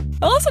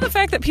Also, the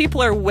fact that people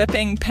are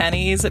whipping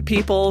pennies at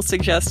people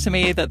suggests to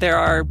me that there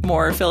are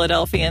more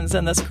Philadelphians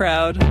in this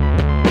crowd.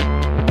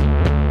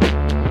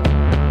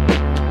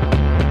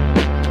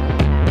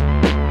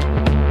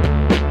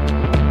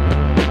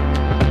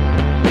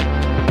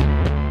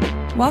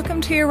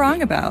 Welcome to You're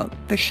Wrong About,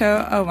 the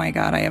show. Oh my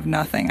God, I have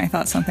nothing. I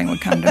thought something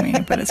would come to me,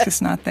 but it's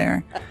just not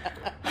there.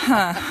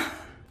 Huh.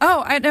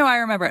 Oh, I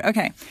remember it.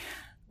 Okay.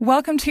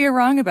 Welcome to You're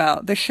Wrong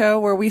About, the show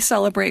where we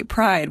celebrate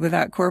pride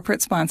without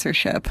corporate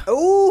sponsorship.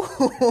 Oh,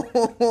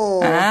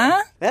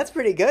 that's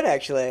pretty good,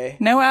 actually.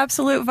 No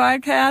absolute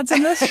vodka ads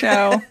in this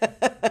show.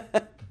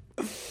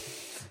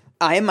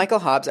 I am Michael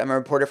Hobbs. I'm a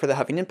reporter for the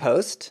Huffington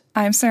Post.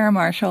 I'm Sarah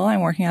Marshall.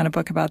 I'm working on a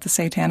book about the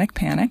Satanic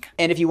Panic.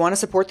 And if you want to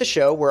support the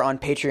show, we're on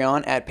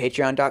Patreon at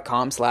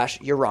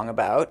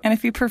patreon.com/you'rewrongabout. And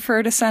if you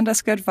prefer to send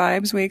us good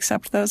vibes, we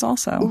accept those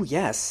also. Oh,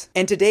 yes.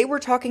 And today we're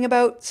talking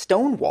about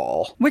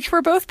Stonewall. Which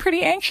we're both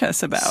pretty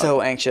anxious about.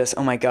 So anxious.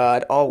 Oh my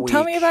God, all week.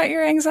 Tell me about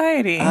your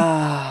anxiety,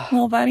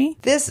 little buddy.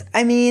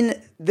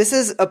 This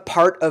is a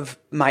part of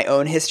my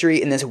own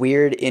history in this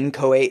weird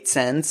inchoate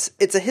sense.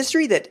 It's a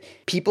history that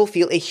people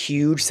feel a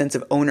huge sense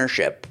of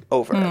ownership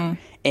over.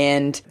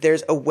 And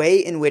there's a way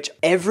in which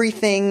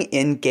everything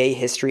in gay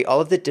history,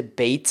 all of the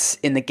debates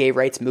in the gay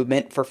rights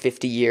movement for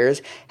 50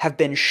 years have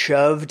been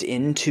shoved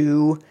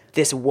into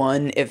this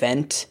one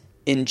event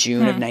in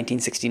June of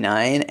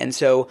 1969. And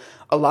so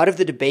a lot of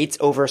the debates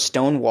over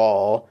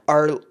Stonewall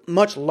are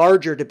much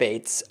larger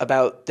debates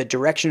about the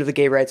direction of the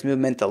gay rights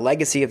movement, the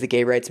legacy of the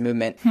gay rights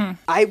movement.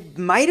 I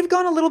might have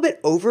gone a little bit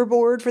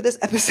overboard for this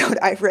episode.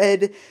 I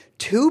read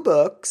 2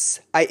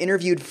 books. I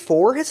interviewed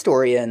 4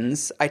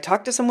 historians. I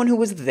talked to someone who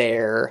was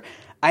there.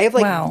 I have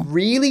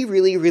really,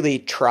 really, really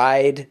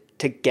tried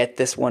to get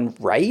this one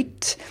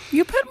right.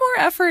 You put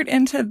more effort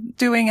into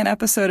doing an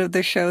episode of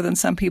this show than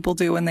some people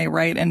do when they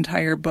write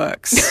entire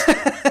books.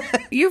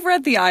 You've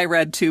read the I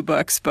Read 2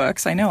 books.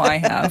 I know I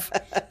have.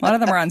 A lot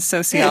of them are on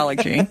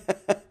sociology.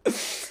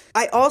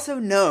 I also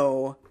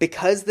know,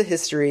 because the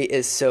history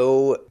is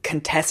so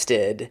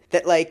contested,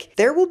 that,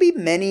 there will be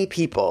many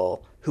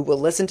people who will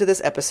listen to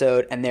this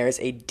episode and there is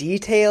a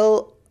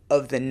detail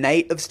of the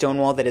night of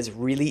Stonewall that is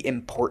really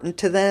important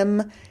to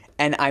them,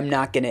 and I'm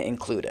not going to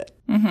include it.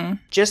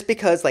 Just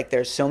because,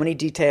 there's so many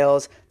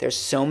details, there's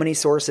so many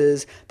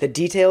sources, the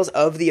details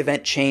of the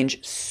event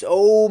change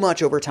so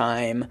much over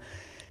time.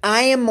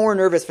 I am more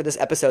nervous for this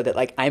episode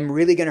that, I'm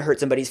really going to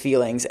hurt somebody's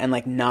feelings and,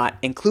 not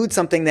include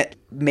something that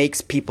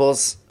makes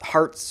people's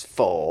hearts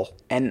full.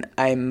 And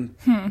I'm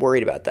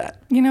worried about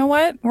that. You know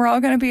what? We're all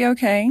going to be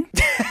okay.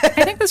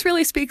 I think this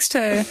really speaks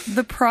to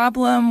the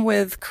problem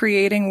with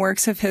creating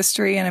works of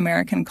history in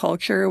American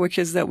culture, which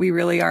is that we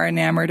really are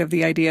enamored of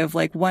the idea of,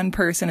 one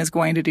person is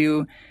going to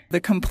do the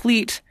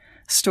complete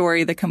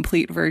story, the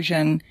complete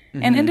version.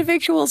 And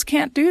individuals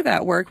can't do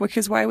that work, which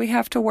is why we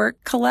have to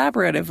work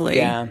collaboratively.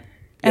 Yeah.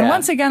 And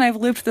once again, I've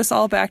looped this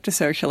all back to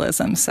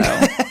socialism. So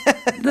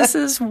this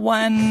is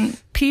one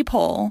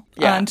peephole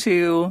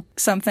onto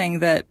something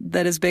that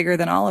is bigger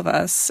than all of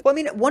us. Well,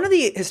 one of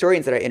the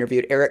historians that I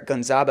interviewed, Eric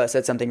Gonzaba,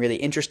 said something really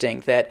interesting,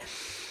 that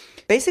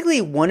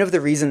basically one of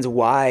the reasons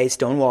why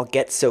Stonewall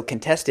gets so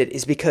contested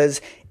is because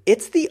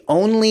it's the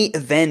only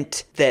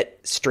event that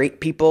straight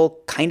people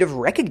kind of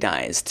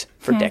recognized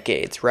for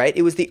decades, right?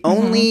 It was the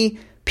only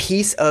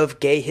piece of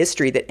gay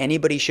history that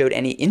anybody showed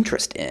any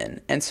interest in.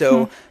 And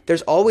so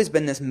there's always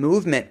been this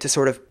movement to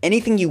sort of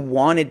anything you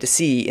wanted to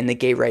see in the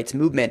gay rights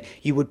movement,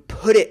 you would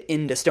put it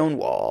into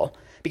Stonewall,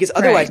 because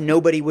otherwise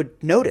nobody would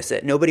notice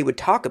it. Nobody would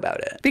talk about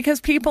it.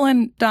 Because people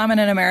in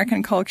dominant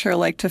American culture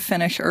like to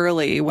finish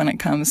early when it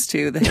comes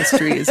to the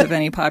histories of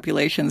any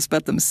populations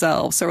but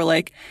themselves. So we're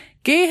like,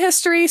 gay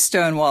history,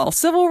 Stonewall.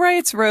 Civil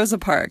rights, Rosa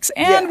Parks.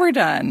 And we're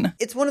done.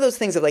 It's one of those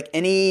things of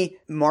any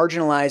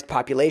marginalized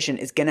population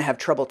is going to have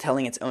trouble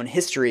telling its own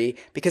history,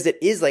 because it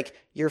is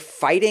you're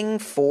fighting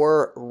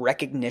for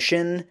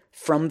recognition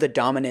from the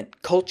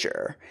dominant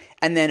culture.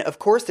 And then, of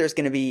course, there's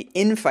going to be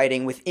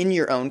infighting within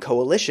your own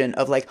coalition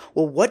of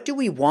well, what do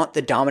we want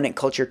the dominant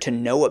culture to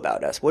know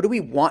about us? What do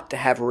we want to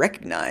have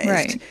recognized?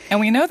 Right. And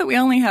we know that we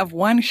only have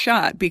one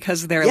shot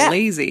because they're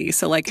lazy.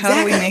 So, how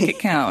do we make it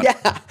count?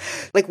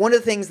 One of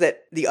the things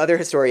that the other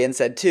historian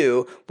said,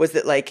 too, was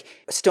that,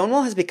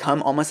 Stonewall has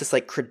become almost this,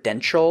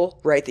 credential,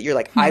 right? That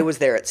you're I was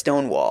there at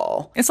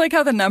Stonewall. It's like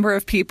how the number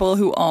of people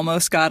who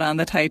almost got on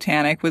the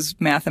Titanic was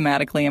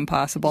mathematically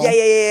impossible.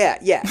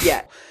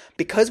 Yeah.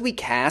 Because we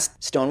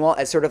cast Stonewall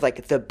as sort of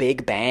the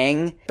Big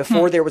Bang,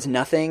 before there was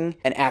nothing,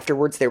 and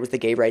afterwards there was the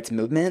gay rights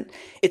movement,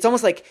 it's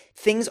almost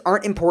things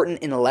aren't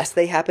important unless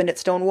they happened at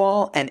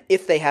Stonewall, and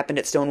if they happened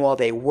at Stonewall,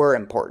 they were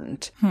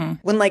important.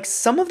 When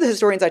some of the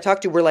historians I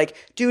talked to were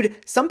dude,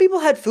 some people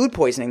had food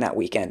poisoning that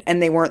weekend,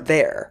 and they weren't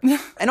there.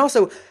 And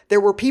also,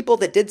 there were people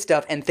that did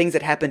stuff and things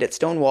that happened at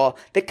Stonewall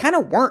that kind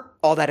of weren't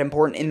all that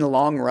important in the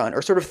long run,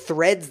 or sort of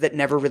threads that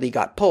never really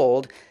got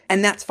pulled,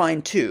 and that's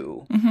fine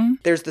too.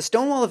 There's the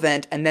Stonewall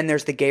event, and then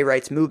there's the gay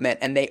rights movement,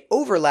 and they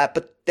overlap,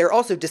 but they're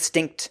also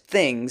distinct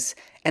things.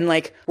 And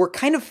like, we're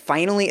kind of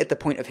finally at the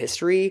point of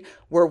history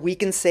where we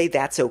can say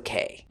that's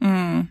okay.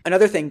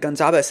 Another thing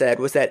Gonzaba said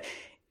was that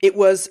it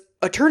was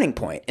a turning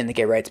point in the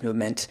gay rights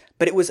movement,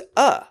 but it was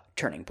a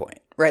turning point,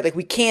 right? Like,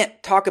 we can't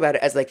talk about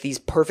it as like these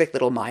perfect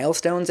little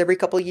milestones every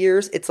couple of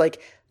years. It's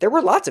like, there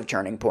were lots of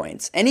turning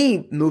points.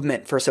 Any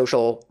movement for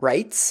social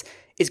rights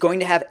is going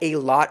to have a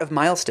lot of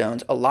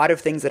milestones, a lot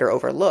of things that are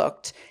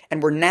overlooked.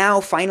 And we're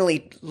now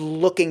finally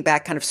looking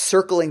back, kind of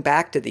circling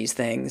back to these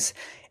things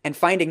and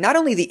finding not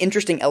only the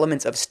interesting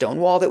elements of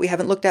Stonewall that we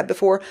haven't looked at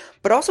before,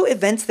 but also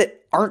events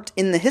that aren't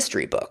in the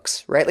history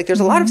books, right? Like, there's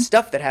a lot of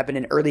stuff that happened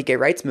in early gay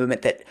rights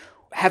movement that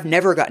have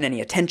never gotten any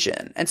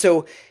attention. And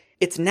so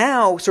it's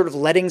now sort of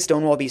letting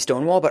Stonewall be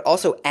Stonewall, but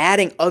also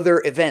adding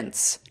other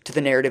events to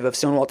the narrative of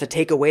Stonewall to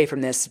take away from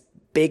this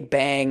big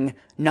bang,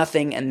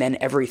 nothing, and then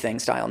everything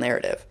style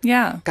narrative.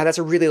 Yeah. God, that's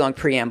a really long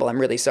preamble. I'm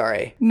really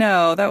sorry.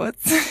 No, that was...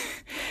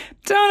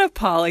 Don't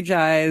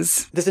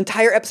apologize. This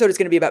entire episode is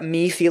going to be about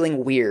me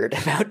feeling weird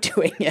about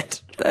doing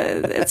it.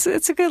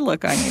 It's a good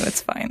look on you.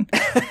 It's fine.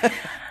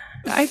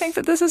 I think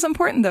that this is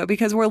important, though,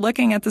 because we're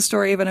looking at the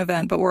story of an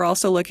event, but we're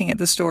also looking at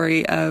the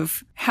story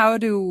of how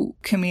do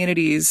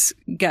communities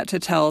get to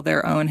tell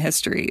their own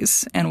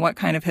histories and what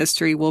kind of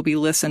history will be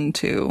listened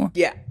to.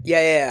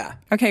 Yeah.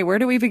 Okay, where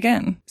do we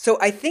begin? So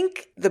I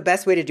think the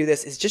best way to do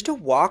this is just to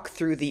walk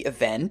through the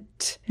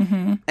event,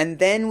 and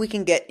then we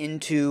can get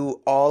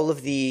into all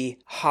of the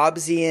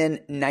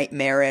Hobbesian,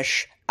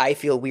 nightmarish, I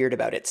feel weird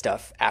about it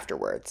stuff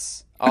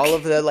afterwards. All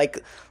of the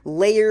like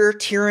layer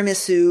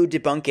tiramisu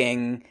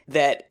debunking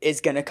that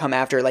is going to come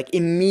after, like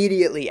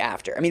immediately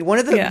after. I mean, one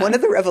of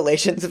the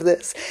revelations of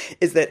this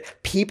is that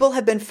people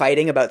have been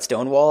fighting about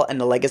Stonewall and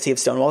the legacy of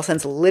Stonewall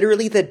since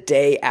literally the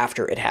day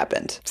after it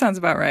happened. Sounds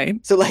about right.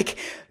 So like,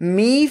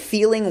 me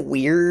feeling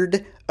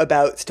weird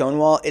about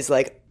Stonewall is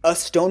like a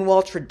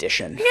Stonewall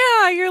tradition.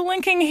 Yeah, you're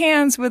linking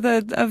hands with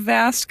a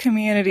vast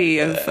community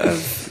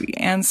of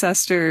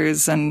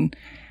ancestors and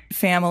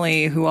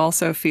family who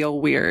also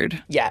feel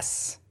weird.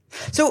 Yes.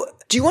 So,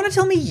 do you want to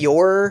tell me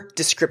your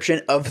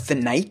description of the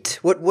night?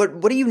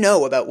 What do you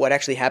know about what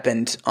actually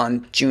happened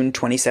on June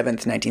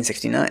 27th,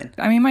 1969?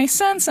 I mean, my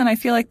sense, and I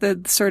feel like the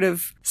sort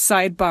of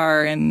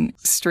sidebar in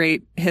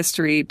straight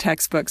history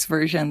textbooks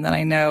version that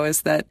I know,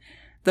 is that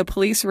the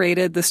police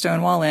raided the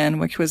Stonewall Inn,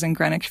 which was in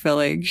Greenwich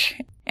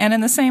Village. And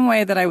in the same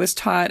way that I was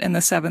taught in the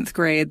 7th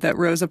grade that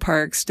Rosa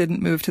Parks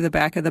didn't move to the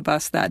back of the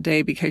bus that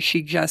day because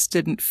she just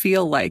didn't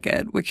feel like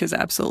it, which is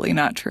absolutely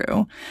not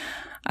true.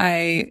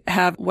 I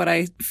have what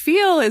I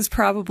feel is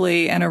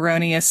probably an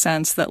erroneous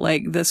sense that,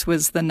 like, this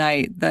was the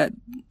night that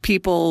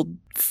people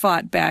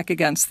fought back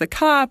against the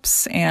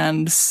cops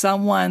and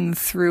someone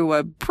threw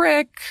a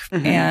brick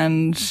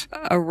and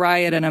a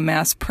riot and a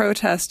mass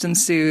protest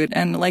ensued.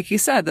 And like you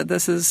said, that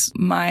this is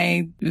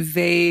my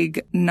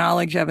vague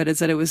knowledge of it, is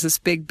that it was this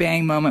big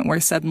bang moment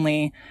where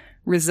suddenly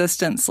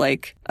resistance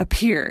like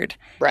appeared.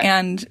 Right.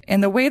 And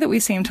in the way that we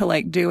seem to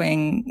like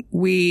doing,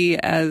 we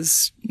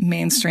as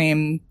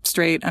mainstream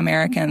straight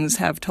Americans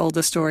have told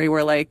a story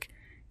where like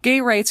gay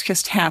rights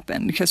just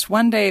happened. Just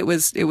one day it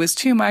was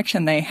too much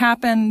and they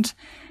happened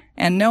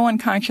and no one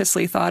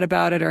consciously thought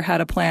about it or had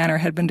a plan or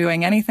had been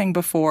doing anything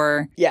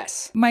before.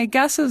 Yes. My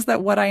guess is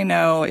that what I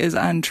know is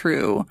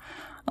untrue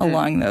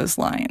along those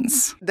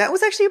lines. That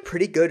was actually a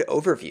pretty good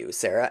overview,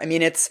 Sarah. I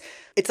mean, it's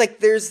like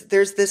there's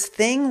this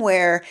thing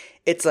where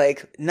it's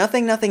like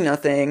nothing,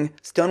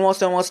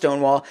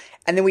 Stonewall,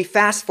 and then we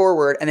fast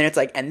forward and then it's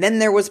like, and then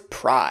there was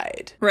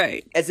Pride.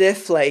 Right. As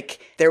if like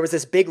there was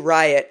this big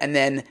riot and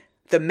then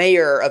the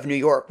mayor of New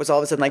York was all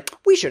of a sudden like,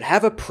 we should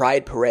have a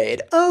Pride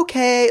parade.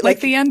 Okay. Like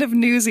the end of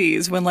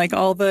Newsies, when like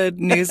all the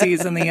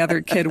Newsies and the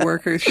other kid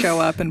workers show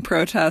up and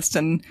protest,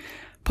 and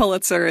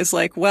Pulitzer is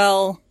like,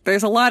 well,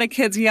 there's a lot of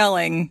kids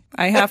yelling.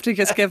 I have to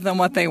just give them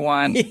what they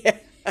want. Yeah.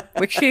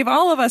 Which gave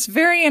all of us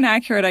very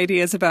inaccurate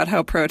ideas about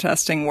how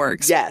protesting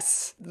works.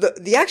 Yes.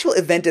 The actual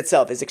event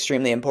itself is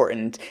extremely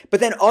important. But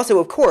then also,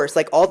 of course,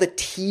 like all the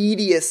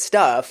tedious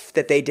stuff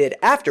that they did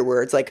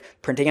afterwards, like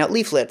printing out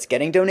leaflets,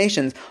 getting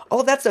donations, all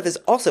of that stuff is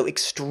also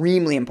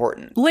extremely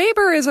important.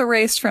 Labor is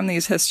erased from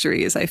these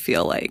histories, I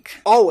feel like.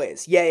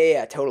 Always.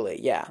 Yeah,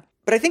 totally. Yeah.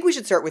 But I think we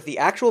should start with the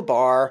actual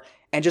bar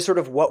and just sort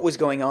of what was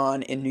going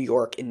on in New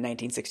York in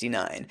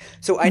 1969.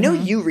 So I know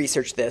you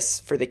researched this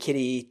for the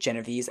Kitty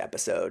Genovese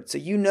episode, so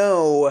you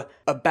know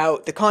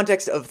about the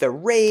context of the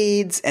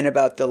raids and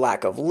about the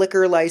lack of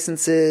liquor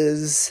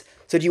licenses.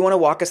 So do you want to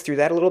walk us through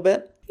that a little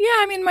bit? Yeah,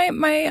 I mean,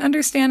 my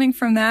understanding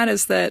from that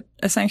is that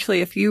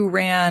essentially if you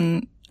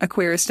ran a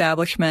queer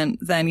establishment,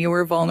 then you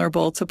were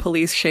vulnerable to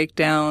police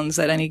shakedowns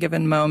at any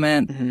given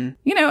moment,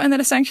 you know, and that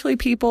essentially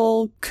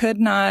people could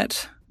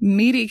not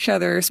meet each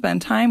other,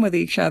 spend time with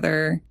each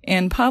other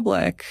in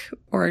public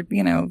or,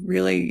 you know,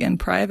 really in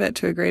private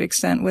to a great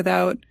extent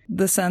without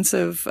the sense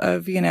of,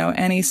 you know,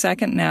 any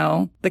second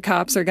now the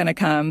cops are going to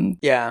come.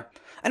 Yeah.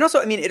 And also,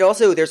 I mean,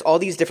 there's all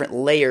these different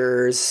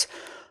layers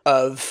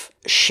of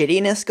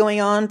shittiness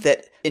going on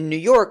that in New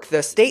York,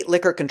 the state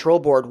liquor control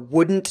board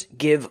wouldn't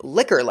give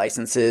liquor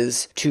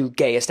licenses to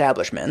gay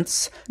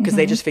establishments because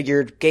they just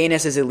figured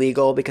gayness is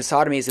illegal because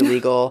sodomy is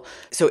illegal.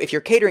 So if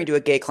you're catering to a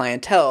gay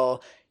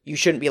clientele, you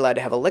shouldn't be allowed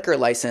to have a liquor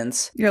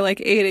license. You're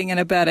like aiding and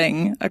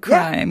abetting a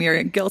crime. Yeah.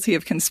 You're guilty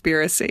of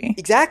conspiracy.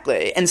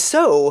 Exactly. And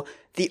so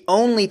the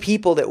only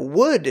people that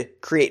would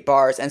create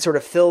bars and sort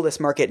of fill this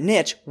market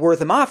niche were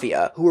the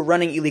mafia, who were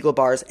running illegal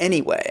bars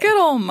anyway. Good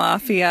old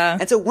mafia.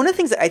 And so one of the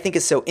things that I think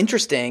is so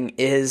interesting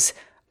is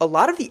a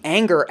lot of the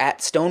anger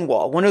at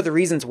Stonewall, one of the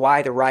reasons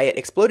why the riot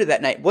exploded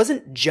that night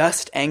wasn't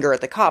just anger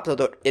at the cops,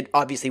 although it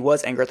obviously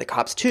was anger at the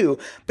cops too,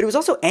 but it was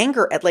also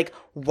anger at like,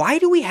 why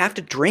do we have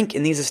to drink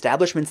in these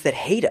establishments that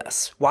hate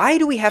us? Why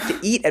do we have to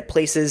eat at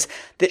places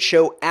that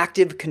show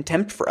active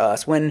contempt for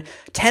us? When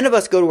 10 of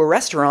us go to a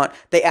restaurant,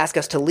 they ask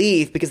us to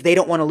leave because they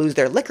don't want to lose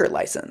their liquor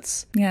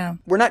license. Yeah.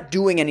 We're not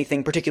doing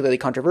anything particularly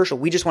controversial.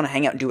 We just want to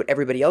hang out and do what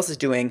everybody else is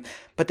doing,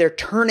 but they're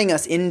turning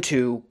us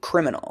into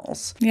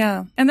criminals.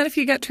 Yeah. And then if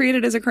you get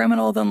treated as a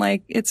criminal, then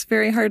like it's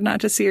very hard not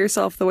to see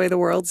yourself the way the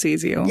world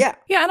sees you. Yeah.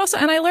 Yeah.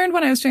 And I learned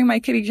when I was doing my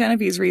Kitty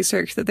Genovese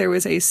research that there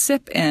was a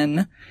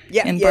sip-in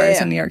in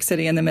bars in New York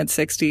City in the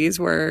mid-'60s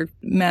where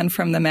men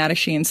from the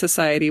Mattachine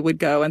Society would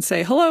go and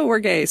say, hello, we're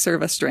gay,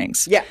 serve us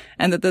drinks. Yeah.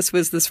 And that this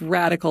was this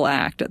radical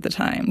act at the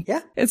time.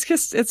 Yeah.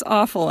 It's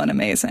awful and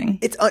amazing.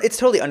 It's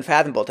totally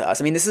unfathomable to us.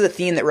 I mean, this is a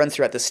theme that runs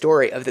throughout the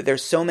story of that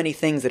there's so many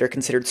things that are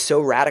considered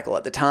so radical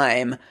at the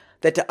time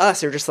that to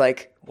us are just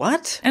like,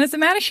 what? And is the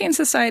Mattachine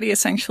Society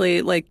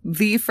essentially like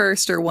the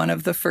first or one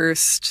of the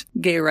first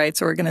gay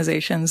rights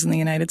organizations in the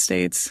United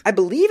States? I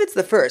believe it's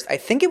the first. I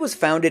think it was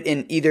founded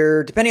in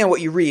either, depending on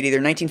what you read, either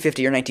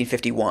 1950 or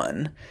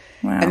 1951.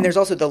 Wow. And there's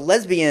also the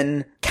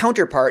lesbian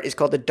counterpart is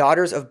called the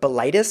Daughters of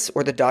Bilitis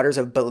or the Daughters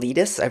of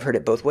Bilitis. I've heard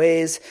it both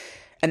ways.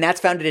 And that's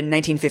founded in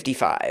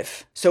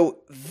 1955.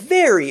 So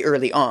very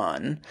early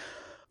on.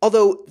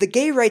 Although the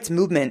gay rights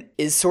movement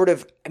is sort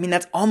of, I mean,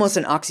 that's almost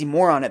an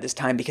oxymoron at this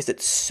time because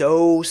it's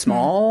so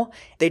small.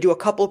 They do a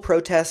couple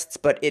protests,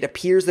 but it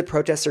appears the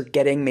protests are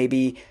getting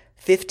maybe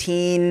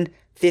 15,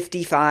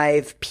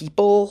 55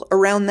 people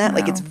around that. Wow.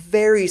 Like it's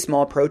very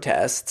small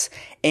protests.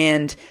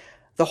 And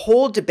the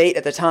whole debate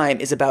at the time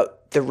is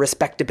about the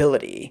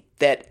respectability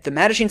that the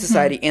Mattachine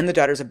Society and the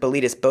Daughters of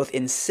Bilitis both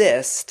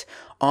insist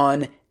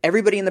on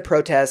everybody in the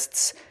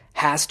protests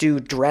has to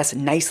dress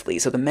nicely.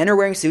 So the men are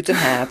wearing suits and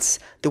hats.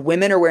 The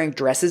women are wearing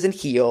dresses and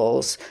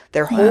heels.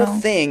 Their whole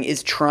thing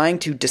is trying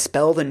to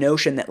dispel the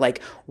notion that,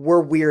 like,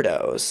 we're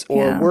weirdos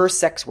or we're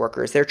sex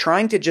workers. They're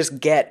trying to just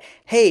get,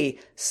 hey,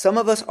 some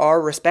of us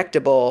are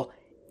respectable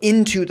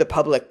into the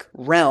public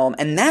realm.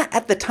 And that,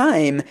 at the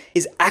time,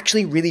 is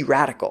actually really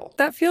radical.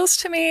 That feels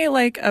to me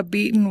like a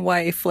beaten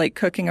wife, like,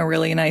 cooking a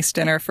really nice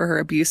dinner for her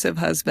abusive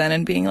husband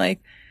and being like,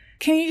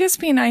 can you just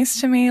be nice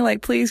to me?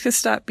 Like, please just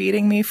stop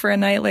beating me for a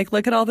night. Like,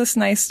 look at all this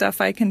nice stuff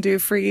I can do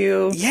for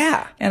you.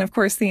 Yeah. And of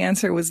course, the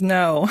answer was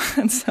no.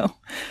 And so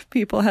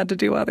people had to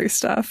do other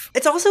stuff.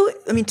 It's also,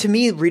 I mean, to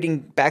me, reading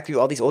back through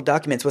all these old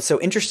documents, what's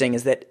so interesting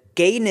is that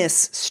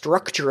gayness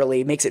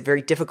structurally makes it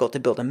very difficult to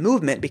build a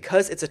movement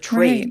because it's a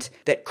trait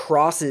that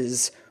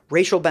crosses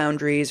racial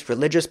boundaries,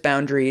 religious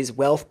boundaries,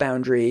 wealth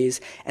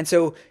boundaries. And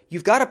so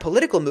you've got a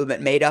political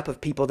movement made up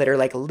of people that are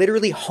like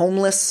literally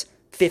homeless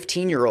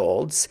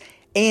 15-year-olds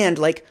and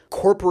like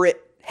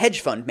corporate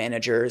hedge fund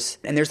managers.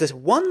 And there's this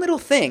one little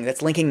thing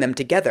that's linking them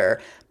together.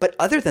 But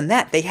other than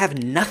that, they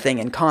have nothing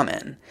in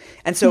common.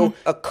 And so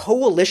a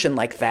coalition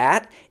like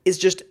that is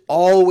just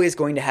always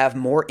going to have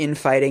more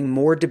infighting,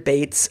 more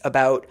debates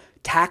about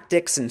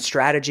tactics and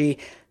strategy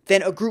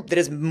than a group that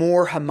is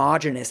more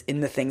homogenous in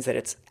the things that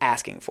it's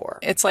asking for.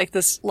 It's like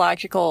this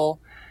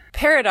logical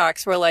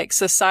paradox where like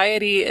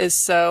society is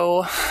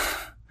so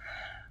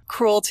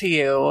cruel to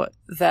you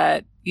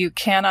that you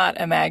cannot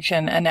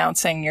imagine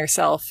announcing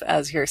yourself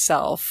as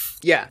yourself.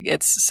 Yeah.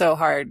 It's so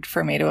hard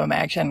for me to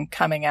imagine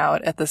coming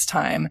out at this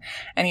time.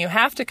 And you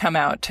have to come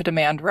out to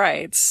demand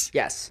rights.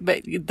 Yes.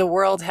 But the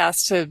world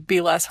has to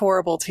be less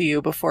horrible to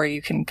you before you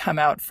can come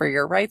out for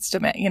your rights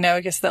demand. You know,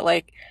 just that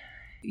like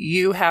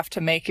you have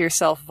to make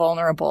yourself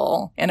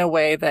vulnerable in a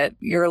way that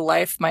your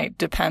life might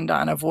depend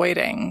on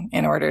avoiding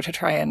in order to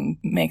try and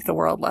make the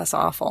world less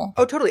awful.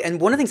 Oh, totally.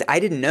 And one of the things I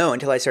didn't know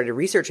until I started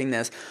researching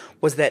this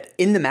was that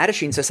in the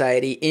Mattachine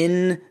Society,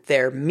 in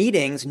their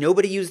meetings,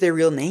 nobody used their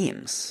real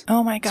names.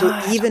 Oh my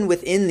God. So even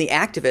within the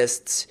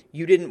activists,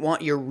 you didn't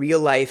want your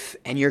real life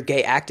and your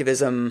gay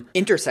activism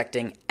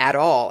intersecting at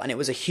all. And it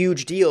was a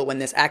huge deal when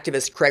this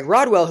activist, Craig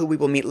Rodwell, who we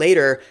will meet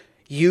later,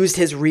 used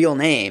his real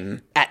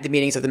name at the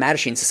meetings of the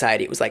Mattachine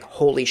Society. It was like,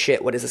 holy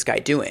shit, what is this guy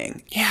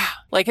doing? Yeah.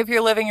 Like if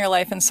you're living your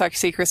life in such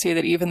secrecy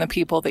that even the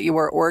people that you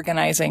are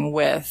organizing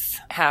with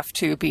have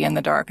to be in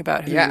the dark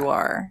about who you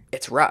are.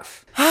 It's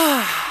rough.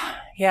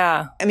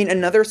 Yeah. I mean,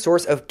 another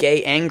source of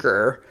gay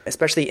anger,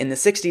 especially in the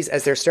 60s,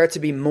 as there starts to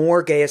be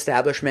more gay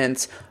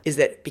establishments, is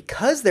that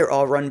because they're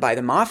all run by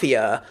the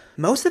mafia,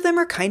 most of them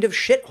are kind of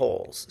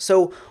shitholes.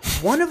 So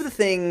one of the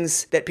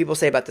things that people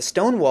say about the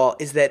Stonewall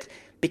is that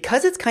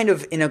because it's kind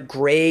of in a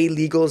gray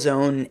legal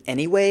zone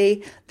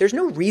anyway, there's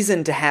no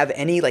reason to have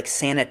any like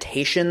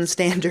sanitation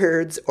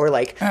standards or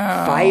like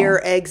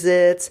fire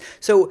exits.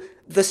 So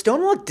the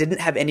Stonewall didn't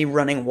have any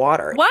running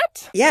water.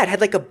 What? Yeah, it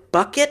had like a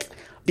bucket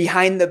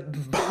behind the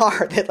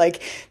bar that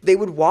like they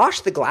would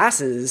wash the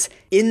glasses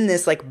in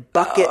this like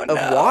bucket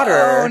of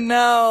water. Oh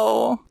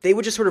no. They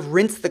would just sort of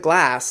rinse the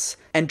glass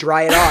and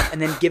dry it off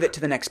and then give it to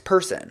the next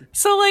person.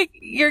 So like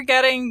you're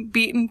getting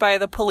beaten by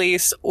the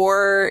police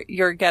or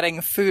you're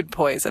getting food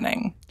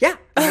poisoning. Yeah.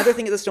 Another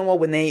thing at the Stonewall,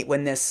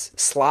 when this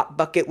slop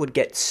bucket would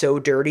get so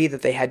dirty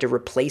that they had to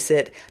replace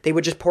it, they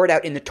would just pour it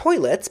out in the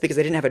toilets because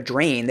they didn't have a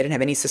drain. They didn't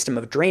have any system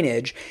of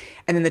drainage.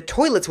 And then the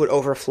toilets would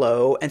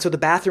overflow. And so the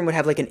bathroom would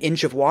have like an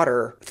inch of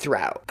water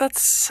throughout.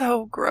 That's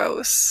so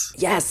gross.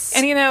 Yes.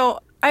 And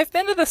I've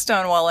been to the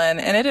Stonewall Inn,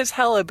 and it is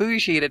hella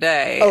bougie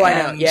today. Oh, I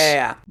know.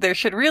 Yeah. There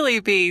should really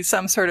be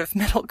some sort of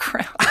middle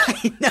ground.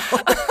 I know.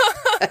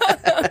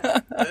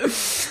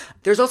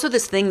 There's also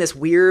this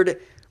weird,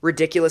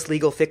 ridiculous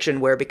legal fiction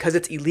where because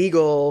it's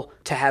illegal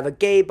to have a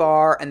gay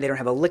bar and they don't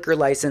have a liquor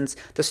license,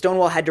 the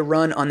Stonewall had to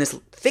run on this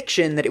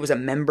fiction that it was a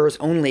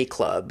members-only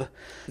club.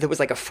 There was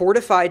like a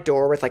fortified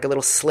door with like a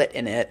little slit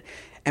in it.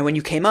 And when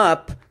you came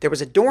up, there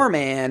was a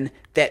doorman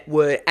that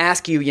would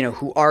ask you,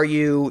 who are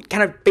you?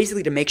 Kind of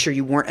basically to make sure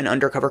you weren't an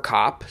undercover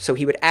cop. So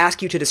he would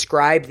ask you to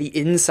describe the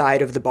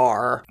inside of the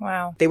bar.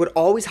 Wow. They would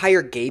always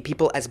hire gay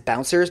people as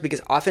bouncers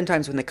because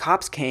oftentimes when the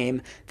cops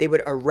came, they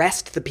would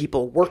arrest the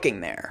people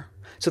working there.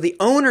 So the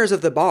owners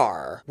of the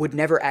bar would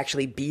never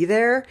actually be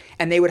there,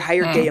 and they would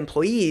hire gay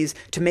employees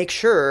to make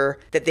sure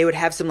that they would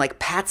have some like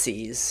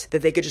patsies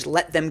that they could just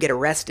let them get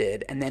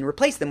arrested and then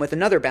replace them with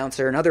another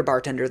bouncer, another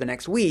bartender the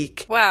next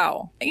week.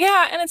 Wow.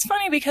 Yeah, and it's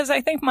funny because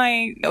I think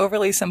my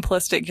overly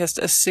simplistic, just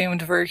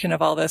assumed version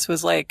of all this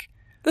was like,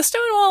 the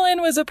Stonewall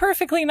Inn was a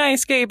perfectly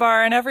nice gay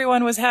bar and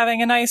everyone was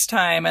having a nice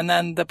time, and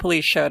then the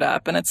police showed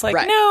up and it's like,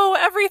 no,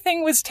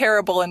 everything was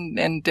terrible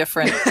in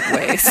different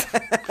ways.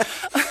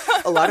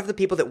 A lot of the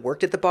people that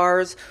worked at the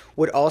bars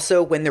would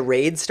also, when the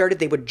raids started,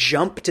 they would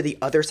jump to the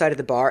other side of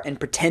the bar and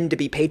pretend to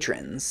be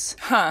patrons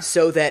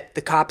so that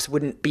the cops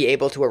wouldn't be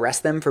able to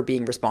arrest them for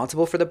being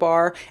responsible for the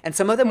bar. And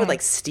some of them would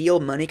like steal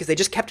money because they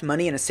just kept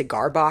money in a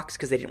cigar box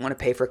because they didn't want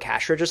to pay for a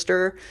cash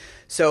register.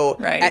 So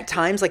at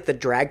times, like the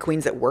drag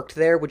queens that worked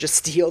there would just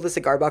steal the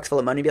cigar box full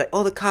of money and be like,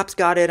 oh, the cops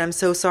got it. I'm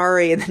so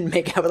sorry. And then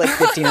make out with like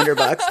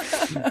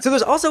 $1,500. So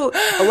there's also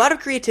a lot of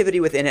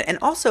creativity within it. And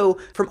also,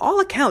 from all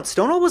accounts,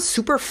 Stonewall was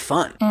super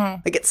fun.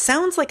 Like it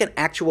sounds like an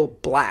actual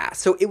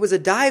blast. So it was a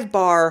dive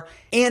bar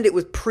and it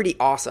was pretty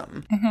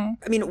awesome.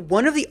 I mean,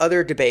 one of the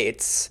other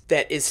debates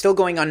that is still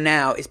going on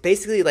now is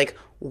basically like,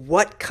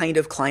 what kind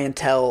of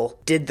clientele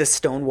did the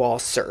Stonewall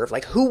serve?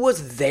 Like, who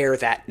was there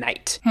that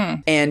night?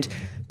 And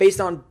based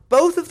on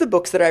both of the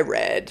books that I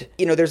read,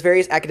 there's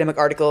various academic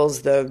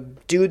articles, the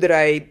dude that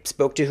I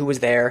spoke to who was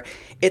there,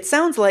 it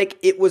sounds like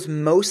it was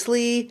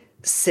mostly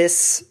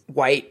cis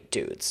white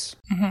dudes.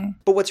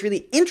 But what's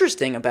really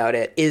interesting about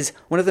it is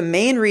one of the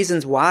main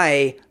reasons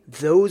why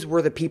those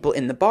were the people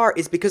in the bar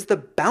is because the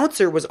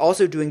bouncer was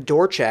also doing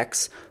door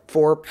checks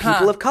for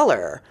people of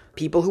color,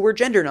 people who were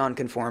gender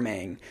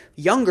nonconforming,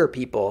 younger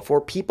people,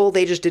 for people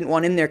they just didn't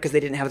want in there because they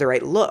didn't have the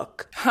right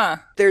look.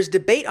 There's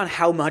debate on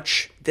how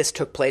much this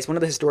took place. One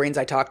of the historians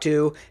I talked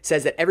to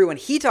says that everyone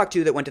he talked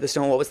to that went to the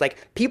Stonewall was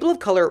like, people of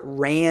color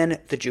ran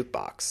the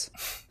jukebox.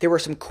 There were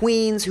some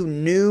queens who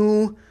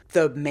knew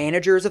the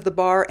managers of the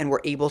bar and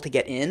were able to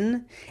get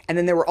in. And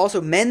then there were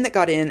also men that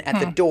got in at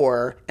the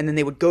door, and then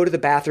they would go to the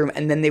bathroom,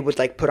 and then they would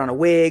like put on a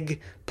wig,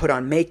 put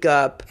on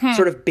makeup,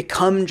 sort of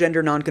become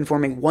gender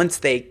nonconforming once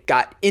they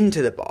got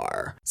into the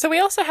bar. So we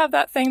also have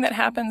that thing that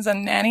happens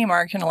in any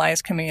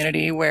marginalized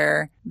community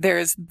where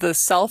there's the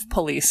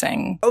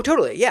self-policing. Oh,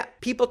 totally. Yeah.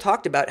 People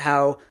talked about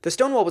how the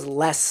Stonewall was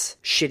less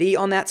shitty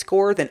on that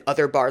score than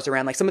other bars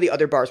around. Like some of the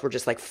other bars were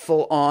just like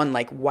full on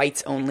like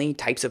whites only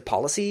types of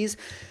policies.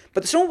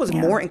 But the Stonewall was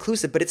more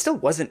inclusive, but it still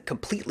wasn't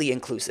completely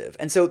inclusive.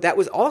 And so that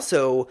was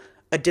also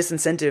a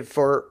disincentive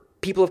for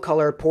people of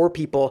color, poor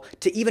people,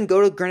 to even go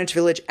to Greenwich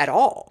Village at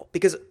all,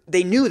 because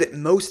they knew that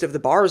most of the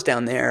bars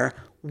down there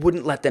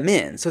wouldn't let them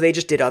in. So they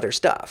just did other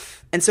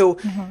stuff. And so,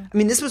 I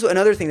mean, this was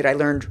another thing that I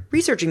learned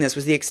researching this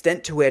was the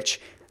extent to which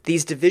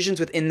these divisions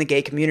within the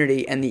gay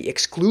community and the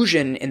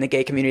exclusion in the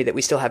gay community that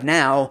we still have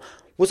now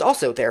was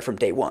also there from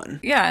day one.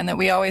 Yeah, and that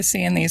we always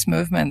see in these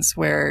movements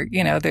where,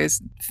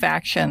 there's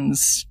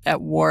factions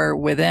at war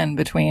within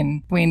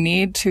between, we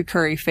need to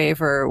curry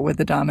favor with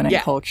the dominant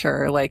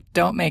culture, like,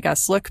 don't make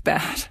us look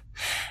bad.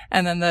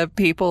 And then the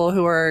people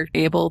who are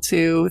able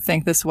to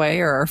think this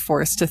way or are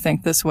forced to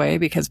think this way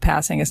because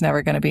passing is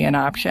never going to be an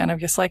option, I'm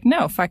just like,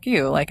 no, fuck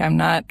you. Like, I'm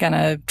not going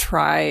to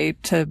try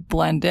to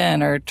blend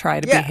in or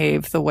try to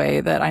behave the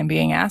way that I'm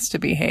being asked to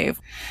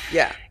behave.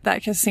 Yeah.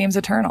 That just seems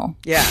eternal.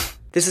 Yeah.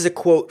 This is a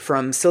quote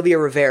from Sylvia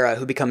Rivera,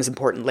 who becomes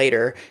important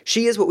later.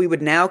 She is what we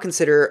would now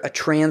consider a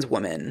trans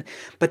woman.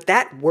 But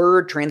that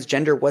word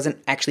transgender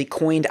wasn't actually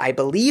coined, I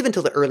believe,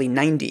 until the early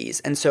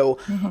 90s. And so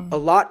a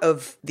lot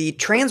of the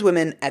trans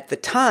women at the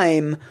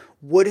time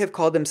would have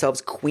called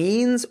themselves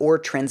queens or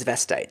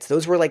transvestites.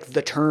 Those were like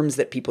the terms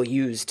that people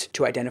used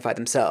to identify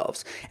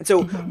themselves. And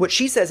so what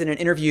she says in an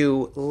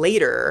interview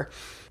later,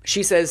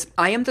 she says,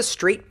 I am the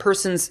straight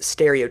person's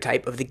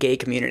stereotype of the gay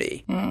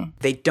community.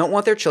 They don't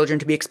want their children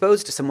to be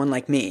exposed to someone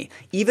like me.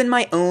 Even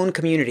my own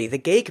community, the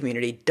gay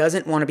community,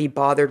 doesn't want to be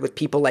bothered with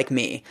people like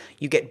me.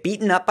 You get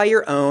beaten up by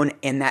your own,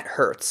 and that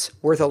hurts.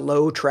 We're the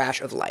low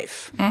trash of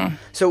life.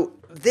 So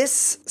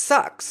this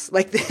sucks.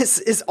 Like, this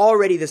is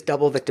already this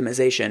double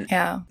victimization.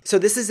 Yeah. So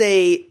this is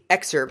a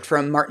excerpt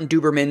from Martin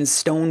Duberman's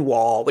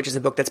Stonewall, which is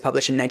a book that's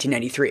published in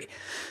 1993.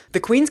 The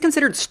Queens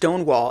considered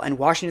Stonewall and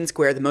Washington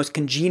Square the most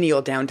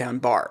congenial downtown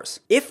bars.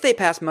 If they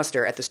passed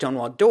muster at the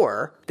Stonewall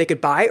door, they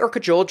could buy or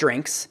cajole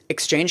drinks,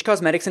 exchange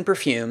cosmetics and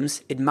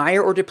perfumes,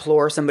 admire or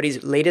deplore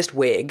somebody's latest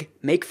wig,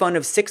 make fun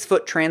of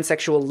 6-foot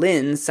transsexual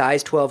Lynn's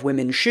size 12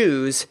 women's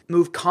shoes,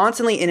 move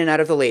constantly in and out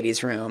of the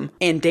ladies' room,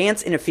 and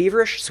dance in a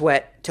feverish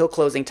sweat till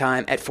closing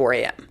time at 4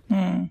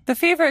 a.m. The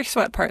feverish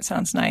sweat part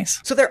sounds nice.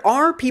 So there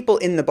are people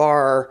in the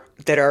bar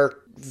that are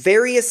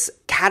various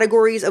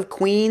categories of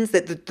queens.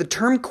 That the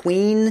term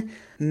queen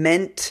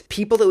meant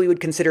people that we would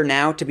consider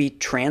now to be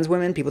trans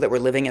women, people that were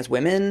living as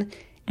women,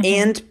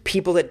 and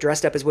people that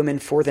dressed up as women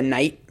for the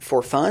night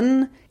for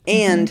fun,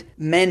 and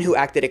men who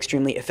acted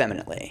extremely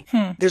effeminately.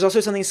 There's also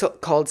something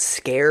called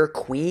scare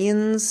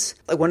queens.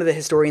 Like, one of the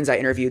historians I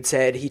interviewed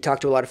said he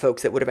talked to a lot of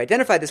folks that would have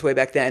identified this way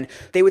back then.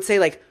 They would say,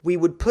 like, we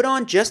would put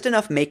on just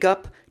enough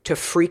makeup to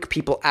freak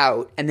people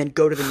out and then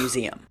go to the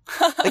museum.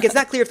 Like, it's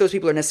not clear if those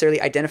people are necessarily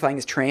identifying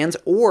as trans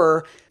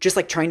or just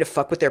like trying to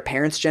fuck with their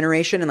parents'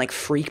 generation and like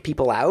freak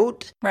people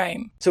out. Right.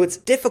 So it's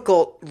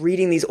difficult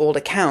reading these old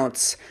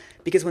accounts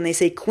because when they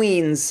say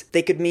queens,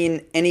 they could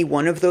mean any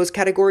one of those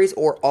categories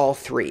or all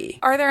three.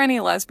 Are there any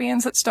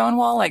lesbians at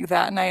Stonewall, like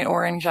that night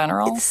or in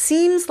general? It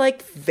seems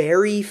like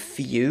very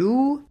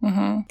few.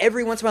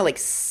 Every once in a while, like,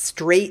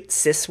 straight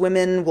cis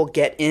women will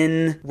get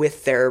in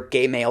with their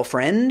gay male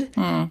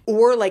friend.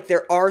 Or, like,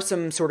 there are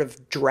some sort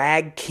of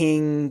drag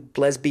king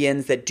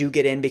lesbians that do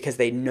get in because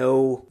they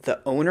know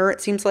the owner, it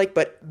seems like.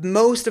 But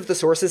most of the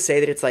sources say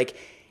that it's like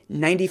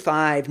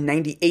 95,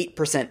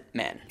 98%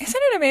 men. Isn't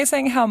it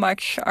amazing how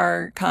much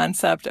our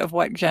concept of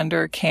what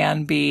gender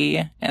can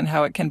be and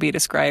how it can be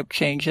described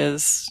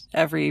changes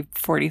every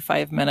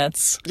 45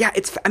 minutes? Yeah,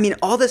 I mean,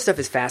 all this stuff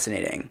is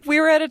fascinating.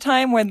 We were at a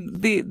time when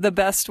the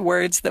best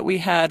words that we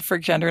had for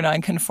gender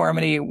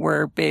nonconformity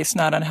were based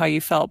not on how you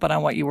felt, but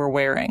on what you were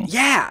wearing.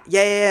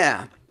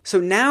 Yeah. So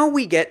now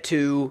we get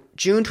to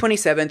June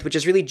 27th, which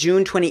is really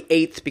June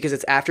 28th because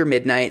it's after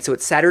midnight. So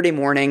it's Saturday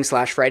morning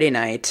 / Friday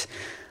night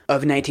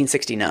of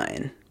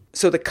 1969.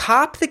 So the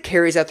cop that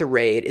carries out the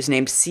raid is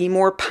named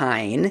Seymour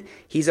Pine.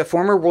 He's a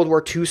former World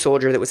War II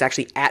soldier that was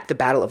actually at the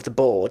Battle of the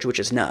Bulge, which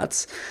is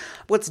nuts.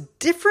 What's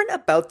different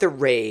about the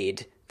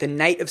raid the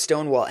night of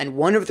Stonewall, and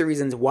one of the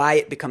reasons why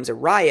it becomes a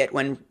riot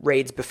when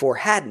raids before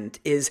hadn't,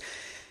 is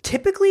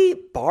typically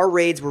bar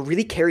raids were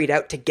really carried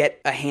out to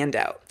get a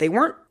handout. They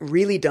weren't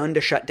really done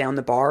to shut down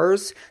the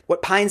bars.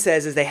 What Pine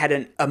says is they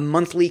had a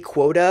monthly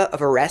quota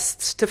of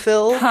arrests to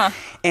fill,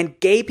 and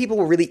gay people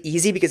were really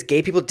easy because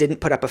gay people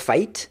didn't put up a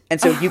fight, and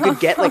so you could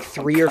get like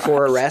 3 or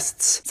 4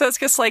 arrests. So it's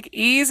just like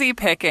easy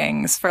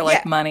pickings for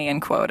like money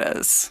and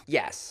quotas.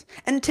 Yes.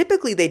 And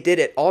typically they did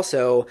it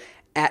also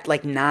at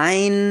like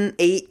 10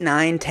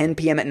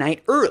 p.m. at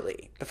night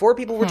early, before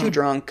people were too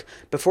drunk,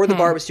 before the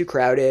bar was too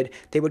crowded.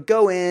 They would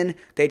go in,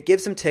 they'd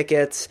give some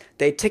tickets,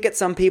 they'd ticket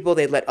some people,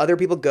 they'd let other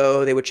people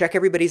go, they would check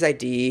everybody's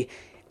ID,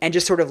 and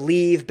just sort of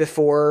leave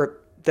before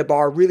the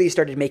bar really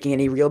started making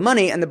any real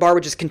money, and the bar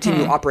would just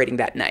continue operating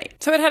that night.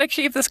 So it had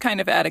achieved this kind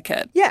of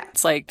etiquette. Yeah.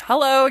 It's like,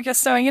 hello,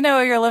 just so you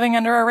know, you're living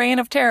under a reign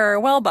of terror.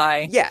 Well,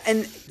 bye. Yeah,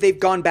 and they've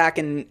gone back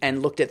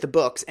and looked at the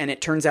books, and it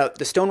turns out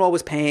the Stonewall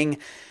was paying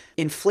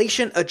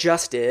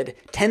inflation-adjusted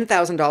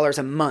 $10,000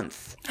 a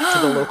month to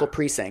the local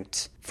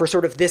precinct for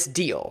sort of this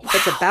deal. Wow.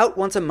 It's about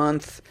once a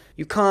month.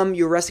 You come,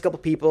 you arrest a couple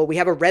people. We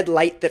have a red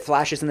light that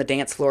flashes in the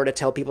dance floor to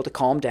tell people to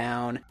calm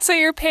down. So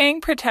you're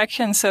paying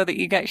protection so that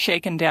you get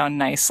shaken down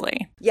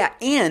nicely. Yeah,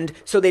 and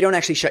so they don't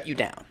actually shut you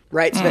down,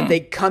 right? So that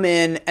they come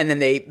in and then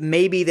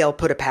they'll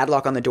put a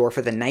padlock on the door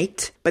for the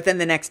night, but then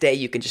the next day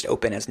you can just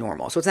open as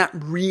normal. So it's not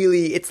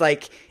really, it's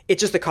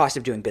just the cost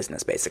of doing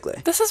business,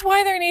 basically. This is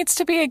why there needs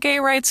to be a gay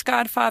rights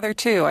godfather,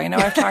 too. I know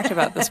I've talked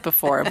about this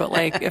before, but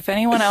like, if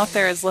anyone out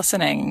there is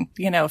listening,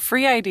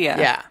 free idea.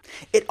 Yeah.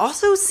 It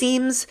also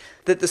seems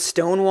that the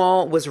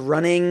Stonewall was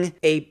running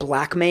a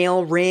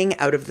blackmail ring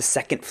out of the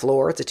second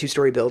floor. It's a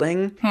 2-story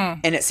building.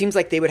 And it seems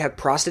like they would have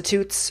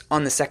prostitutes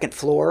on the second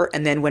floor.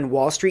 And then when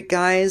Wall Street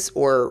guys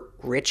or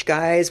rich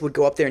guys would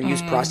go up there and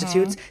use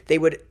prostitutes, they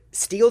would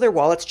steal their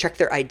wallets, check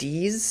their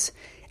IDs.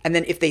 And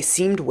then if they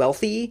seemed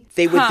wealthy,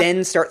 they would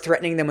then start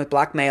threatening them with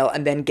blackmail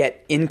and then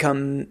get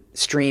income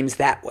streams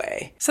that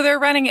way. So they're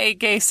running a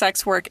gay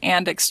sex work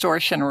and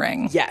extortion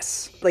ring.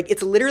 Yes. Like,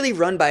 it's literally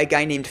run by a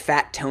guy named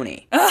Fat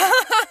Tony.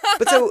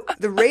 But so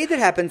the raid that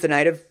happens the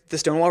night of the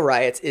Stonewall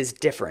riots is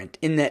different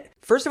in that,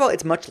 first of all,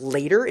 it's much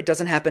later. It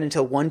doesn't happen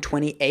until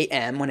 1:20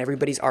 a.m. when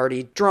everybody's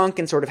already drunk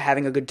and sort of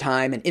having a good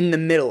time and in the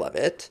middle of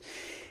it.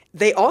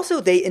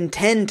 They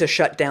intend to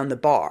shut down the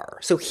bar.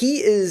 So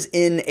he is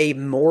in a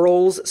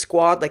morals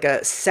squad, like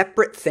a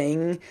separate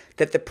thing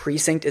that the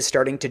precinct is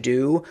starting to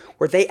do,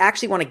 where they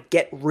actually want to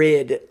get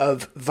rid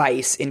of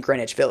vice in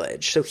Greenwich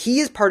Village. So he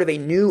is part of a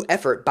new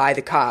effort by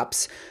the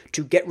cops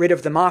to get rid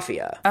of the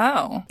mafia.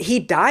 Oh. He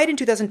died in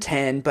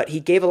 2010, but he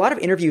gave a lot of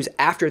interviews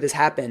after this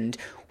happened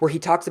where he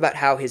talks about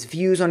how his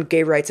views on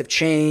gay rights have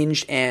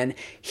changed, and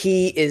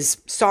he is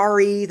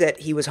sorry that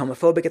he was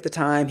homophobic at the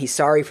time. He's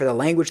sorry for the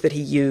language that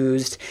he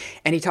used.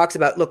 And he talks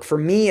about, look, for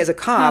me as a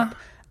cop,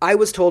 I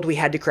was told we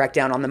had to crack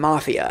down on the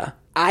mafia.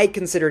 I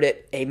considered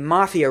it a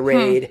mafia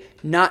raid,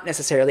 not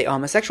necessarily a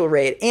homosexual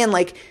raid. And,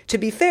 like, to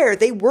be fair,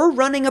 they were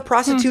running a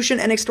prostitution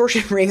and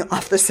extortion ring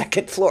off the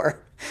second floor.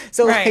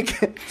 So,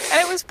 like... And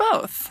it was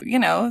both. You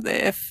know,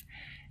 if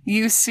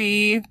you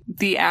see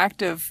the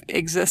act of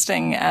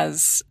existing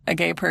as a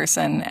gay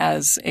person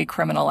as a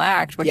criminal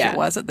act, which it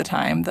was at the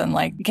time, then,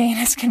 like,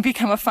 gayness can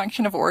become a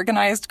function of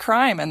organized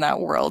crime in that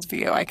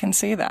worldview. I can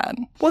see that.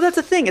 Well, that's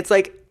the thing. It's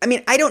like, I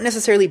mean, I don't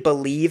necessarily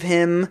believe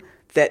him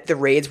that the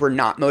raids were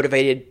not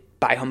motivated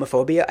by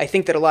homophobia. I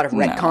think that a lot of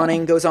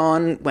retconning goes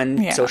on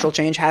when social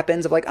change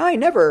happens of like, I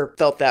never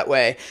felt that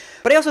way.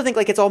 But I also think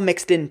like it's all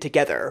mixed in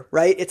together,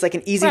 right? It's like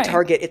an easy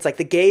target. It's like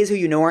the gays who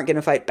you know aren't going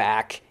to fight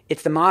back.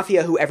 It's the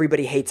mafia who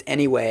everybody hates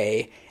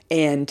anyway.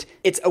 And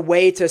it's a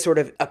way to sort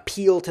of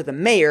appeal to the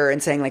mayor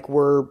and saying like,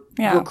 we're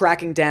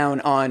cracking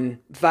down on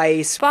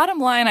vice. Bottom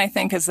line, I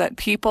think, is that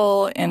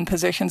people in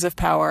positions of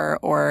power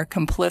or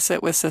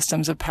complicit with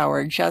systems of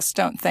power just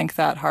don't think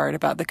that hard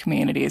about the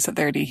communities that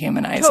they're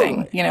dehumanizing.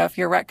 Totally. You know, if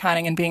you're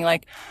retconning and being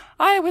like,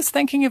 I was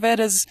thinking of it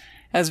as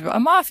a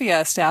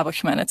mafia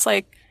establishment, it's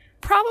like,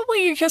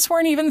 probably you just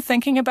weren't even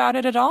thinking about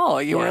it at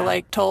all. You were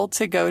like told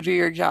to go do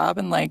your job,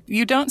 and like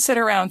you don't sit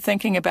around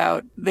thinking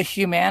about the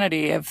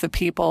humanity of the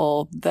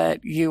people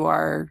that you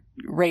are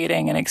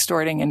raiding and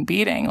extorting and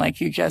beating.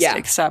 Like you just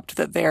accept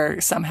that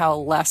they're somehow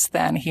less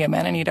than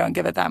human, and you don't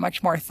give it that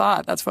much more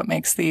thought. That's what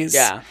makes these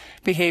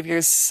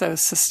behaviors so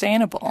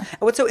sustainable.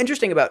 What's so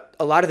interesting about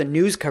a lot of the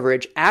news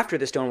coverage after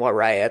the Stonewall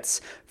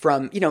riots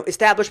from, you know,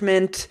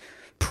 establishment,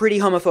 pretty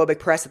homophobic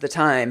press at the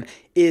time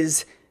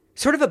is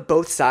sort of a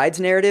both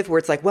sides narrative where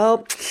it's like,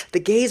 well, the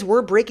gays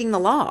were breaking the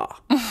law,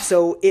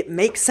 so it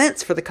makes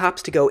sense for the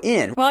cops to go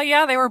in. Well,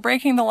 yeah, they were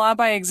breaking the law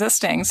by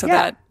existing, so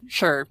that,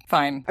 sure,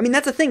 fine. I mean,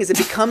 that's the thing, is it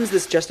becomes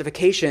this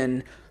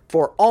justification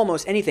for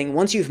almost anything.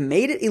 Once you've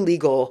made it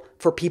illegal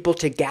for people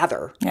to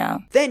gather,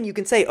 then you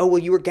can say, oh, well,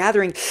 you were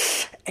gathering,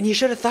 and you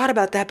should have thought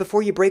about that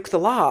before you break the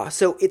law.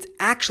 So it's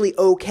actually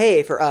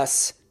okay for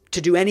us to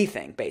do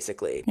anything,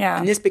 basically. Yeah.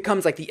 And this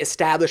becomes like the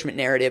establishment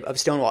narrative of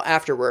Stonewall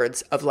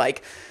afterwards of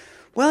like,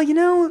 well, you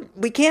know,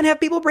 we can't have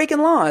people breaking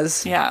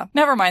laws. Yeah.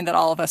 Never mind that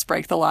all of us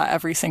break the law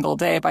every single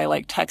day by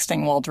like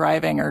texting while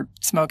driving or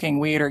smoking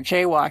weed or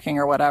jaywalking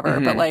or whatever.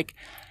 But like,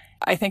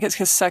 I think it's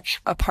just such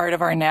a part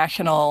of our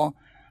national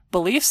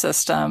belief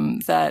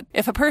system that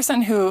if a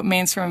person who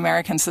mainstream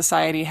American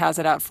society has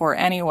it out for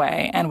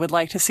anyway and would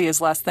like to see as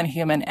less than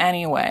human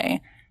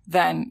anyway,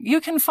 then you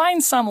can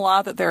find some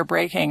law that they're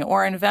breaking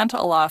or invent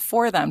a law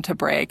for them to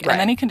break. And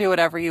then you can do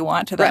whatever you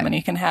want to them. And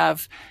you can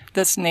have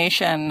this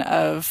nation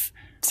of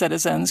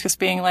citizens just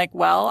being like,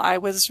 well, I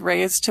was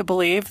raised to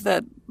believe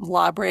that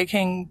law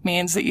breaking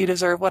means that you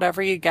deserve whatever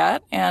you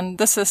get, and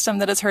the system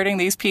that is hurting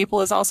these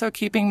people is also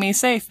keeping me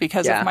safe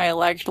because of my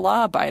alleged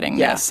law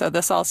abidingness. So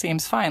this all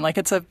seems fine. Like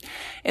it's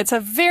a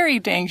very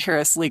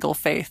dangerous legal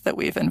faith that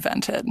we've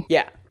invented.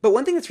 Yeah. But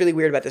one thing that's really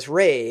weird about this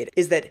raid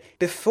is that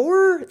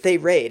before they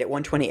raid at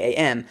 1:20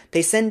 a.m.,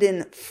 they send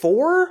in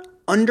 4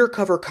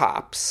 undercover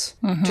cops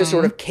to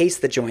sort of case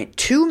the joint.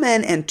 2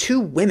 men and 2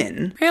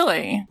 women.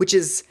 Really? Which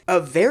is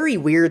a very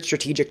weird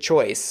strategic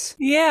choice.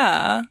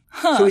 Yeah.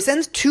 Huh. So he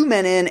sends 2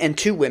 men in and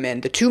 2 women.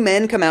 The 2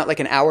 men come out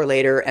like an hour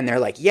later and they're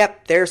like,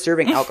 yep, they're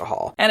serving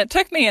alcohol. And it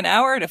took me an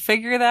hour to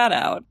figure that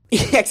out.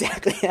 Yeah,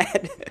 exactly.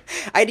 I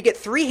had to get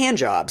 3 hand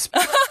jobs.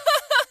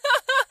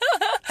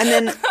 And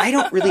then I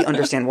don't really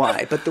understand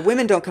why, but the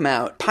women don't come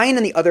out. Pine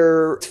and the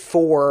other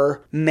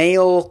 4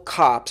 male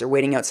cops are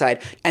waiting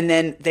outside, and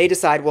then they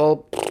decide,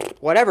 well,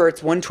 whatever,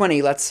 it's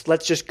 1:20,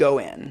 let's just go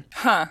in.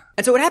 Huh.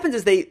 And so what happens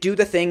is they do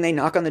the thing, they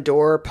knock on the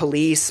door,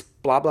 police,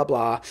 blah, blah,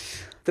 blah.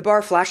 The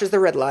bar flashes the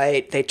red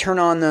light, they turn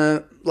on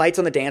the lights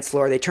on the dance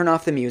floor, they turn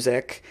off the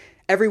music.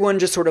 Everyone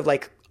just sort of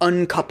like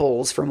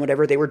uncouples from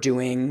whatever they were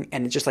doing,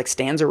 and it just like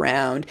stands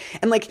around.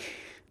 And like,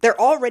 they're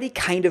already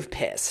kind of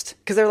pissed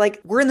because they're like,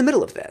 we're in the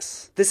middle of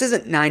this. This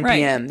isn't 9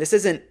 p.m. This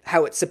isn't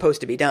how it's supposed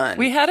to be done.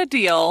 We had a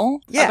deal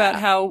about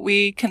how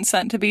we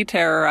consent to be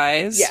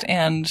terrorized,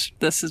 and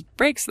this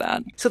breaks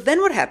that. So then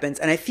what happens,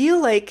 and I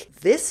feel like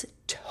this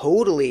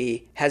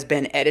totally has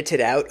been edited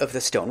out of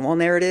the Stonewall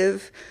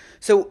narrative.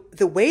 So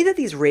the way that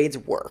these raids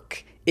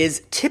work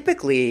is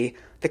typically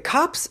the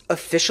cops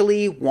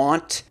officially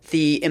want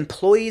the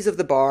employees of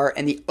the bar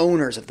and the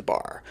owners of the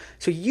bar.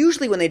 So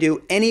usually when they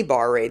do any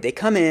bar raid, they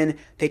come in,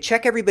 they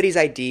check everybody's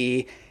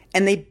ID,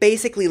 and they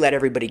basically let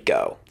everybody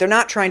go. They're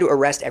not trying to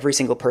arrest every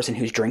single person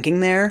who's drinking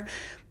there.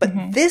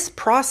 But this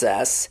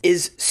process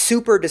is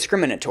super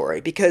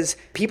discriminatory because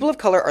people of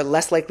color are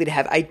less likely to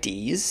have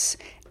IDs,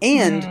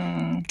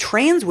 and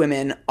trans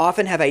women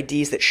often have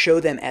IDs that show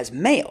them as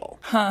male.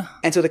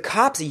 And so the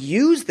cops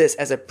use this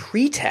as a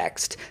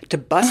pretext to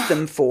bust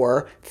them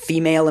for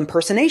female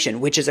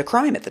impersonation, which is a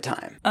crime at the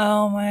time.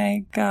 Oh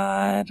my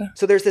God.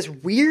 So there's this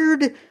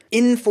weird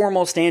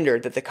informal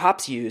standard that the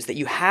cops use that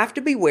you have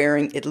to be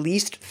wearing at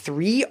least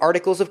 3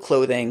 articles of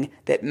clothing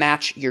that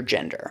match your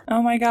gender.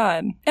 Oh my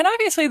God. And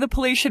obviously the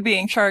police should be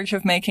in charge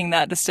of making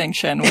that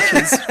distinction, which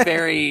is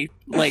very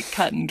like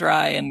cut and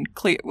dry and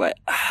clear.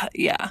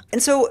 Yeah.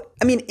 And so,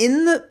 I mean,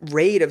 in the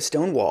raid of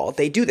Stonewall,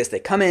 they do this. They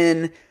come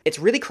in, it's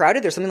really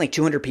crowded. There's something like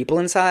 200 people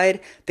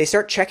inside. They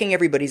start checking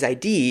everybody's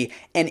ID,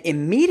 and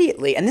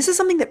immediately, and this is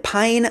something that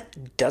Pine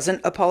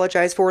doesn't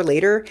apologize for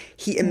later,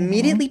 he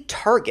immediately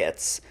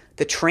targets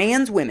the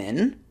trans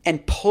women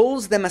and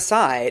pulls them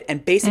aside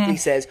and basically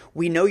says,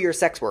 we know you're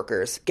sex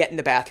workers, get in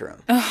the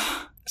bathroom.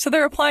 So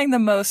they're applying the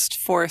most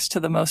force to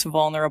the most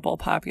vulnerable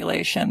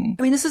population.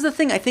 I mean, this is the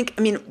thing. I think,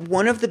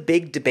 one of the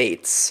big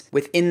debates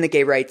within the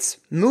gay rights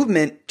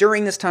movement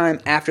during this time,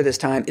 after this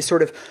time, is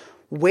sort of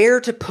where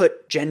to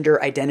put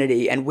gender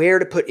identity and where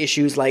to put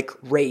issues like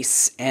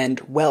race and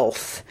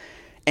wealth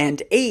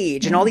and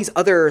age and all these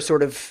other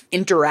sort of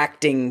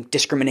interacting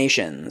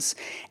discriminations.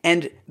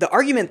 And the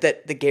argument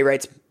that the gay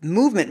rights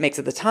movement makes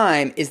at the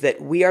time is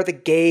that we are the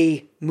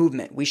gay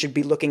movement. We should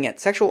be looking at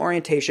sexual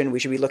orientation. We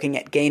should be looking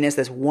at gayness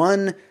as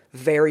one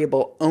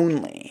variable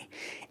only.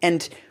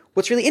 And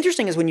what's really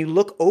interesting is when you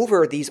look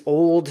over these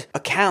old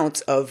accounts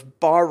of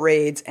bar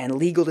raids and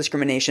legal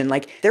discrimination,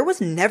 like there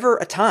was never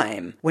a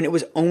time when it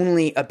was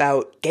only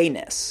about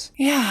gayness.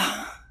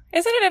 Yeah.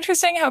 Isn't it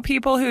interesting how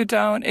people who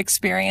don't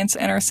experience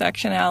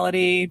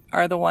intersectionality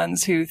are the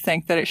ones who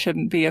think that it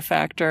shouldn't be a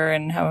factor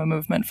in how a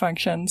movement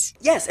functions?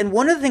 Yes, and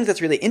one of the things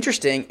that's really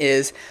interesting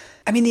is,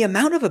 the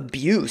amount of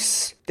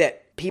abuse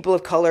that people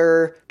of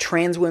color,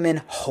 trans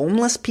women,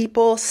 homeless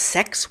people,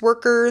 sex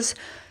workers,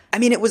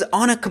 it was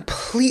on a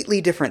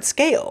completely different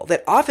scale.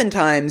 That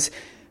oftentimes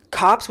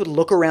cops would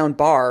look around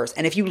bars,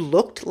 and if you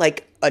looked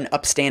like an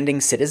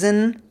upstanding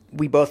citizen,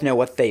 we both know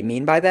what they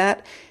mean by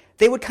that,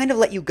 they would kind of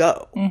let you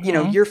go.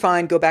 You're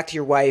fine, go back to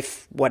your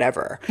wife,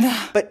 whatever.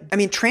 But,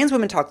 trans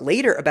women talk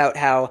later about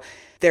how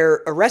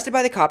they're arrested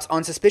by the cops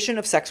on suspicion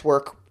of sex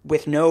work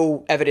with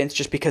no evidence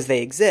just because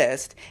they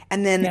exist.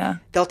 And then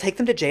they'll take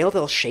them to jail.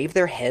 They'll shave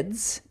their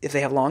heads if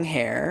they have long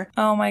hair.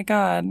 Oh, my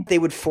God. They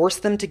would force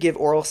them to give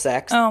oral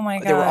sex. Oh, my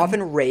God. They were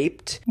often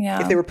raped. Yeah.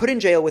 If they were put in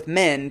jail with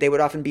men, they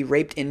would often be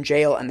raped in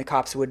jail and the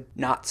cops would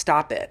not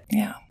stop it.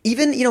 Yeah.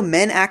 Even,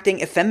 men acting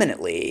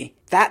effeminately,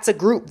 that's a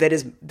group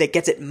that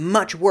gets it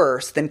much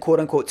worse than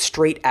quote-unquote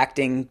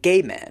straight-acting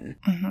gay men.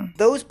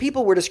 Those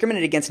people were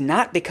discriminated against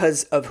not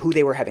because of who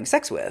they were having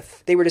sex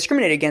with. They were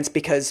discriminated against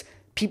because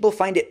people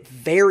find it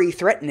very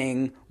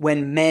threatening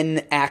when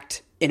men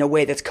act in a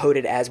way that's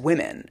coded as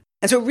women.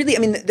 And so really,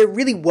 there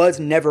really was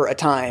never a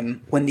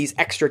time when these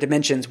extra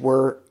dimensions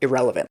were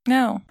irrelevant.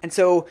 No. And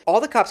so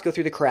all the cops go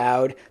through the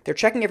crowd. They're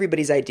checking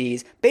everybody's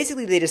IDs.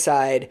 Basically, they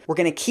decide we're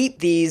going to keep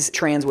these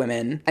trans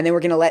women and then we're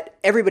going to let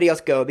everybody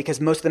else go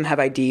because most of them have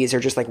IDs or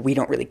just like, we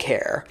don't really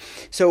care.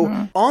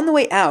 So on the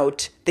way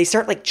out, they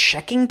start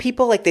checking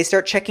people. They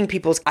start checking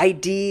people's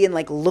ID and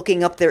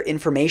looking up their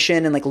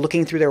information and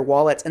looking through their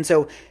wallets. And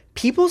so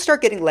people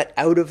start getting let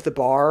out of the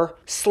bar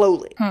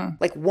slowly,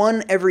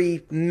 one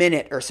every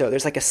minute or so.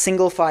 There's a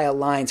single file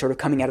line sort of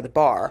coming out of the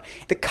bar.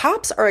 The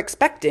cops are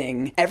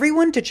expecting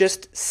everyone to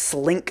just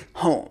slink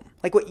home.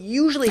 What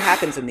usually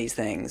happens in these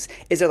things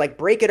is they're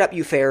break it up,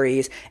 you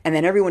fairies, and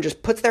then everyone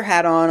just puts their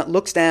hat on,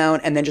 looks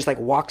down, and then just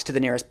walks to the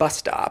nearest bus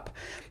stop.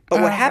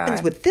 But what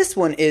happens with this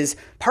one is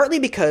partly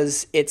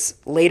because it's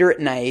later at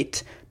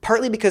night,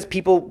 partly because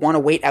people want to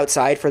wait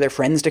outside for their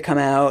friends to come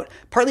out,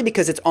 partly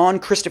because it's on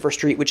Christopher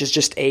Street, which is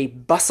just a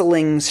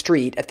bustling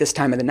street at this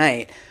time of the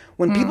night.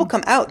 When people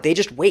come out, they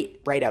just wait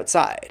right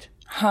outside.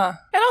 Huh.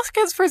 And also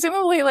because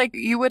presumably,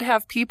 you would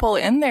have people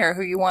in there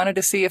who you wanted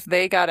to see if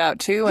they got out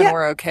too and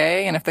were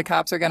okay, and if the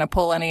cops are going to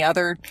pull any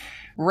other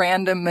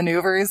random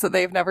maneuvers that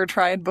they've never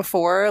tried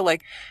before.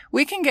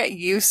 We can get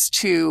used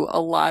to a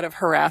lot of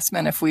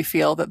harassment if we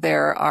feel that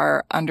there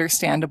are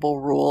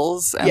understandable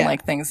rules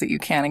and things that you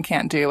can and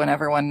can't do and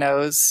everyone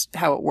knows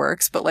how it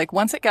works. But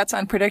once it gets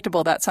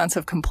unpredictable, that sense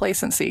of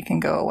complacency can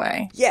go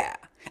away. Yeah.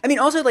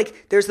 Also,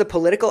 there's the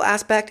political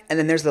aspect and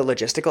then there's the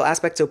logistical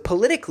aspect. So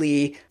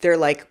politically, they're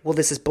well,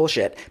 this is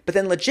bullshit. But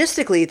then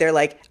logistically, they're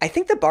I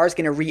think the bar's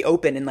going to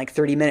reopen in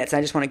 30 minutes. And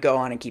I just want to go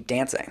on and keep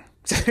dancing.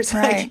 So there's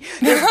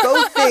there's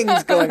both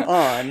things going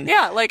on.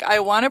 Yeah,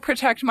 I want to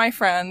protect my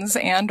friends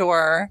and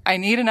or I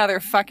need another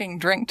fucking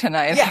drink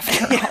tonight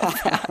after all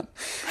that.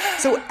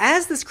 So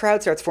as this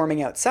crowd starts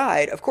forming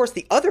outside, of course,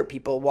 the other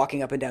people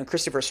walking up and down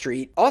Christopher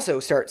Street also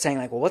start saying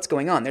like, well, what's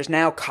going on? There's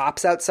now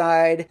cops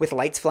outside with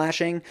lights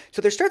flashing.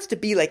 So there starts to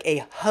be like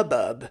a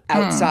hubbub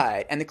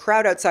outside, and the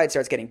crowd outside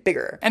starts getting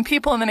bigger. And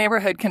people in the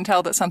neighborhood can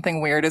tell that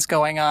something weird is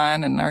going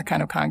on and are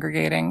kind of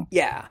congregating.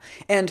 Yeah.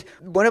 And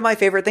one of my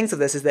favorite things of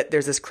this is that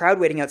there's this crowd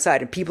waiting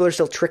outside, and people are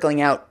still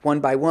trickling out one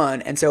by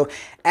one. And so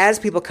as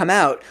people come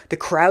out, the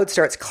crowd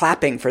starts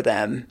clapping for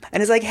them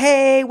and is like,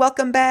 hey,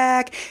 welcome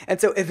back. And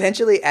so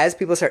eventually, as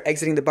people start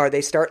exiting the bar,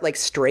 they start like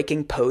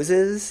striking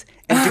poses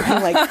and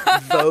doing like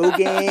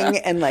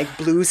voguing and like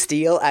blue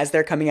steel as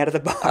they're coming out of the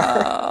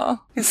bar.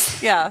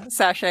 Yeah,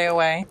 sashay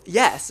away.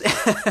 Yes.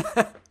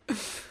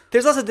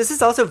 This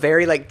is also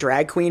very like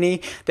drag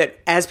queeny, that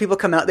as people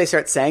come out, they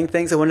start saying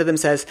things. And one of them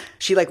says,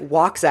 she like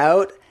walks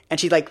out and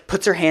she like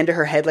puts her hand to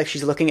her head like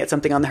she's looking at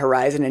something on the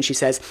horizon. And she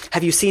says,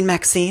 have you seen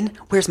Maxine?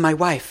 Where's my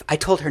wife? I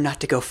told her not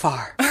to go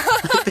far.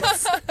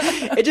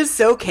 It's just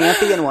so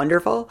campy and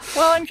wonderful.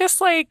 Well, and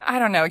just like, I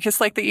don't know, just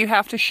like that you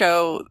have to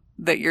show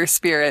that your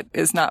spirit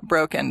is not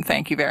broken.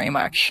 Thank you very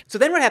much. So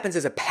then what happens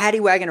is a paddy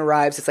wagon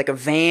arrives. It's like a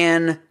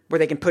van where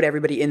they can put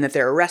everybody in that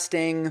they're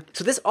arresting.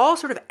 So this all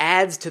sort of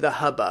adds to the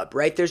hubbub,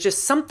 right? There's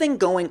just something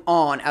going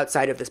on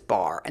outside of this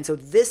bar. And so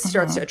this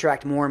starts to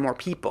attract more and more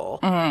people.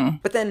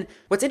 But then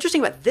what's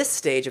interesting about this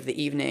stage of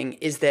the evening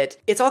is that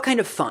it's all kind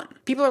of fun.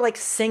 People are like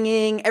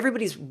singing.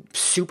 Everybody's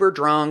super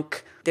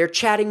drunk. They're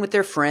chatting with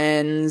their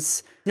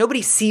friends.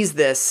 Nobody sees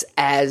this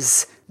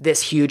as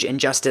this huge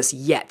injustice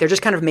yet. They're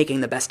just kind of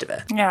making the best of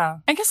it. Yeah.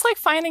 I guess like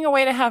finding a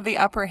way to have the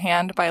upper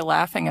hand by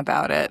laughing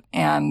about it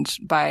and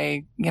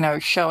by,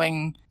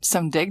 showing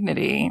some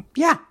dignity.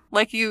 Yeah.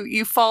 Like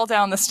you fall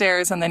down the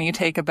stairs and then you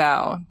take a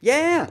bow.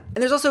 Yeah.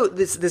 And there's also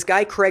this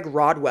guy, Craig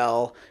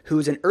Rodwell,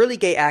 who's an early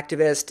gay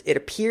activist. It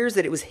appears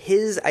that it was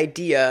his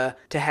idea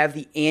to have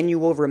the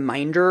annual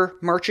reminder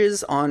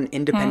marches on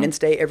Independence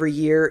Day every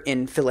year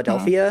in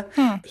Philadelphia.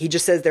 He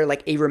just says they're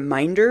like a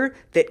reminder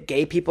that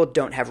gay people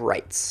don't have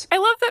rights. I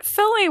love that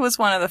Philly was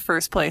one of the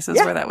first places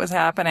where that was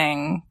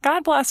happening.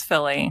 God bless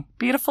Philly.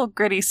 Beautiful,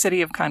 gritty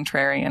city of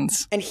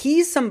contrarians. And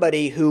he's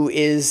somebody who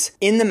is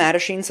in the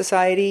Mattachine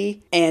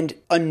Society and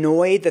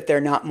annoyed that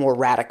they're not more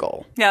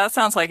radical. Yeah, that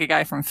sounds like a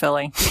guy from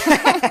Philly.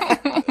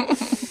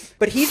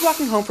 But he's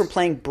walking home from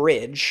playing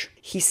bridge.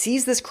 He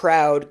sees this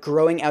crowd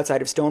growing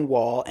outside of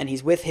Stonewall, and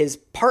he's with his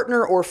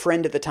partner or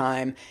friend at the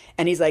time,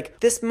 and he's like,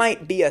 this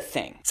might be a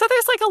thing. So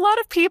there's like a lot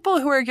of people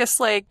who are just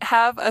like,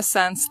 have a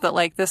sense that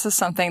like this is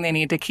something they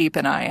need to keep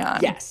an eye on.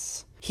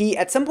 Yes. He,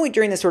 at some point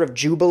during this sort of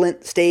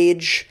jubilant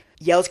stage,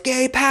 yells,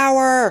 gay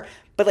power!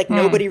 But like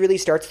nobody really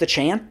starts the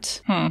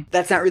chant.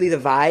 That's not really the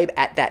vibe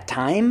at that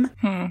time.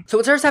 So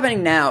what starts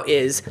happening now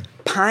is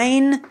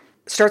Pine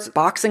starts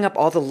boxing up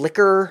all the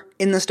liquor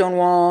in the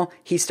Stonewall.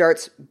 He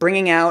starts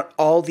bringing out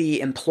all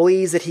the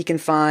employees that he can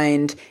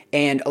find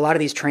and a lot of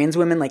these trans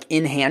women like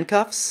in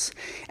handcuffs.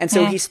 And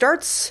so he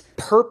starts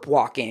perp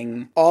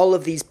walking all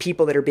of these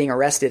people that are being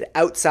arrested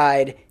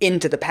outside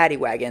into the paddy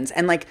wagons.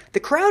 And like the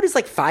crowd is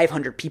like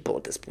 500 people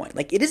at this point.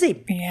 Like it is a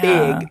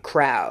big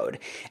crowd.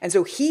 And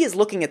so he is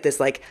looking at this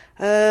like,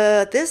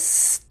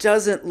 this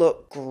doesn't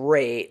look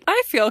great.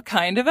 I feel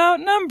kind of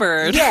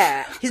outnumbered.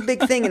 Yeah. His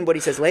big thing and what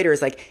he says later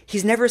is like,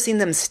 he's never seen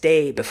them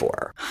stay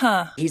before.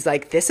 He's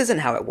like, this isn't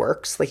how it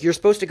works. Like you're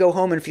supposed to go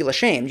home and feel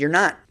ashamed. You're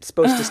not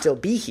supposed to still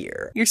be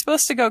here. You're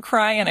supposed to go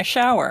cry in a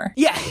shower.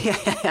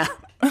 Yeah.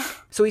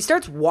 So he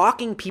starts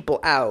walking people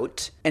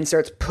out and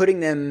starts putting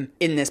them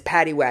in this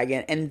paddy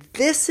wagon. And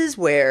this is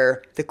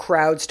where the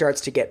crowd starts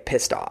to get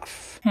pissed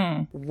off.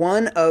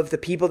 One of the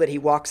people that he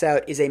walks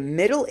out is a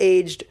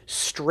middle-aged,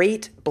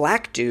 straight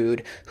black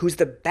dude who's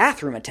the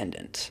bathroom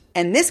attendant.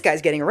 And this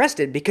guy's getting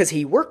arrested because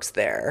he works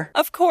there.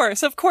 Of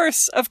course.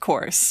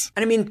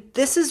 And I mean,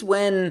 this is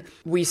when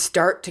we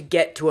start to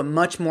get to a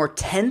much more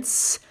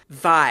tense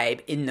vibe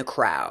in the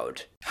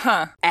crowd.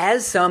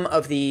 As some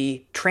of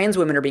the trans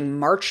women are being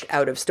marched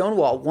out of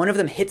Stonewall, one of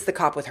them hits the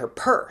cop with her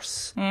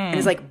purse and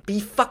is like, be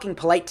fucking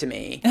polite to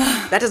me.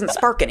 That doesn't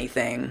spark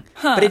anything.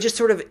 But it just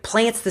sort of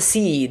plants the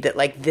seed that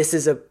like this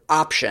is an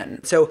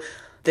option. So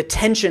the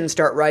tensions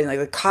start rising. Like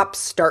the cops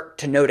start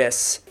to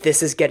notice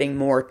this is getting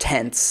more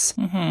tense.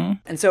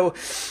 And so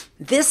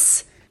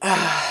this...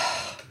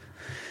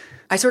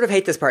 I sort of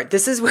hate this part.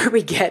 This is where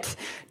we get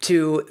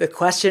to the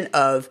question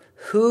of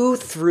who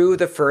threw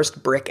the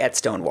first brick at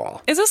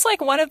Stonewall. Is this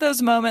like one of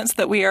those moments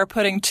that we are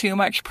putting too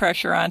much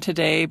pressure on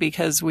today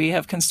because we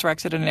have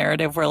constructed a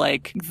narrative where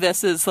like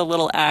this is the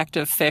little act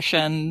of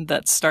fission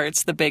that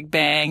starts the big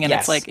bang and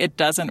it's like it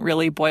doesn't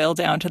really boil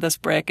down to this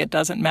brick. It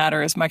doesn't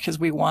matter as much as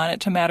we want it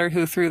to matter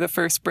who threw the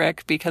first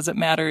brick because it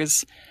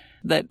matters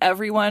that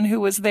everyone who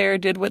was there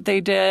did what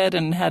they did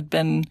and had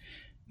been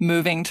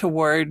moving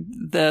toward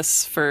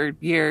this for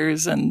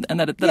years and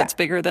that it's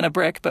bigger than a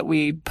brick, but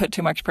we put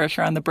too much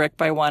pressure on the brick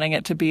by wanting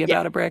it to be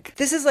about a brick.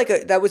 This is like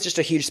that was just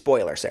a huge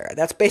spoiler, Sarah.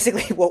 That's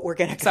basically what we're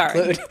going to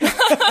conclude.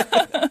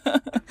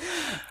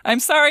 I'm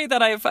sorry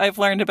that I've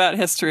learned about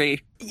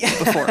history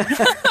before.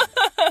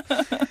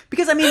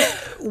 Because, I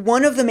mean,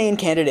 one of the main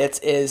candidates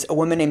is a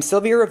woman named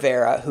Sylvia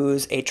Rivera,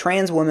 who's a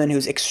trans woman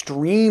who's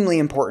extremely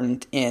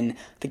important in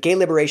the Gay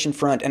Liberation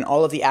Front and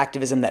all of the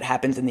activism that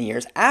happens in the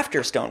years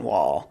after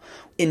Stonewall.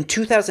 In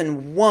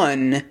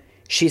 2001,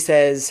 she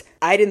says,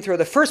 I didn't throw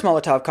the first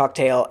Molotov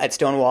cocktail at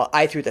Stonewall.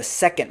 I threw the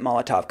second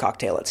Molotov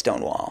cocktail at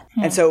Stonewall.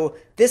 And so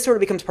this sort of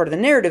becomes part of the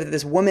narrative that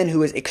this woman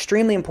who is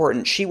extremely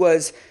important,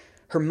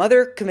 her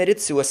mother committed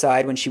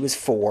suicide when she was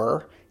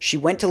 4. She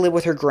went to live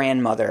with her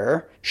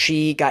grandmother.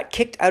 She got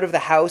kicked out of the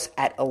house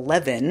at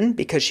 11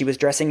 because she was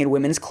dressing in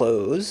women's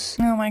clothes.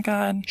 Oh, my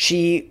God.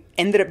 She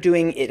ended up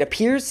doing, it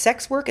appears,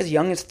 sex work as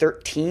young as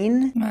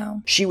 13.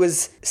 Wow. She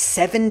was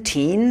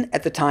 17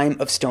 at the time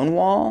of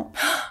Stonewall.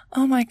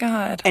 Oh, my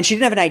God. And she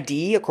didn't have an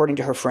ID, according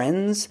to her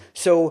friends.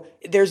 So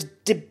there's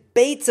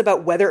debates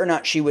about whether or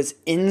not she was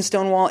in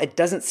Stonewall. It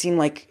doesn't seem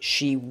like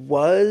she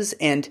was.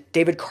 And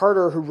David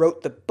Carter, who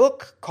wrote the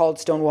book called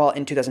Stonewall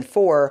in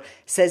 2004,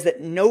 says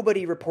that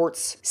nobody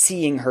reports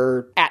seeing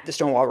her at the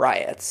Stonewall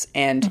riots.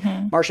 And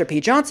Marsha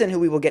P. Johnson, who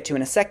we will get to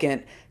in a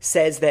second,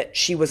 says that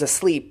she was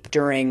asleep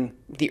during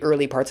the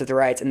early parts of the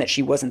riots and that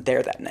she wasn't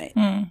there that night.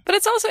 But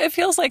it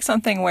feels like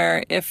something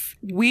where if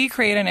we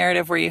create a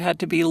narrative where you had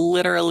to be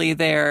literally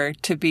there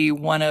to be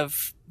one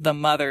of the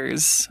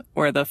mothers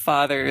or the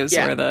fathers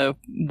or the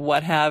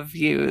what have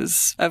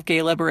yous of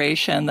gay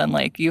liberation, then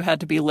like you had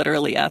to be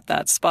literally at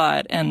that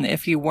spot. And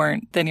if you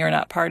weren't, then you're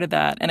not part of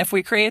that. And if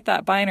we create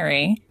that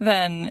binary,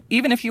 then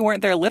even if you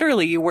weren't there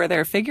literally, you were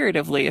there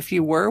figuratively if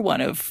you were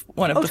one of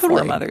the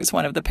foremothers,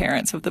 one of the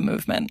parents of the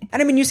movement.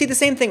 And I mean, you see the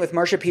same thing with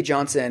Marsha P.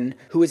 Johnson,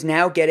 who is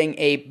now getting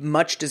a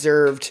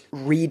much-deserved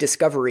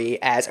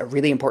rediscovery as a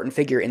really important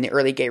figure in the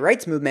early gay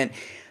rights movement.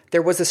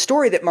 There was a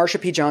story that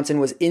Marsha P. Johnson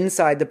was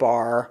inside the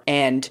bar,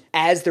 and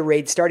as the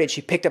raid started, she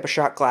picked up a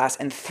shot glass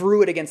and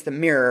threw it against the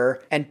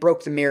mirror and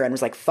broke the mirror and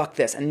was like, fuck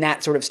this. And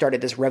that sort of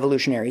started this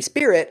revolutionary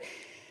spirit.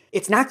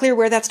 It's not clear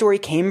where that story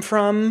came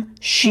from.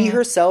 She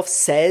herself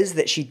says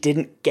that she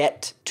didn't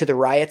get to the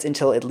riots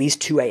until at least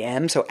 2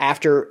 a.m., so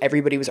after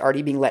everybody was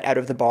already being let out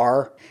of the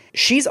bar.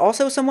 She's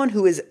also someone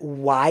who is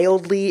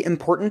wildly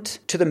important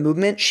to the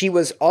movement. She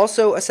was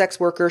also a sex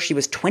worker. She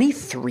was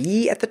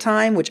 23 at the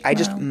time, which I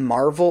just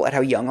marvel at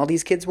how young all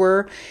these kids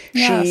were.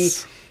 Yes.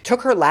 She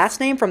took her last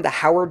name from the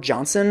Howard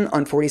Johnson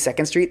on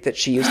 42nd Street that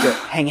she used to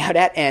hang out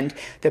at, and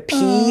the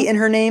P in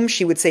her name,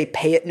 she would say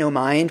pay it no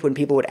mind when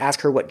people would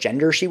ask her what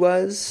gender she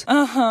was.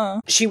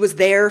 She was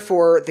there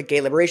for the Gay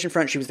Liberation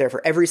Front. She was there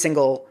for every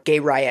single gay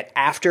riot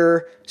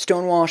after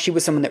Stonewall. She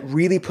was someone that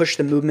really pushed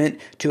the movement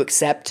to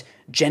accept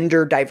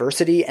gender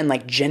diversity and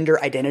like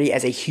gender identity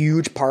as a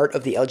huge part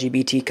of the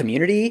LGBT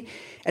community.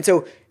 And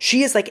so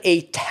she is like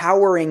a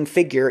towering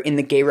figure in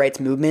the gay rights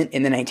movement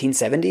in the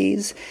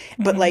 1970s.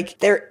 But like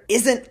there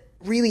isn't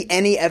really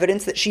any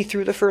evidence that she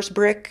threw the first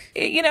brick.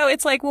 You know,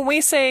 it's like when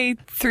we say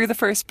threw the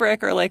first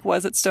brick or like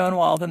was it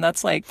Stonewall, then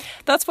that's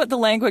what the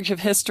language of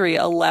history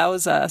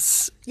allows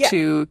us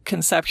to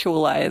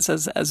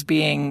conceptualize as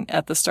being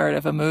at the start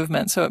of a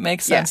movement. So it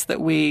makes sense that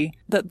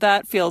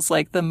that feels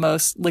like the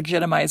most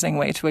legitimizing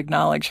way to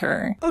acknowledge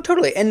her. Oh,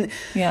 totally. And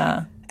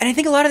and I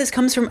think a lot of this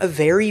comes from a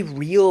very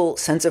real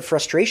sense of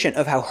frustration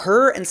of how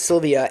her and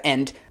Sylvia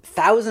and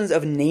thousands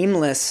of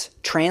nameless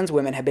trans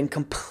women have been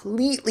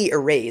completely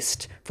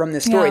erased from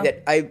this story.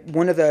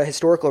 One of the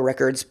historical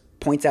records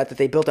points out that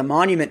they built a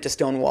monument to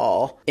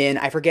Stonewall in,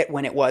 I forget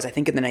when it was, I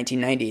think in the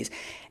 1990s.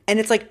 And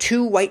it's like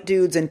 2 white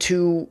dudes and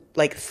 2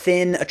 like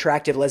thin,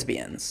 attractive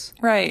lesbians.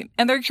 Right.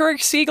 And they're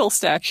George Segal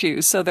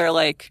statues, so they're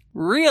like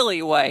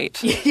really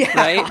white.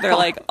 Right? They're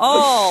like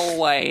all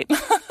white.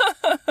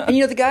 And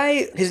you know, the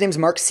guy, his name's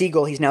Mark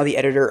Siegel, he's now the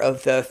editor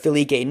of the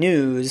Philly Gay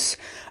News,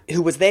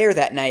 who was there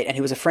that night and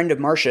who was a friend of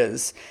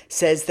Marsha's,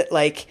 says that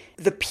like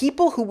the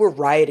people who were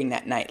rioting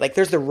that night, like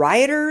there's the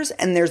rioters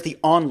and there's the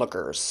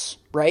onlookers,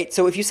 right?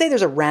 So if you say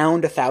there's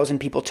around 1,000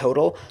 people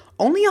total,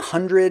 only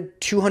 100,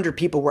 200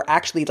 people were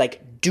actually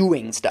like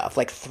doing stuff,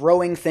 like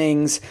throwing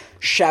things,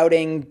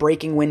 shouting,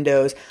 breaking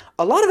windows.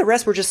 A lot of the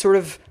rest were just sort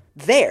of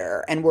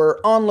there and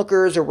were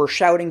onlookers or were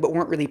shouting but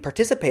weren't really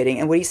participating.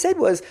 And what he said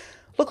was,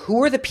 look,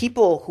 who are the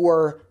people who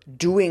are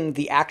doing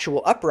the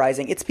actual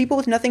uprising? It's people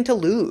with nothing to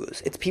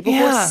lose. It's people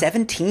who are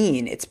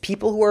 17. It's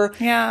people who are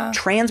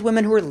trans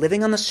women who are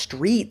living on the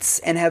streets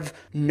and have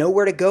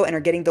nowhere to go and are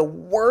getting the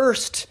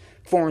worst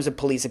forms of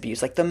police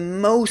abuse, like the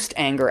most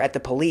anger at the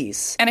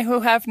police. And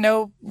who have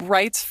no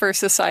rights for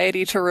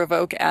society to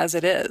revoke as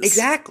it is.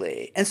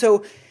 Exactly. And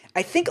so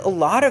I think a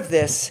lot of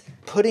this,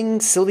 putting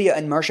Sylvia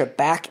and Marsha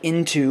back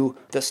into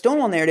the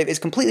Stonewall narrative, is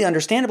completely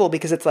understandable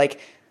because it's like,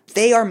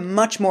 they are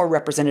much more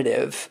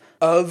representative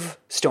of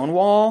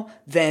Stonewall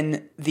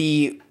than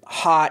the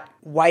hot,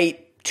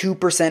 white,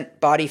 2%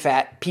 body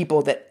fat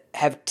people that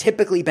have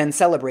typically been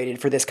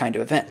celebrated for this kind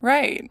of event.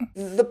 Right.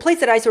 The place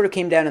that I sort of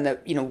came down and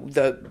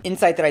the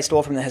insight that I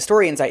stole from the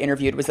historians I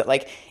interviewed was that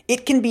like,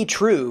 it can be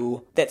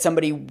true that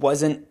somebody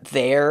wasn't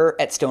there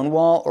at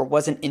Stonewall or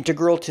wasn't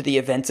integral to the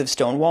events of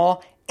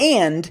Stonewall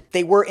And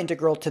they were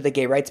integral to the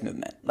gay rights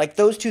movement. Like,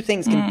 those two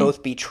things can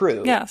both be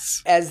true.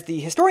 Yes. As the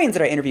historians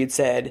that I interviewed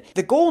said,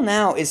 the goal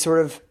now is sort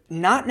of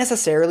not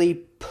necessarily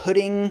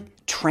putting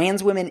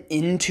trans women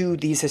into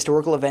these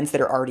historical events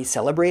that are already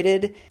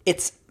celebrated.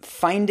 It's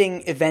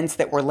finding events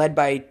that were led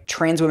by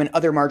trans women,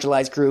 other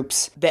marginalized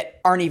groups that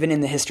aren't even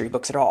in the history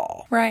books at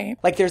all. Right.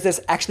 Like, there's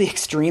this actually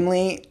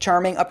extremely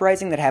charming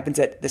uprising that happens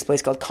at this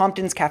place called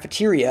Compton's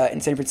Cafeteria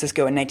in San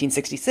Francisco in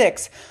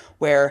 1966,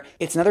 where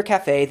it's another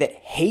cafe that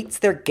hates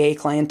their gay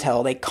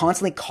clientele. They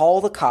constantly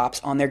call the cops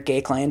on their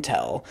gay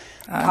clientele.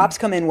 Cops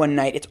come in one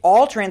night. It's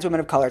all trans women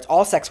of color. It's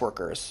all sex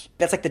workers.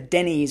 That's like the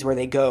Denny's where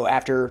they go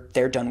after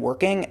they're done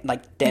working,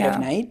 like dead of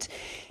night.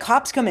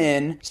 Cops come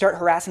in, start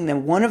harassing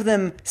them. One of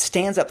them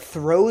stands up,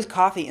 throws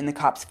coffee in the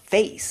cop's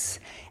face,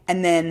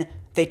 and then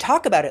they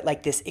talk about it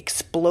like this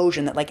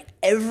explosion that, like,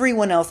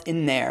 everyone else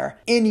in there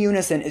in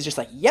unison is just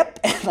like, yep,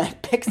 and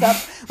like picks up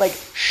like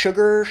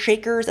sugar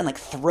shakers and like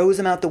throws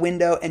them out the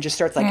window and just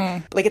starts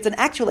like it's an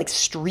actual like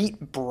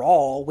street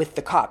brawl with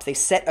the cops. They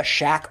set a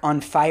shack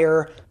on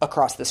fire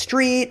across the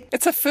street.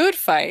 It's a food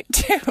fight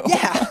too.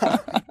 Yeah.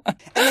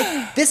 And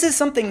like, this is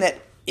something that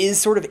is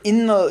sort of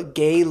in the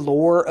gay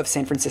lore of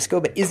San Francisco,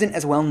 but isn't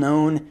as well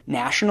known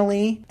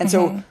nationally. And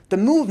so the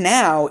move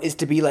now is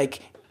to be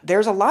like,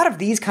 there's a lot of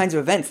these kinds of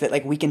events that,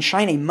 like, we can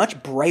shine a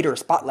much brighter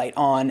spotlight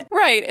on.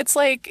 Right. It's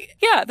like,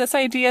 yeah, this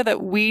idea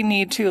that we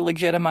need to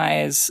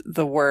legitimize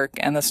the work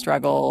and the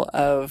struggle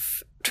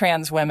of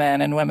trans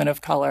women and women of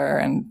color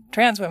and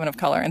trans women of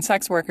color and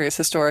sex workers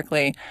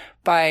historically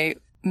by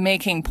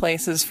making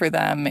places for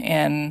them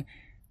in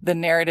the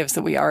narratives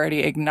that we already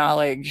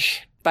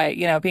acknowledge by,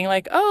 you know, being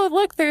like, oh,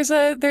 look, there's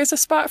a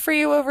spot for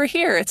you over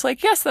here. It's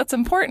like, yes, that's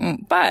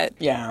important, but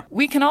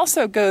we can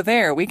also go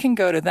there. We can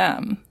go to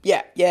them.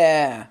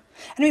 Yeah.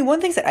 I mean, one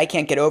thing that I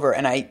can't get over,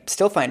 and I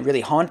still find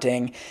really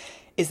haunting,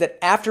 is that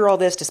after all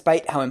this,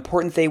 despite how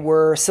important they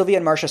were, Sylvia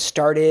and Marcia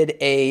started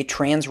a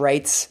trans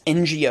rights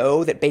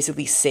NGO that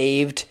basically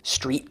saved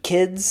street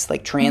kids,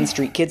 like trans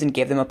street kids, and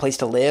gave them a place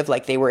to live.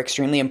 Like, they were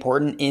extremely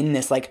important in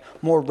this, like,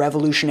 more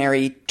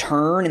revolutionary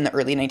turn in the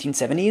early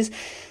 1970s.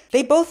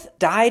 They both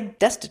died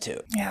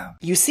destitute. Yeah.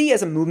 You see,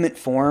 as a movement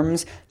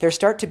forms, there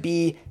start to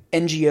be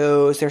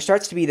NGOs, there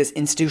starts to be this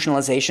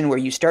institutionalization where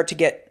you start to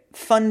get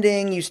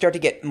funding, you start to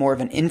get more of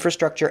an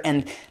infrastructure,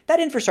 and that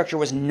infrastructure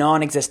was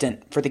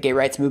non-existent for the gay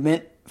rights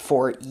movement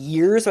for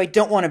years. So I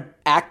don't want to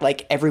act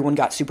like everyone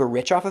got super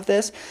rich off of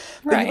this.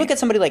 But you look at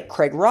somebody like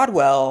Craig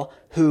Rodwell,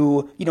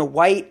 who, you know,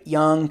 white,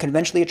 young,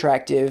 conventionally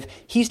attractive,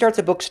 he starts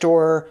a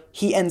bookstore,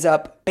 he ends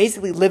up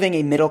basically living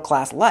a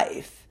middle-class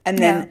life. And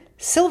then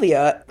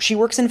Sylvia, she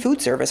works in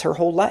food service her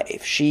whole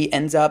life. She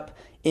ends up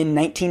in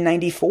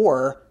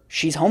 1994,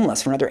 she's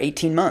homeless for another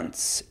 18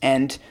 months.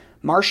 And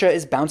Marcia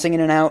is bouncing in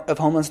and out of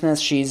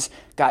homelessness. She's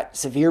got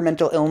severe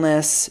mental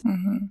illness.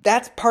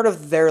 That's part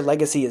of their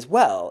legacy as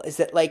well, is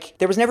that, like,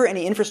 there was never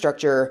any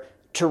infrastructure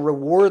to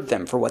reward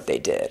them for what they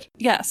did.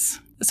 Yes.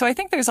 So I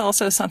think there's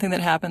also something that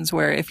happens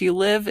where if you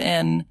live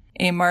in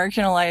a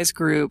marginalized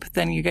group,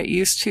 then you get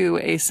used to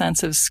a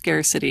sense of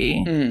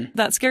scarcity.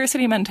 That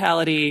scarcity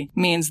mentality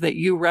means that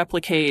you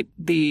replicate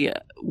the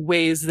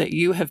ways that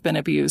you have been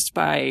abused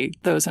by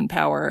those in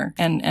power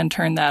and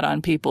turn that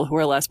on people who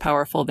are less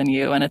powerful than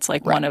you. And it's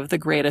like one of the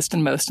greatest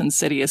and most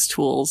insidious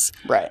tools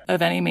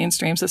of any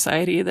mainstream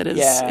society that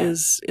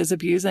is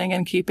abusing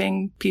and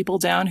keeping people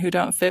down who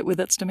don't fit with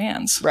its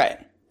demands. Right.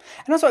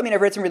 And also, I mean,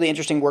 I've read some really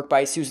interesting work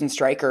by Susan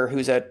Stryker,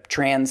 who's a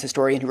trans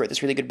historian who wrote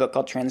this really good book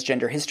called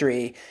Transgender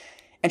History.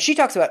 And she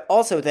talks about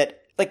also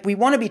that, like, we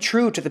want to be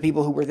true to the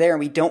people who were there, and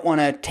we don't want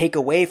to take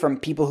away from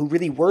people who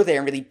really were there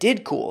and really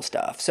did cool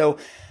stuff. So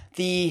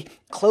the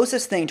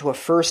closest thing to a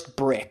first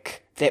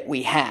brick that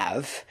we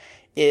have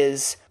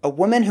is a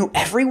woman who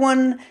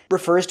everyone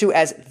refers to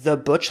as the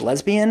butch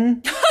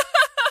lesbian.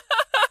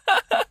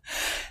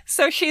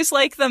 So she's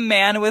like the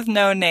man with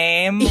no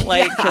name,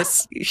 like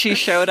just she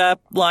showed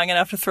up long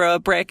enough to throw a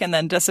brick and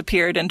then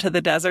disappeared into the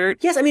desert.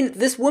 Yes, I mean,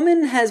 this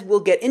woman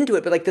we'll get into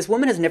it, but like this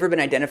woman has never been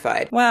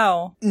identified.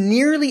 Wow.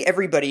 Nearly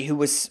everybody who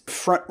was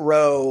front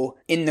row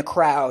in the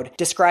crowd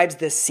describes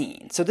this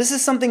scene. So this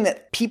is something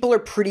that people are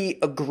pretty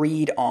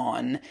agreed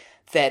on,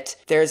 that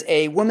there's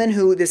a woman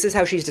who, this is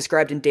how she's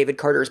described in David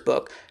Carter's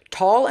book,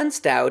 tall and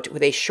stout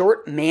with a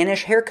short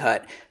mannish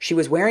haircut. She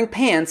was wearing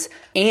pants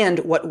and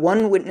what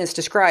one witness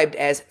described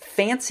as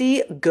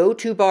fancy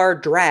go-to-bar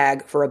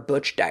drag for a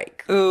butch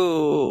dyke.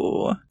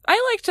 Ooh.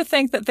 I like to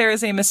think that there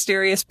is a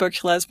mysterious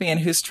butch lesbian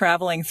who's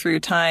traveling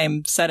through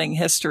time, setting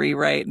history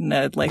right in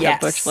a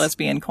butch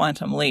lesbian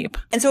quantum leap.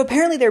 And so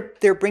apparently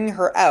they're bringing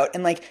her out.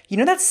 And like, you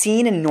know that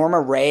scene in Norma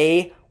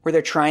Ray where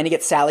they're trying to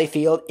get Sally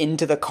Field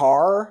into the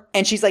car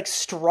and she's like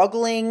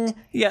struggling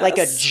like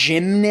a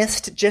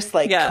gymnast, just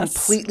like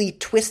completely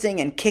twisting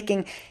and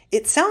kicking.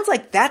 It sounds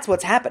like that's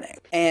what's happening.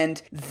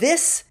 And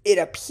this, it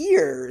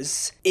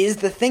appears, is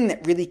the thing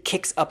that really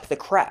kicks up the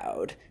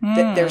crowd.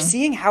 That they're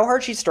seeing how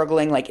hard she's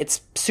struggling. Like, it's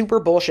super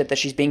bullshit that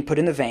she's being put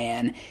in the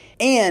van.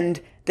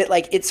 And that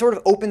like it sort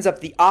of opens up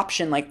the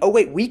option like, oh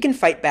wait, we can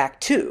fight back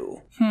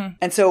too.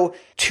 And so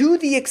to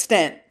the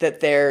extent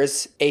that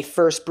there's a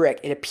first brick,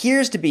 it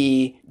appears to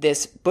be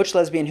this butch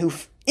lesbian who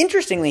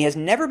interestingly has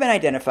never been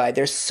identified.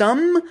 There's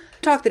some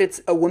talk that it's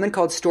a woman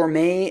called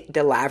Stormé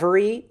de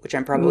Lavery, which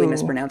I'm probably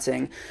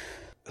mispronouncing,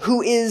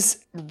 who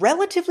is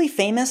relatively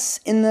famous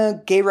in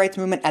the gay rights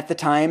movement at the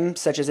time,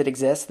 such as it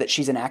exists, that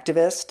she's an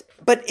activist.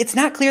 But it's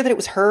not clear that it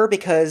was her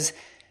because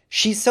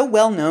she's so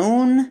well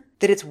known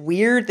that it's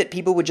weird that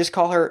people would just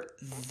call her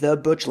the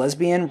butch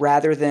lesbian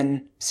rather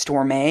than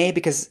Stormé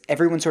because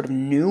everyone sort of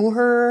knew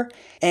her.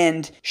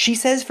 And she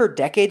says for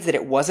decades that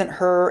it wasn't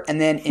her.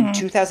 And then in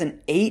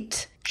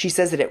 2008, she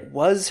says that it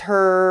was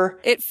her.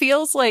 It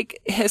feels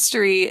like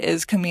history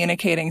is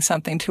communicating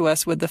something to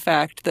us with the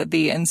fact that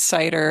the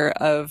inciter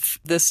of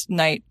this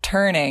night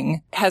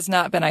turning has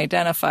not been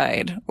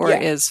identified or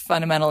is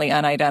fundamentally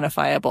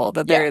unidentifiable.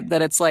 That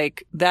that it's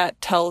like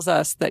that tells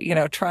us that, you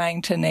know,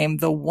 trying to name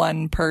the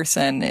one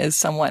person is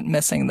somewhat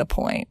missing the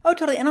point. Oh,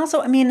 totally. And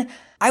also, I mean,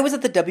 I was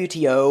at the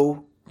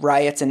WTO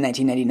riots in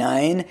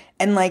 1999,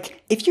 and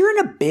like, if you're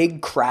in a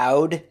big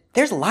crowd,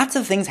 there's lots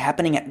of things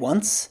happening at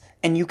once.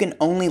 And you can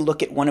only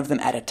look at one of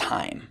them at a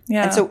time.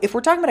 Yeah. And so if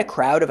we're talking about a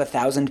crowd of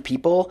 1,000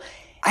 people,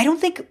 I don't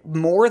think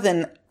more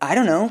than,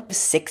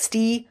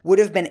 60 would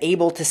have been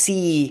able to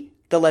see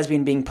the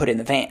lesbian being put in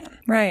the van.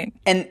 Right.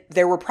 And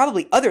there were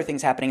probably other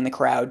things happening in the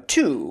crowd,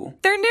 too.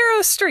 They're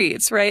narrow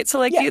streets, right? So,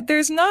 like,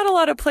 there's not a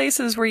lot of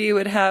places where you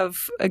would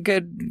have a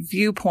good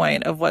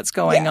viewpoint of what's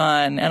going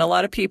on. And a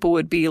lot of people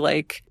would be,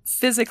 like,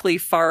 physically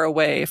far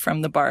away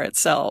from the bar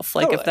itself.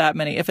 Like,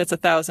 if it's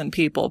 1,000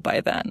 people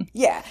by then.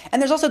 Yeah.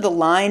 And there's also the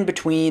line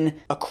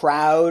between a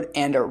crowd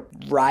and a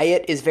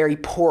riot is very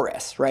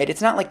porous, right?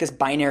 It's not like this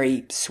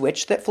binary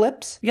switch that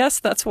flips. Yes,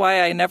 that's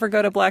why I never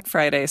go to Black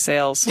Friday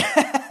sales.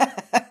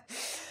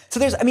 So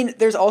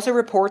there's also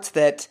reports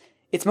that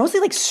it's mostly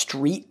like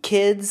street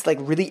kids, like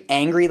really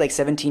angry, like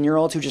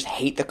 17-year-olds who just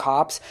hate the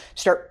cops,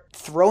 start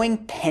throwing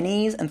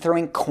pennies and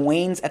throwing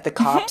coins at the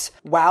cops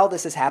while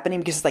this is happening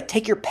because it's like,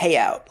 take your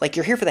payout. Like,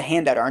 you're here for the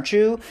handout, aren't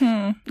you?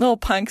 Little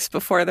punks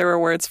before there were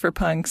words for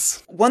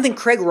punks. One thing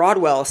Craig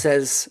Rodwell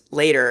says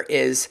later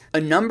is a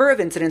number of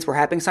incidents were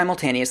happening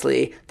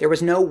simultaneously. There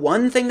was no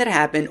one thing that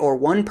happened or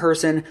one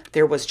person.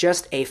 There was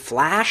just a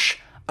flash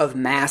of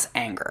mass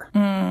anger.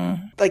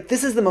 Like,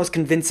 this is the most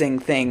convincing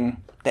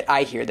thing that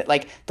I hear, that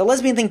like the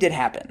lesbian thing did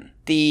happen.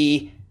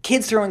 The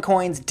kids throwing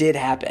coins did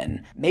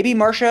happen. Maybe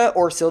Marcia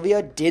or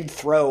Sylvia did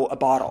throw a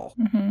bottle.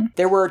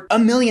 There were a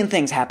million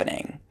things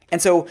happening.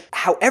 And so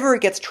however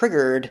it gets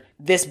triggered,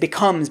 this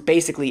becomes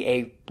basically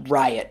a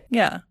riot.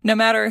 Yeah. No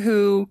matter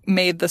who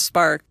made the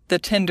spark, the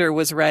tinder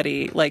was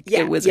ready. Like,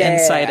 it was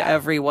inside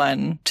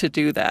everyone to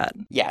do that.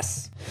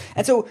 Yes.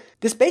 And so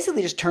this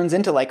basically just turns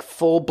into like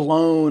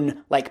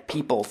full-blown, like,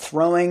 people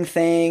throwing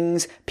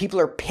things. People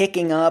are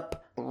picking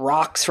up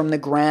rocks from the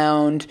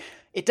ground.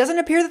 It doesn't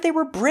appear that they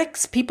were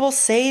bricks. People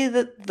say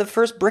that the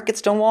first brick at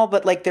Stonewall,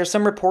 but like there's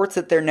some reports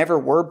that there never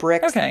were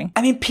bricks. Okay.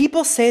 I mean,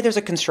 people say there's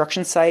a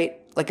construction site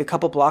like a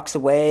couple blocks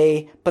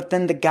away, but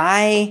then the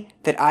guy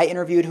that I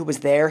interviewed who was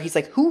there, he's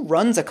like, who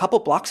runs a couple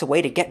blocks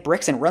away to get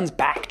bricks and runs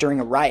back during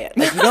a riot?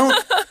 Like, you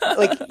don't,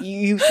 like,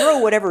 you throw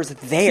whatever's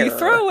there. You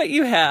throw what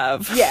you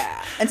have.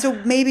 Yeah. And so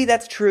maybe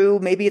that's true,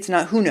 maybe it's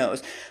not, who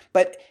knows?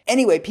 But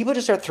anyway, people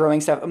just start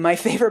throwing stuff. My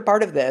favorite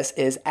part of this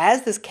is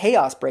as this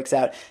chaos breaks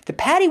out, the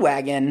paddy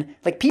wagon,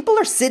 like, people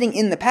are sitting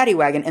in the paddy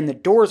wagon and the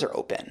doors are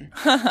open.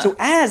 So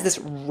as this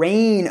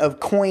rain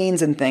of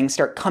coins and things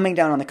start coming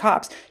down on the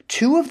cops,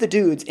 two of the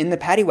dudes in the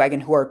paddy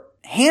wagon who are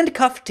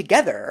handcuffed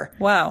together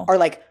are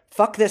like,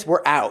 fuck this,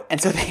 we're out.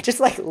 And so they just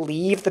like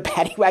leave the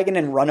paddy wagon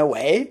and run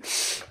away.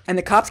 And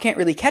the cops can't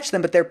really catch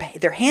them, but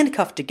they're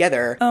handcuffed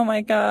together. Oh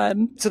my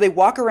God. So they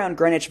walk around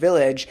Greenwich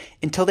Village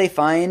until they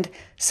find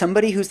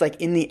somebody who's like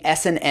in the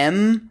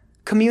S&M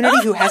community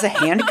who has a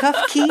handcuff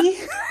key.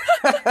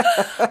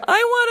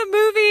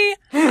 I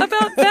want a movie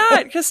about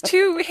that. Just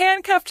two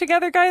handcuffed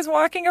together guys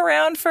walking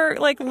around for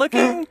like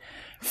looking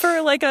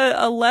for like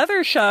a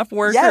leather shop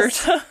worker.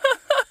 Yes.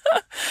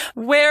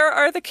 Where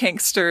are the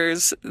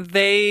kinksters?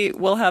 They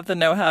will have the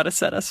know-how to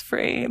set us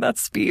free.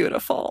 That's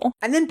beautiful.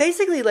 And then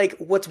basically, like,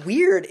 what's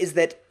weird is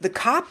that the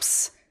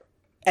cops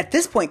at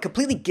this point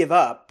completely give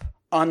up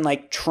on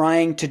like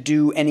trying to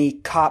do any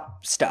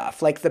cop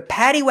stuff. Like, the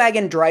paddy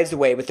wagon drives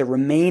away with the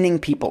remaining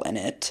people in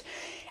it.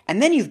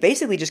 And then you've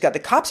basically just got the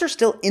cops are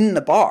still in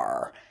the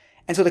bar.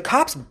 And so the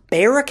cops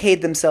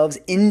barricade themselves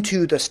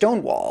into the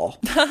Stonewall.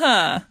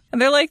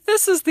 And they're like,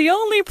 this is the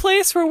only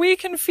place where we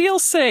can feel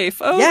safe.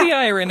 Oh, the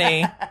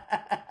irony.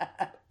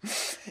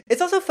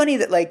 It's also funny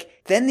that,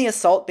 like, then the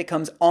assault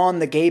becomes on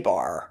the gay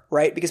bar,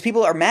 right? Because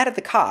people are mad at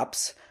the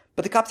cops,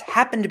 but the cops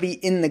happen to be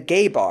in the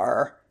gay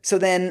bar. So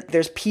then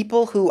there's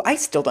people who, I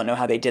still don't know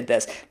how they did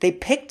this. They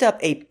picked up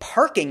a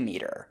parking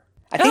meter.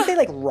 I think they,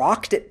 like,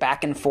 rocked it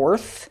back and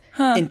forth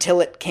until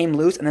it came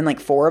loose, and then,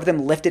 like, four of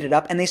them lifted it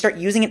up, and they start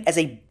using it as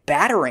a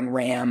battering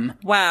ram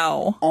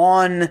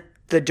on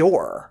the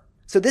door.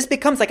 So this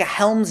becomes, like, a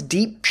Helm's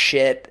Deep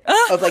shit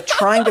of, like,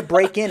 trying to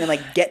break in and,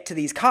 like, get to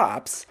these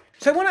cops.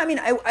 So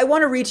I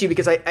want to read to you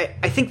because I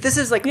think this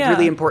is like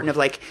really important of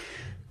like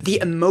the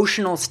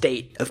emotional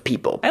state of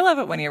people. I love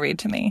it when you read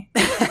to me.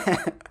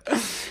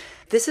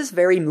 This is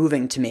very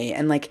moving to me.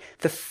 And like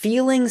the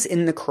feelings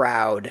in the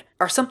crowd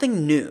are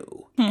something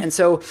new. And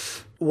so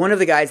one of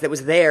the guys that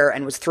was there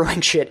and was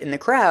throwing shit in the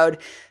crowd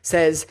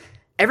says,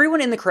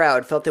 everyone in the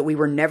crowd felt that we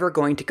were never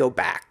going to go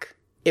back.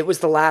 It was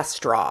the last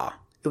straw.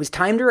 It was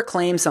time to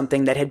reclaim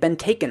something that had been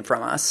taken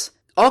from us.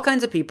 All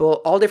kinds of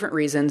people, all different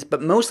reasons,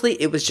 but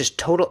mostly it was just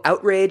total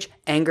outrage,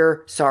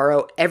 anger,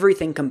 sorrow,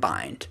 everything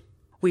combined.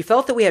 We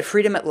felt that we had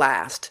freedom at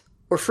last,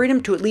 or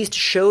freedom to at least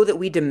show that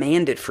we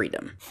demanded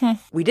freedom.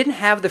 We didn't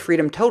have the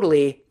freedom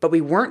totally, but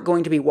we weren't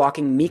going to be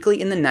walking meekly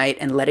in the night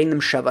and letting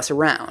them shove us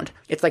around.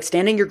 It's like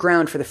standing your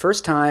ground for the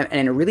first time, and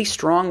in a really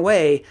strong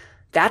way,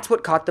 that's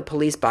what caught the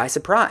police by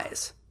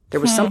surprise. There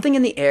was something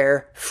in the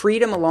air,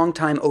 freedom a long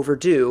time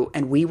overdue,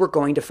 and we were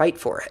going to fight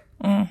for it.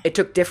 It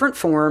took different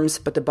forms,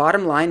 but the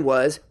bottom line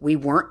was we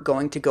weren't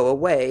going to go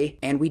away,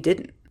 and we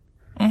didn't.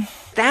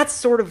 That's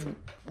sort of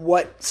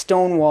what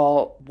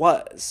Stonewall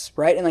was,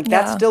 right? And like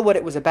that's still what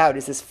it was about,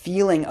 is this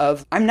feeling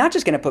of, I'm not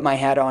just going to put my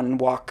hat on and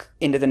walk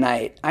into the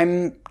night.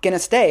 I'm going to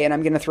stay and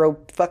I'm going to throw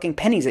fucking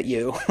pennies at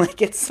you.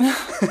 Like it's... Well,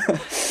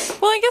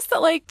 I guess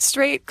that like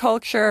straight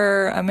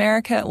culture,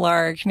 America at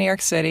large, New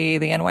York City,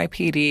 the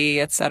NYPD,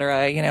 et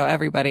cetera,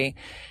 everybody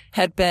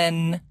had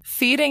been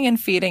feeding and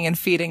feeding and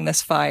feeding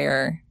this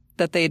fire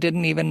that they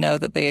didn't even know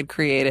that they had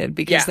created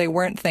because they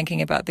weren't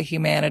thinking about the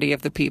humanity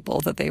of the people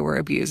that they were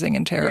abusing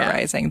and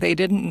terrorizing. They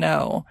didn't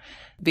know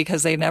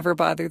because they never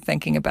bothered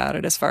thinking about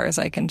it, as far as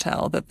I can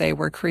tell, that they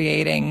were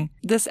creating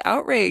this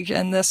outrage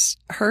and this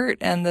hurt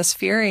and this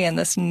fury and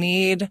this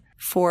need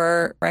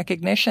for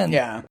recognition.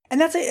 Yeah.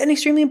 And that's an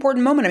extremely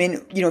important moment. I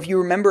mean, if you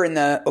remember in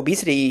the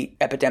obesity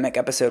epidemic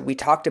episode, we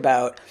talked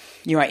about,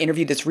 I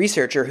interviewed this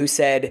researcher who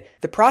said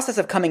the process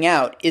of coming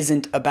out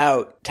isn't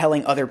about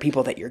telling other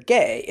people that you're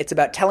gay. It's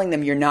about telling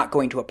them you're not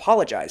going to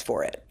apologize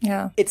for it.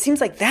 Yeah. It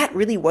seems like that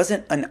really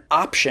wasn't an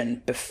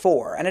option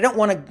before. And I don't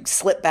want to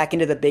slip back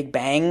into the Big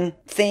Bang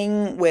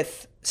thing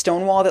with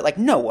Stonewall that like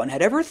no one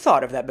had ever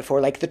thought of that before.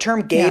 Like the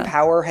term gay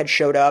power had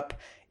showed up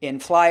in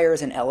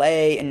flyers in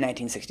LA in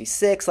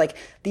 1966. Like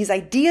these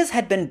ideas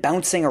had been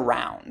bouncing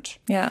around.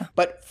 Yeah.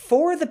 But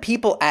for the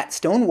people at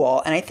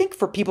Stonewall, and I think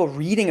for people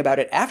reading about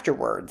it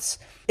afterwards,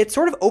 it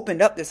sort of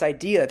opened up this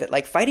idea that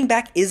like fighting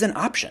back is an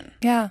option.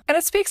 Yeah. And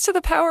it speaks to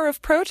the power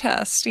of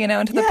protest,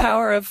 and to the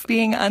power of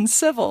being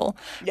uncivil,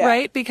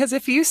 right? Because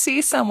if you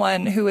see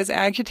someone who is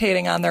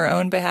agitating on their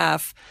own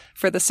behalf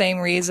for the same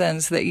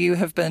reasons that you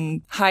have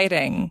been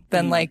hiding,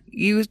 then like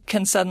you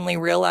can suddenly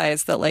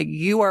realize that like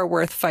you are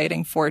worth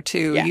fighting for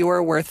too. You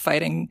are worth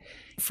fighting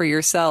for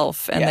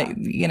yourself and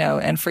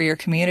that, and for your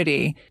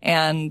community.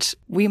 And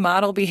we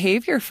model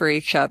behavior for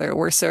each other.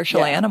 We're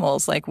social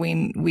animals. Like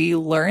we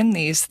learn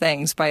these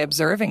things by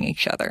observing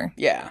each other.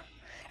 Yeah.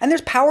 And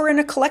there's power in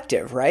a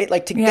collective, right?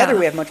 Like together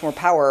we have much more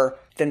power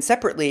than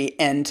separately.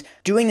 And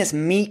doing this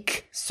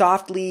meek,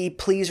 softly,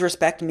 please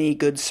respect me,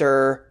 good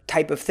sir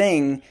type of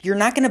thing, you're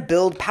not going to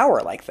build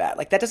power like that.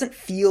 Like that doesn't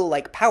feel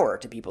like power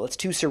to people. It's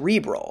too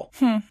cerebral.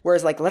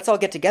 Whereas like, let's all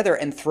get together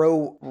and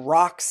throw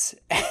rocks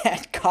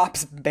at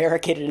cops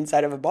barricaded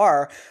inside of a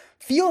bar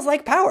feels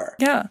like power.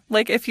 Yeah.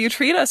 Like if you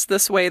treat us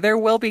this way, there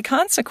will be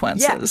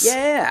consequences.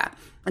 Yeah.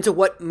 And so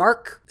what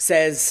Mark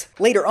says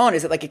later on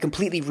is that like it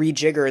completely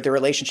rejiggered the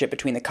relationship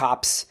between the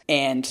cops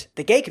and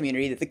the gay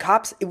community, that the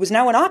cops, it was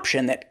now an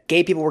option that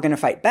gay people were going to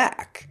fight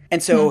back.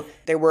 And so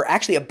there were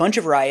actually a bunch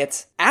of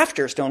riots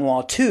after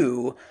Stonewall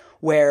too,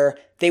 where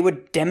they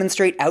would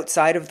demonstrate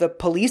outside of the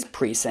police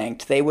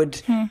precinct. They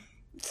would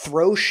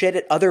throw shit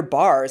at other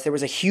bars. There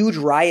was a huge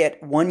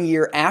riot 1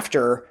 year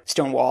after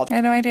Stonewall. I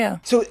had no idea.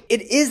 So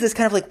it is this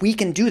kind of like, we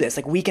can do this.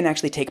 Like we can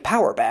actually take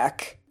power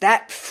back.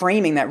 That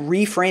framing, that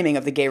reframing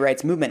of the gay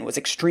rights movement was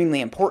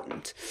extremely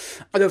important.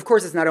 Although, of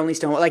course, it's not only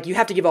Stonewall. Like, you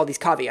have to give all these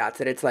caveats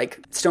that it's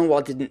like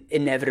Stonewall didn't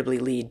inevitably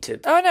lead to...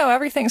 Oh, no,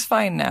 everything's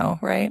fine now,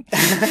 right?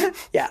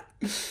 Yeah.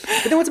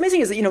 But then what's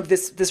amazing is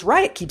that, this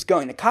riot keeps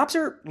going. The cops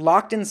are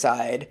locked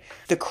inside.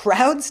 The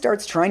crowd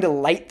starts trying to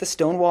light the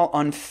Stonewall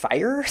on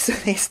fire. So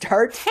they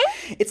start...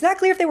 It's not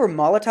clear if they were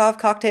Molotov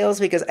cocktails,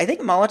 because I think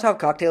Molotov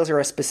cocktails are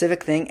a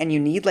specific thing, and you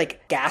need,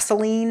 like,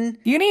 gasoline.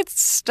 You need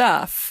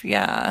stuff,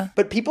 yeah.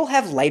 But people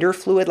have lighter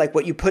fluid, like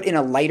what you put in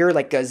a lighter,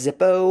 like a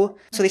Zippo.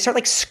 So they start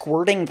like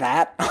squirting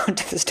that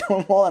onto the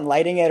Stonewall and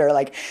lighting it, or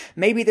like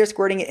maybe they're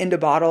squirting it into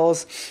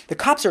bottles. The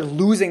cops are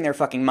losing their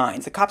fucking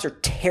minds. The cops are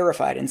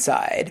terrified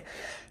inside.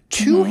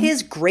 To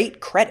his great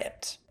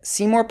credit,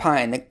 Seymour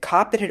Pine, the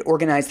cop that had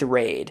organized the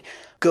raid,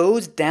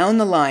 goes down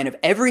the line of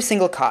every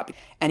single cop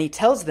and he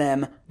tells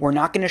them, we're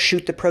not going to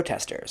shoot the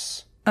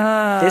protesters.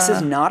 This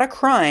is not a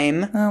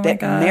crime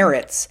that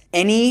merits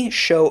any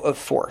show of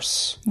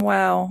force.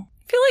 Wow.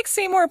 I feel like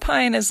Seymour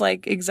Pine is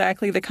like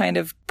exactly the kind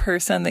of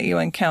person that you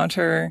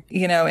encounter,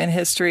 in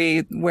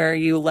history where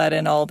you let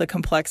in all the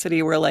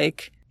complexity, where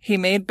like he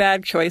made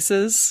bad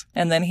choices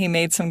and then he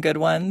made some good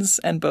ones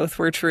and both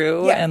were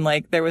true. Yeah. And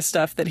like there was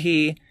stuff that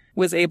he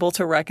was able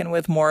to reckon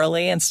with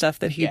morally and stuff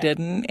that he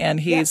didn't. And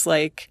he's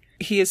like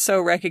he is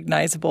so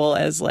recognizable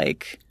as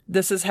like,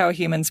 this is how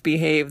humans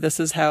behave. This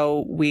is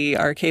how we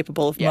are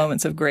capable of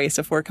moments of grace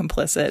if we're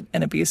complicit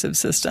in abusive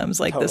systems.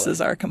 Like, this is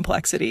our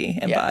complexity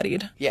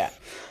embodied. Yeah.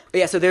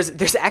 Yeah, so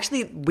there's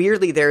actually,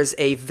 weirdly, there's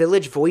a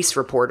Village Voice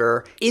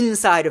reporter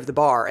inside of the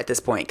bar at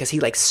this point because he,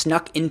 like,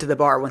 snuck into the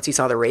bar once he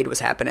saw the raid was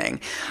happening.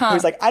 He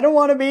was like, I don't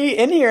want to be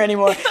in here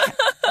anymore.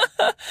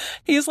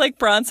 He's like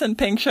Bronson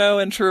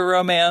Pinchot in True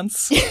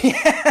Romance.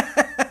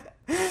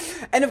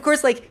 And of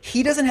course, like,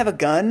 he doesn't have a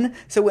gun.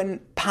 So when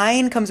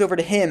Pine comes over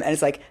to him and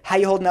is like, how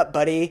you holding up,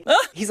 buddy?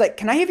 He's like,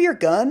 can I have your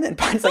gun? And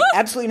Pine's like,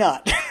 absolutely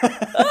not.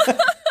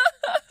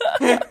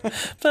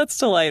 That's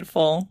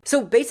delightful.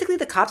 So basically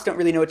the cops don't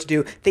really know what to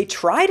do. They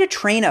try to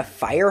train a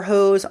fire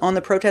hose on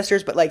the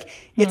protesters, but like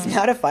it's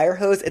not a fire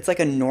hose, it's like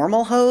a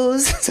normal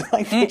hose. So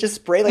like they just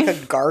spray like a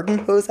garden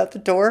hose out the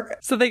door.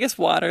 So they just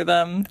water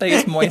them. They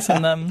just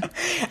moisten them.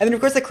 And then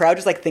of course the crowd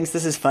just like thinks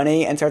this is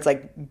funny and starts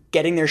like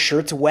getting their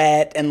shirts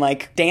wet and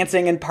like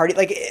dancing and party.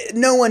 Like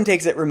no one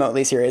takes it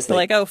remotely seriously. They're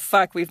like, oh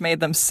fuck, we've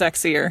made them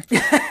sexier.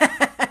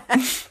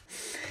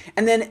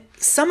 And then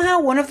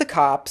somehow one of the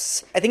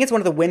cops, I think it's one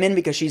of the women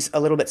because she's a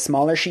little bit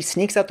smaller, she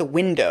sneaks out the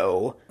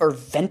window or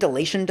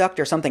ventilation duct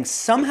or something.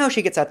 Somehow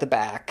she gets out the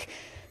back.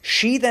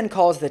 She then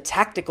calls the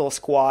tactical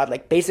squad,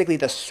 like basically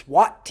the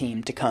SWAT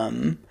team, to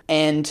come.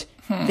 And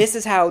this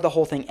is how the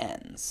whole thing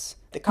ends.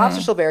 The cops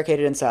are still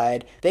barricaded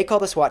inside. They call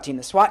the SWAT team.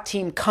 The SWAT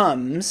team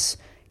comes,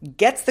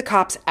 gets the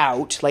cops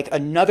out, like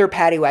another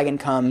paddy wagon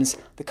comes.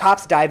 The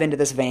cops dive into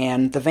this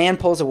van. The van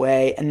pulls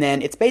away. And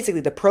then it's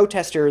basically the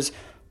protesters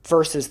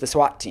versus the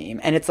SWAT team.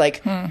 And it's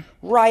like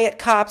riot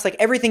cops, like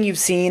everything you've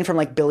seen from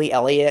like Billy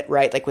Elliot,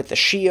 right? Like with the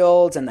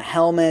shields and the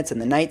helmets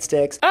and the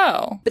nightsticks.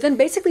 Oh. But then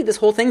basically this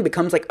whole thing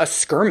becomes like a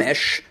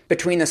skirmish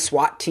between the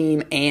SWAT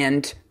team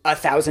and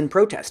 1,000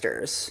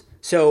 protesters.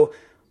 So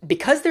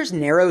because there's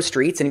narrow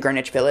streets in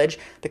Greenwich Village,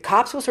 the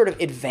cops will sort of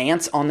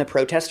advance on the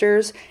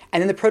protesters,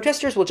 and then the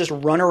protesters will just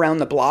run around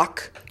the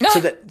block so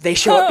that they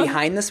show up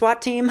behind the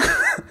SWAT team.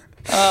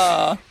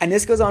 And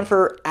this goes on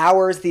for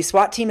hours. The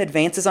SWAT team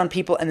advances on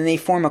people and then they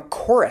form a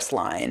chorus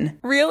line.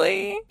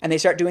 Really? And they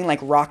start doing like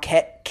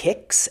rocket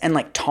kicks and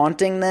like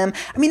taunting them.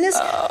 I mean, this,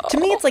 to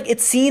me, it's like,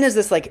 it's seen as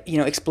this like, you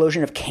know,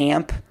 explosion of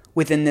camp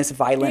within this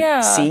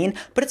violent scene,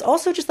 but it's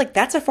also just like,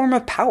 that's a form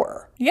of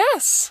power.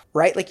 Yes.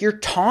 Right? Like you're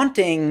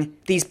taunting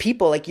these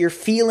people, like you're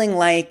feeling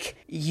like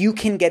you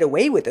can get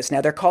away with this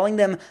now. They're calling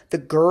them the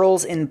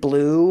Girls in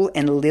Blue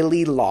and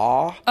Lily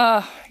Law.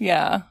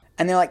 Yeah.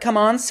 And they're like, come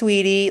on,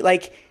 sweetie.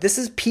 Like, this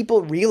is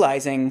people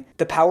realizing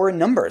the power in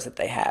numbers that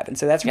they have. And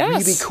so that's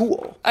really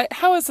cool.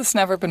 How has this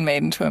never been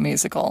made into a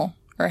musical?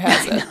 Or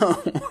has it?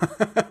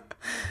 No.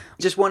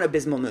 Just one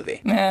abysmal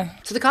movie. Yeah.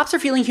 So the cops are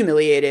feeling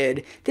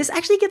humiliated. This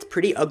actually gets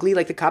pretty ugly.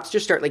 Like, the cops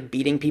just start, like,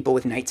 beating people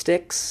with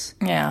nightsticks.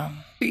 Yeah.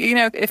 You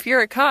know, if you're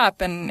a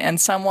cop and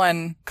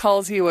someone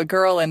calls you a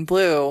girl in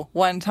blue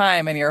one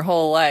time in your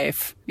whole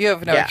life, you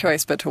have no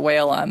choice but to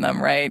wail on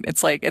them, right?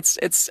 It's like,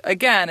 it's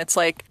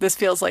like, this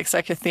feels like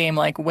such a theme,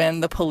 like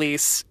when the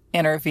police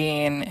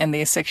intervene in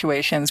these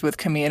situations with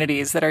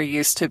communities that are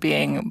used to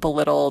being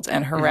belittled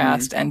and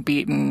harassed and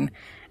beaten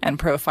and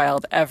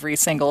profiled every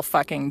single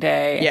fucking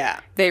day. Yeah.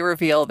 They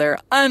reveal their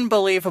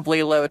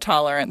unbelievably low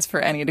tolerance for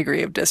any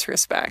degree of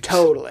disrespect.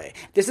 Totally.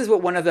 This is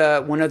what one of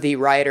the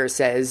rioters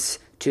says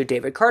to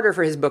David Carter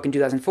for his book in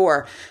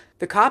 2004.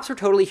 The cops were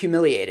totally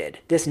humiliated.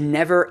 This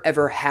never,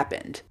 ever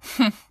happened.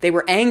 They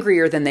were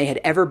angrier than they had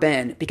ever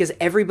been because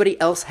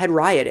everybody else had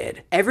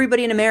rioted.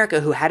 Everybody in America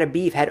who had a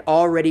beef had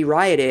already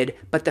rioted,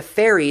 but the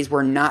fairies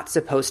were not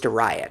supposed to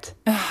riot.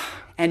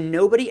 And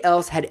nobody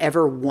else had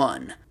ever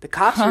won. The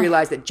cops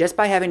realized that just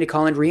by having to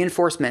call in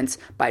reinforcements,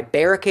 by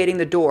barricading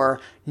the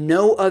door,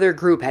 no other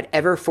group had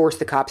ever forced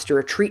the cops to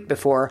retreat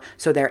before,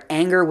 so their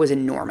anger was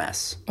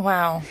enormous.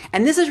 Wow.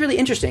 And this is really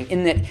interesting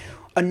in that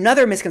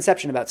another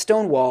misconception about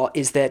Stonewall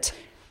is that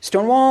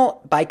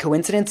Stonewall, by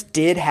coincidence,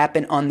 did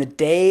happen on the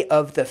day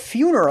of the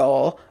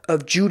funeral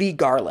of Judy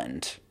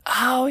Garland.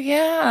 Oh,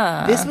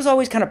 yeah. This was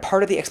always kind of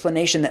part of the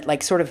explanation that,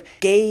 like, sort of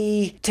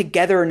gay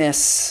togetherness,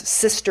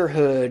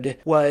 sisterhood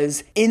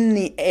was in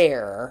the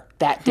air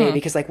that day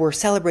because, like, we're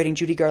celebrating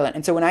Judy Garland.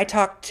 And so when I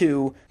talked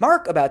to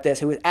Mark about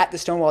this, who was at the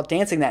Stonewall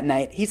dancing that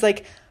night, he's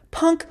like,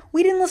 Punk,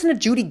 we didn't listen to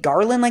Judy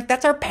Garland. Like,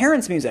 that's our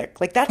parents' music.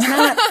 Like, that's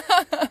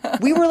not...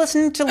 We were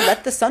listening to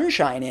Let the Sun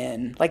Shine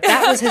In. Like,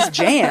 that was his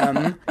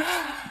jam.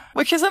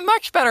 Which is a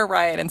much better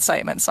riot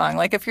incitement song.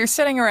 Like, if you're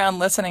sitting around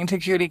listening to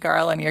Judy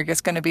Garland, you're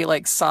just going to be,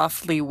 like,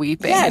 softly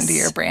weeping into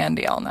your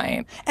brandy all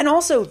night. And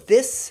also,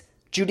 this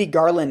Judy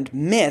Garland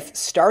myth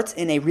starts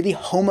in a really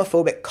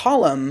homophobic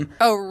column.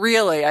 Oh,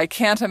 really? I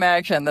can't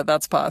imagine that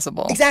that's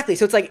possible. Exactly.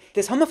 So it's like,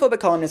 this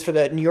homophobic column is for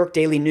the New York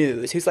Daily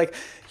News, who's like,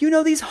 you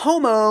know, these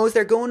homos,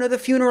 they're going to the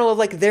funeral of,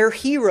 like, their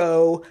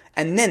hero,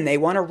 and then they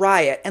want to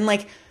riot. And,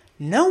 like,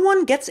 no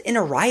one gets in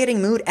a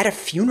rioting mood at a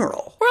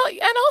funeral. Well,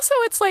 and also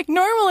it's like,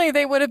 normally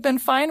they would have been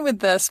fine with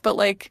this, but,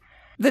 like,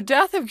 The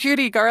death of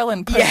Judy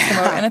Garland pushed him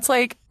over. And it's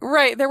like,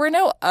 right, there were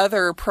no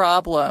other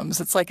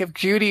problems. It's like if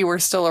Judy were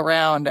still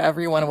around,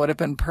 everyone would have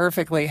been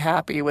perfectly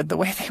happy with the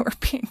way they were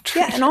being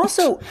treated. Yeah, and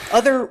also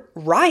other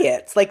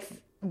riots. Like,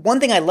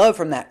 one thing I love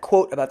from that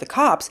quote about the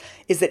cops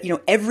is that,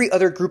 every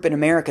other group in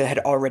America had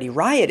already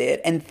rioted.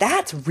 And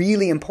that's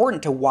really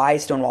important to why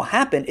Stonewall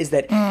happened, is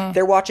that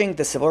they're watching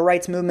the civil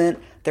rights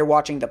movement. They're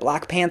watching the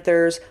Black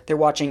Panthers. They're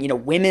watching,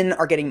 women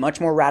are getting much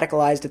more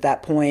radicalized at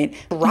that point.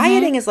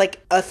 Rioting is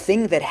like a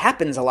thing that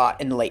happens a lot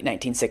in the late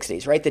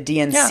 1960s, right? The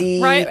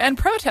DNC. Yeah, right. And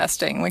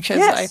protesting, which is,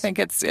 I think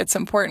it's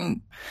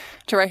important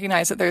to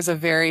recognize that there's a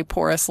very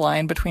porous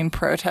line between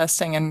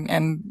protesting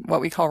and what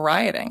we call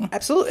rioting.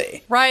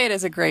 Absolutely. Riot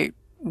is a great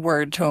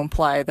word to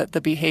imply that the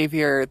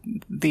behavior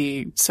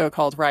the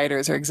so-called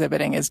rioters are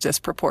exhibiting is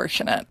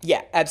disproportionate.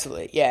 Yeah,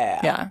 absolutely.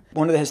 Yeah.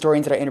 One of the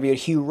historians that I interviewed,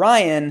 Hugh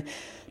Ryan,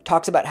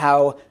 talks about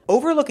how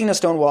overlooking the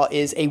Stonewall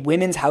is a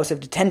women's house of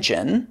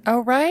detention.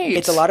 Oh, right.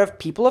 It's a lot of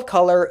people of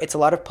color. It's a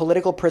lot of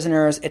political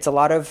prisoners. It's a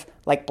lot of,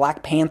 like,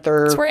 Black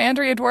Panther. It's where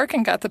Andrea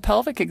Dworkin got the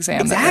pelvic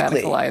exam that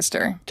radicalized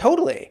her.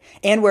 Totally.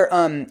 And where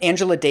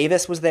Angela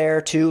Davis was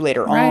there, too,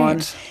 later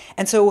on.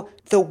 And so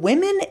the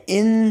women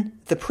in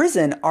the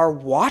prison are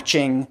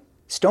watching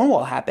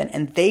Stonewall happen,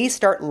 and they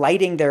start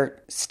lighting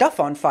their stuff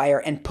on fire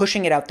and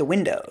pushing it out the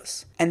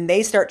windows. And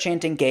they start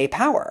chanting gay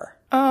power.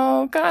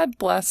 Oh, God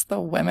bless the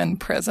women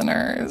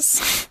prisoners.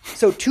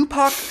 So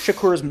Tupac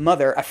Shakur's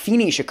mother,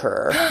 Afeni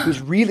Shakur,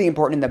 who's really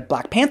important in the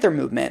Black Panther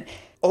movement,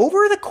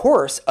 over the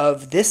course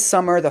of this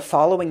summer, the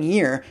following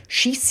year,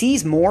 she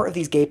sees more of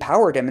these gay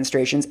power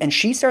demonstrations, and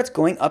she starts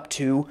going up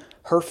to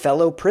her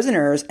fellow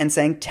prisoners and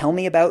saying, tell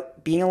me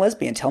about being a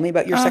lesbian, tell me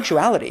about your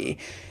sexuality.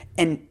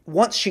 And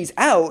once she's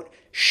out,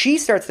 she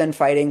starts then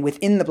fighting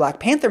within the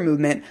Black Panther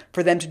movement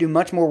for them to do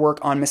much more work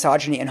on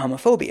misogyny and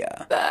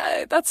homophobia.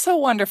 That's so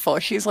wonderful.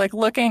 She's like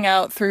looking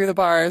out through the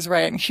bars,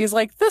 right? And she's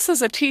like, this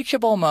is a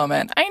teachable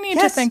moment. I need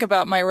to think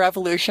about my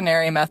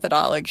revolutionary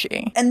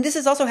methodology. And this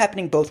is also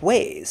happening both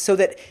ways. So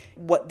that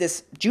what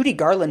this Judy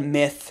Garland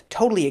myth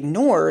totally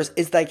ignores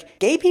is like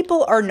gay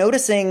people are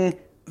noticing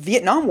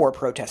Vietnam War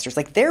protesters.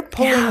 Like they're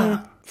pulling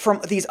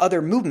from these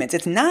other movements.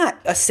 It's not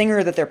a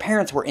singer that their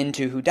parents were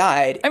into who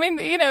died. I mean,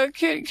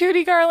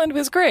 Judy Garland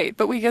was great,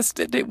 but we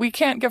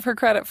can't give her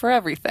credit for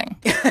everything.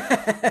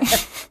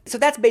 So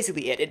that's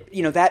basically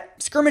it.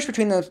 That skirmish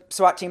between the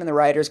SWAT team and the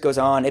rioters goes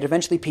on. It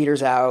eventually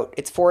peters out.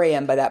 It's 4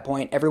 a.m. by that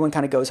point. Everyone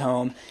kind of goes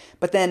home.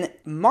 But then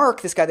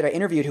Mark, this guy that I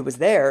interviewed who was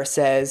there,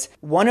 says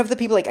one of the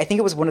people, I think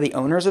it was one of the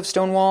owners of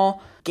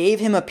Stonewall, gave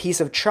him a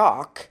piece of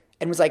chalk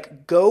and was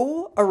like,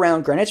 go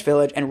around Greenwich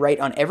Village and write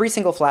on every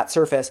single flat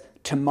surface,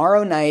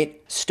 tomorrow night,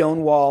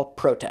 Stonewall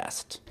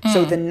protest.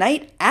 So the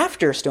night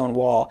after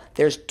Stonewall,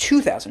 there's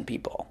 2,000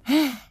 people.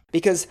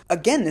 Because,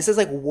 again, this is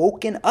like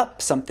woken up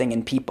something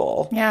in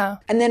people. Yeah.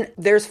 And then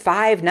there's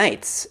 5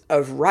 nights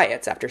of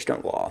riots after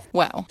Stonewall.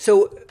 Wow.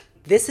 So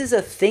this is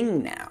a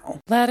thing now.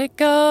 Let it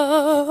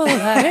go,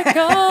 let it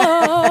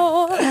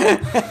go.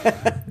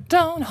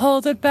 Don't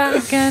hold it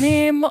back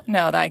anymore.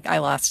 No, I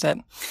lost it.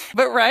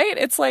 But right,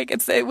 it's like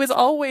it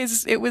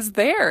was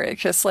there.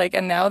 It's just like,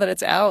 and now that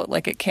it's out,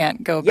 like it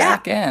can't go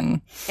back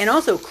in. And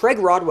also, Craig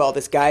Rodwell,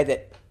 this guy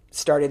that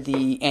started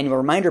the annual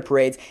reminder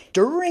parades,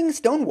 during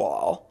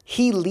Stonewall,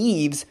 he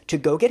leaves to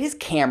go get his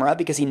camera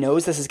because he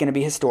knows this is going to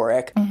be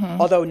historic,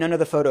 although none of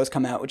the photos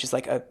come out, which is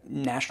like a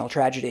national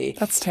tragedy.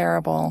 That's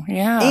terrible.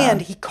 Yeah.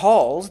 And he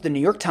calls the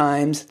New York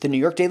Times, the New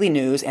York Daily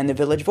News, and the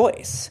Village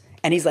Voice.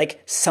 And he's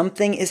like,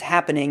 something is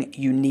happening.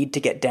 You need to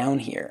get down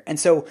here. And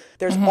so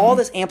there's all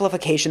this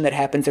amplification that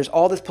happens. There's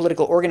all this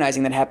political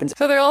organizing that happens.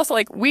 So they're also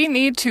like, we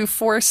need to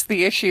force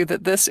the issue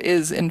that this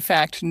is, in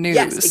fact, news.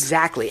 Yes,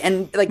 exactly.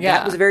 And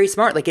that was very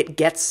smart. Like, it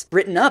gets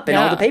written up in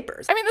all the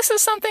papers. I mean, this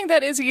is something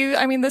that is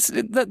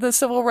the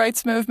civil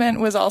rights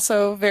movement was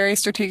also very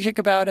strategic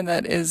about, and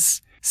that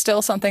is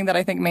still something that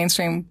I think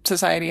mainstream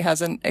society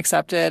hasn't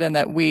accepted, and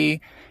that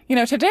we,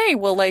 today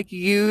will like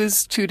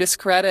use to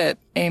discredit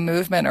a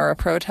movement or a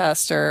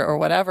protest or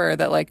whatever,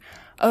 that like,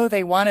 oh,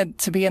 they wanted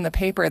to be in the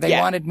paper. They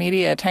wanted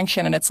media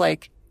attention. And it's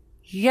like,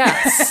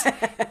 yes,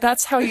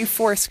 that's how you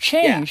force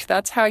change.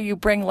 That's how you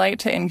bring light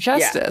to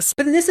injustice.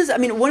 But this is,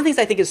 one of the things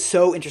I think is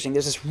so interesting.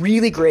 There's this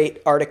really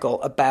great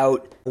article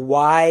about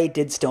why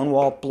did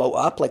Stonewall blow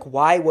up? Like,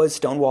 why was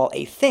Stonewall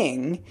a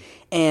thing?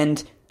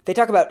 And they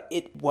talk about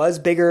it was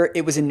bigger.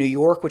 It was in New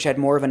York, which had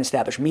more of an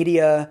established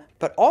media.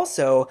 But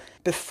also,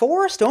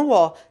 before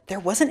Stonewall,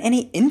 there wasn't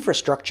any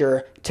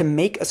infrastructure to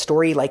make a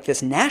story like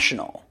this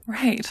national.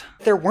 Right.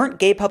 There weren't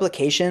gay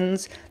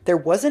publications. There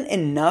wasn't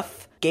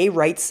enough gay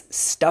rights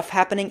stuff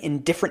happening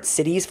in different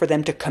cities for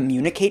them to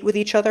communicate with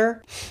each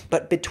other.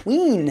 But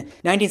between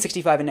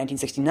 1965 and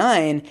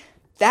 1969,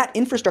 that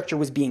infrastructure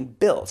was being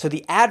built. So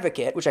The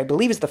Advocate, which I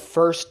believe is the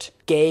first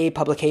gay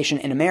publication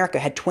in America,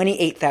 had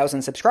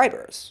 28,000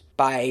 subscribers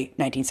by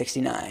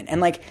 1969.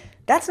 And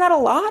that's not a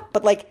lot,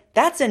 but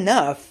that's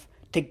enough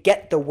to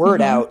get the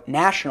word out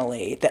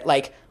nationally that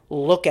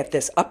look at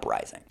this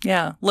uprising.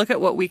 Yeah, look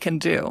at what we can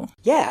do.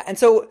 Yeah, and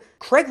so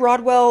Craig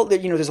Rodwell,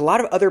 there's a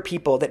lot of other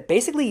people that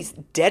basically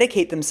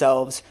dedicate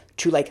themselves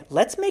to like,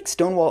 let's make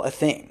Stonewall a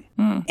thing.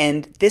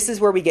 And this is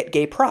where we get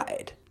gay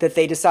pride, that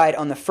they decide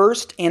on the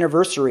first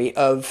anniversary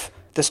of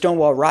the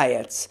Stonewall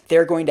riots,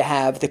 they're going to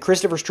have the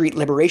Christopher Street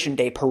Liberation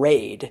Day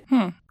parade.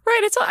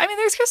 Right.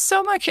 There's just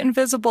so much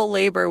invisible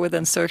labor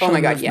within social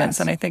movements. Yes.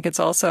 And I think it's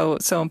also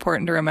so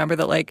important to remember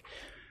that, like,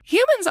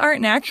 humans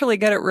aren't naturally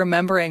good at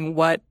remembering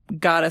what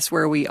got us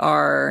where we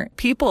are.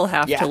 People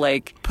have to,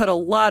 like, put a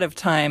lot of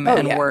time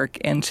and work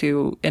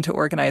into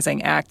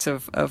organizing acts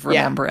of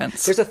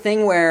remembrance. There's a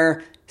thing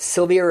where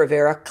Sylvia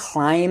Rivera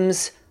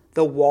climbs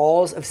the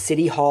walls of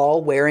City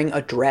Hall wearing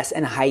a dress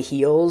and high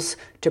heels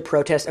to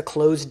protest a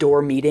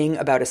closed-door meeting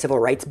about a civil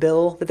rights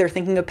bill that they're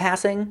thinking of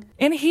passing.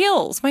 In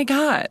heels, my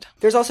God.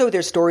 There's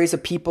stories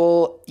of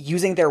people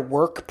using their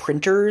work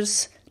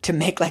printers to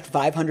make like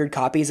 500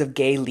 copies of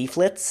gay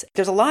leaflets.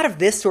 There's a lot of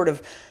this sort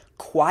of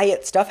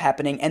quiet stuff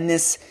happening, and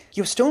this,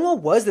 Stonewall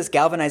was this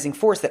galvanizing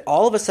force that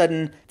all of a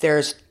sudden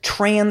there's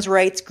trans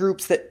rights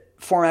groups that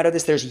form out of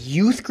this. There's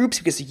youth groups,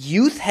 because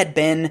youth had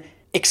been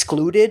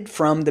excluded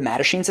from the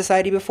Mattachine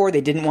Society before.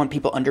 They didn't want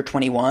people under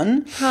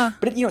 21.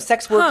 But,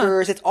 sex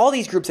workers, it's all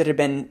these groups that had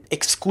been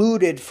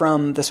excluded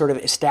from the sort of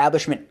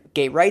establishment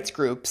gay rights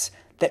groups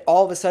that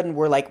all of a sudden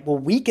were like, well,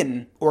 we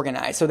can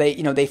organize. So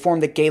they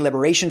formed the Gay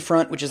Liberation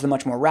Front, which is the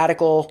much more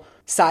radical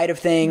side of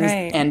things.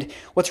 Right. And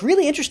what's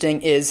really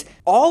interesting is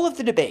all of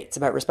the debates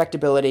about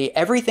respectability,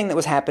 everything that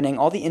was happening,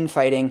 all the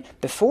infighting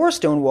before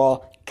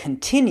Stonewall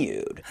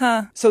continued.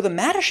 So the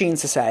Mattachine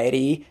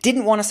Society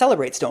didn't want to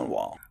celebrate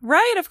Stonewall.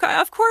 Right,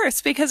 of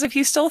course, because if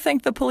you still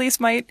think the police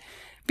might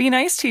be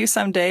nice to you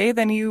someday,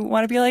 then you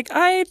want to be like,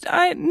 I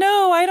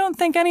don't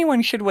think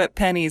anyone should whip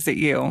pennies at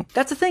you.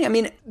 That's the thing. I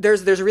mean,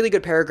 there's a really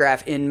good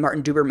paragraph in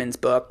Martin Duberman's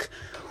book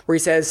where he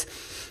says,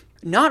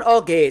 not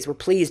all gays were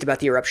pleased about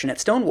the eruption at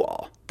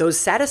Stonewall. Those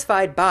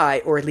satisfied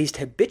by, or at least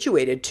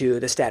habituated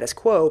to, the status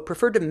quo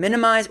preferred to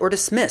minimize or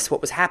dismiss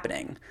what was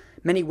happening.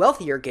 Many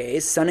wealthier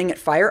gays, sunning at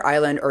Fire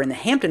Island or in the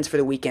Hamptons for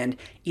the weekend,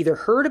 either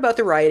heard about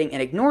the rioting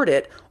and ignored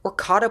it, or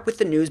caught up with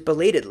the news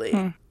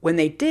belatedly. When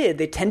they did,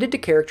 they tended to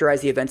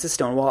characterize the events of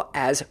Stonewall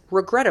as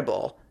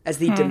regrettable, as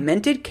the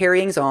demented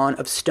carryings-on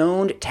of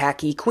stoned,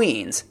 tacky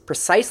queens,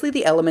 precisely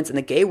the elements in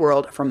the gay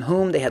world from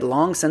whom they had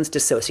long since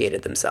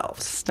dissociated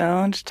themselves.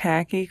 Stoned,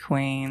 tacky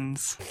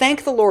queens.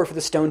 Thank the Lord for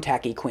the stoned,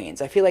 tacky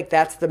queens. I feel like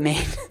that's the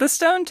main... The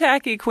stoned,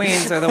 tacky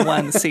queens are the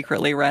ones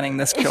secretly running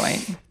this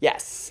joint.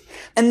 Yes.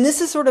 And this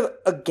is sort of,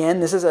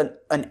 again, this is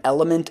an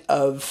element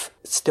of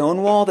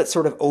Stonewall that's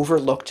sort of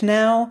overlooked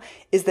now,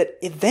 is that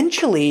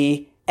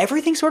eventually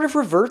everything sort of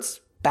reverts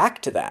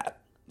back to that.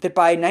 That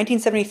by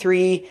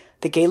 1973,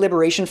 the Gay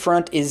Liberation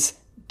Front is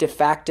de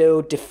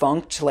facto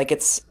defunct, like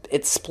it's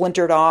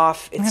splintered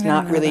off, it's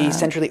not really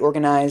centrally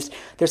organized.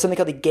 There's something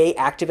called the Gay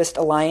Activist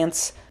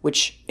Alliance,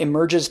 which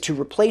emerges to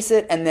replace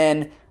it, and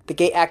then the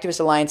Gay Activist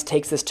Alliance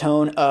takes this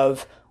tone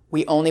of,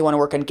 we only want to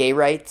work on gay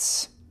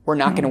rights, we're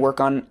not going to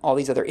work on all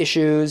these other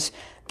issues.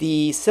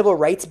 The Civil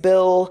Rights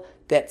Bill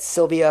that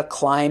Sylvia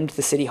climbed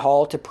the City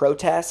Hall to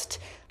protest,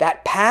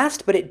 that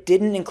passed, but it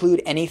didn't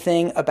include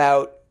anything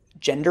about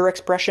gender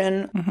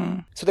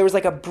expression. So there was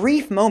like a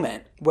brief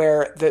moment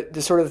where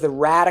the sort of the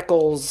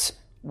radicals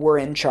were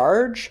in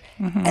charge,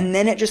 and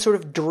then it just sort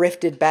of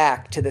drifted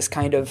back to this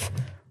kind of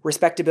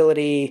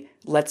respectability.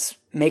 Let's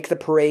make the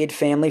parade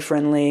family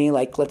friendly.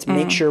 Like, let's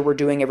make sure we're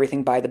doing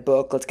everything by the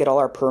book. Let's get all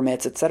our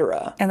permits,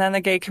 etc. And then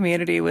the gay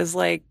community was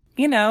like,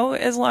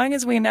 as long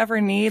as we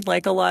never need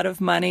like a lot of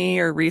money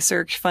or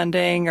research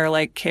funding or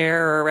like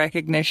care or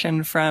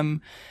recognition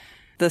from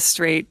the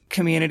straight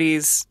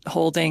communities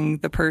holding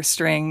the purse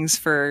strings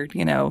for,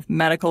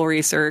 medical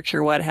research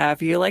or what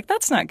have you, like,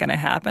 that's not going to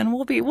happen.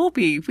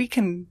 We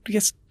can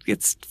just,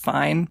 it's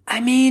fine.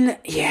 I mean,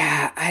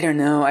 yeah, I don't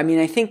know. I mean,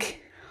 I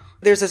think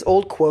there's this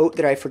old quote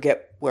that I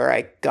forget where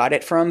I got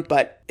it from,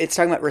 but it's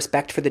talking about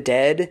respect for the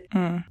dead.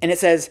 And it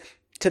says,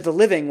 to the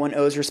living, one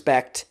owes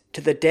respect. To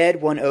the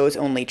dead, one owes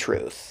only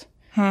truth.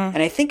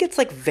 And I think it's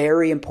like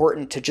very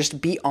important to just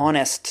be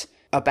honest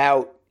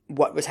about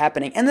what was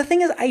happening. And the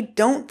thing is, I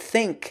don't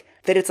think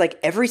that it's like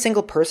every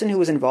single person who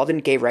was involved in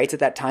gay rights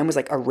at that time was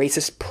like a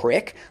racist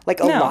prick.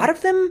 Like a lot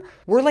of them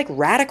were like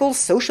radical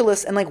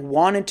socialists and like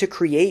wanted to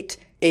create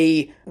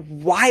a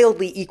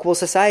wildly equal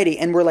society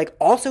and were like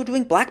also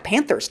doing Black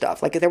Panther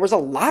stuff. Like there was a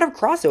lot of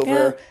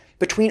crossover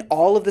between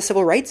all of the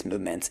civil rights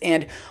movements.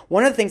 And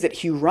one of the things that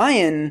Hugh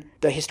Ryan,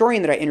 the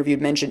historian that I interviewed,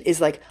 mentioned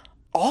is like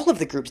all of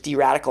the groups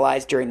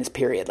de-radicalized during this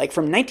period. Like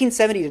from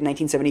 1970 to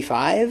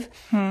 1975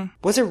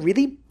 was a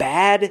really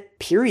bad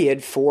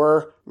period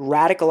for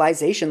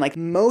radicalization. Like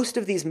most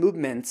of these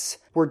movements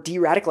were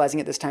de-radicalizing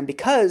at this time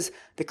because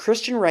the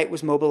Christian right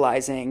was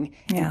mobilizing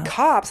and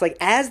cops, like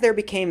as there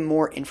became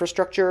more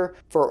infrastructure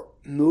for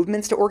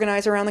movements to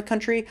organize around the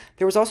country,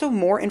 there was also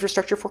more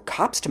infrastructure for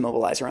cops to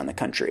mobilize around the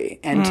country.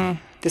 And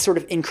this sort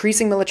of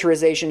increasing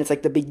militarization. It's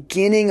like the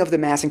beginning of the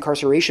mass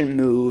incarceration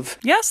move.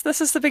 Yes,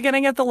 this is the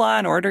beginning of the Law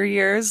and Order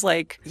years.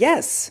 Like,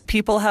 yes,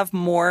 people have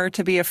more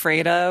to be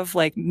afraid of.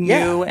 Like,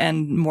 new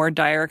and more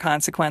dire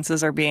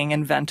consequences are being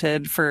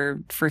invented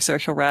for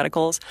social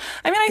radicals.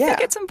 I mean, I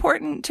think it's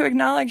important to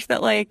acknowledge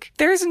that, like,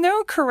 there's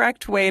no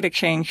correct way to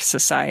change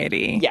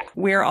society. Yeah.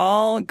 We're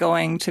all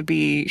going to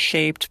be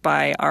shaped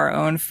by our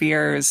own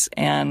fears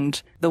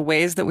and the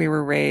ways that we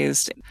were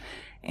raised.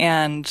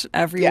 And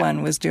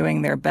everyone was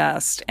doing their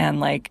best. And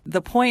like,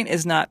 the point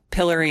is not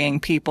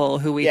pillorying people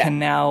who we can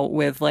now,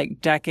 with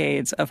like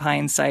decades of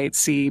hindsight,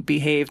 see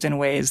behaved in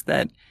ways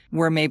that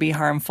were maybe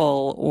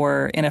harmful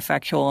or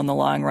ineffectual in the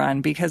long run,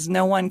 because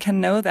no one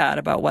can know that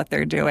about what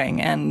they're doing.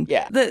 And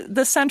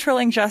the central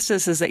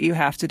injustice is that you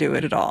have to do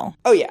it at all.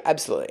 Oh, yeah,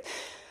 absolutely.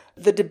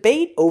 The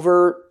debate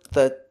over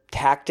the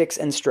tactics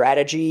and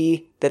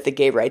strategy that the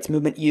gay rights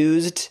movement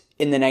used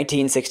in the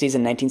 1960s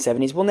and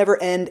 1970s will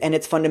never end, and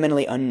it's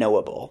fundamentally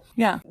unknowable.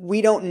 Yeah.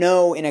 We don't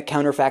know in a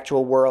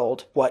counterfactual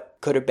world what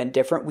could have been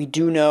different. We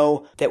do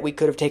know that we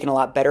could have taken a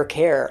lot better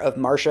care of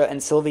Marcia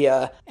and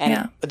Sylvia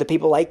and the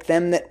people like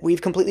them that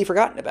we've completely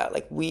forgotten about.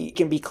 Like, we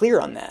can be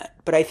clear on that.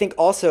 But I think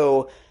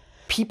also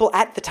people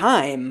at the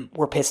time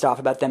were pissed off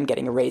about them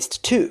getting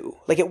erased too.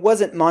 Like, it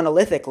wasn't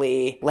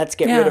monolithically, let's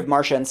get rid of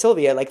Marcia and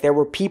Sylvia. Like, there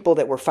were people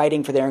that were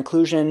fighting for their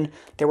inclusion.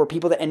 There were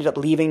people that ended up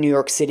leaving New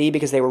York City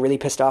because they were really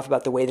pissed off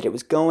about the way that it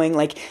was going.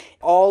 Like,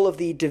 all of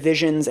the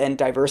divisions and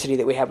diversity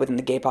that we have within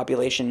the gay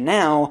population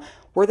now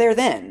were there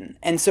then.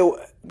 And so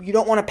you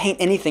don't want to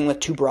paint anything with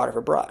too broad of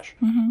a brush.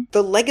 Mm-hmm.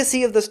 The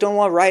legacy of the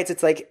Stonewall riots,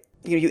 it's like,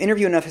 you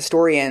interview enough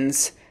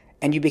historians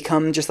and you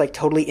become just like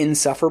totally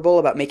insufferable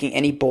about making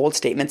any bold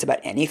statements about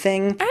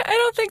anything. I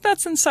don't think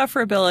that's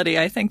insufferability.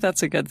 I think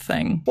that's a good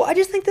thing. Well, I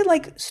just think that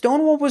like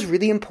Stonewall was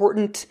really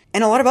important,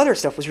 and a lot of other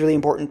stuff was really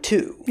important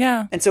too.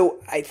 Yeah. And so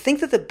I think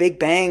that the Big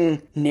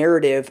Bang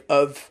narrative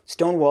of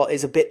Stonewall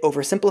is a bit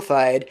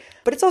oversimplified,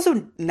 but it's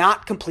also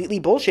not completely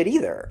bullshit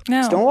either.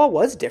 No. Stonewall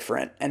was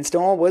different, and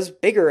Stonewall was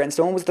bigger, and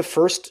Stonewall was the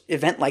first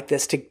event like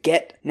this to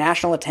get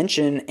national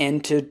attention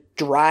and to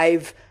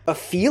drive a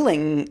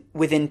feeling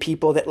within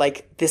people that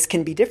like this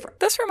can be different.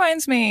 This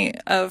reminds me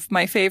of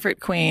my favorite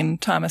queen,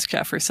 Thomas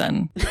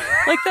Jefferson.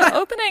 Like, the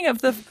opening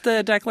of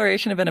the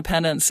Declaration of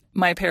Independence,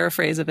 my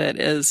paraphrase of it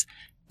is,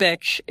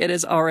 bitch, it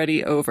is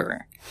already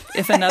over.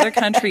 If another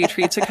country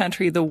treats a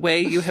country the way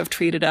you have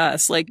treated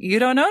us, like, you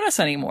don't own us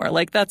anymore.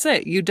 Like, that's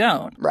it. You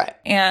don't. Right.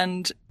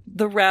 And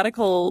the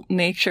radical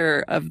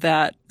nature of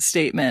that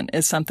statement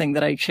is something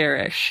that I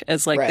cherish,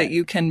 as like that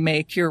you can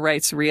make your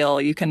rights real.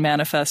 You can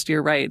manifest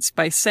your rights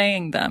by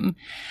saying them.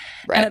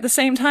 Right. And at the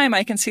same time,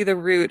 I can see the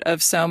root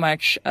of so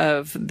much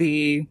of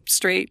the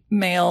straight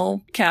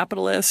male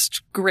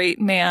capitalist great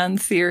man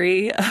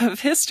theory of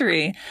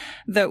history,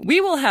 that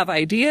we will have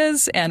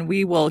ideas and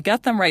we will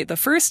get them right the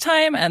first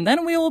time and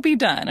then we will be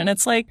done. And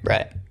it's like,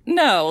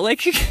 no,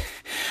 like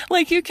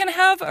you can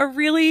have a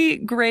really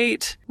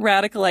great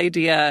radical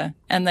idea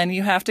and then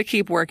you have to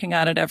keep working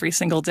on it every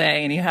single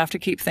day, and you have to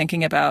keep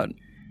thinking about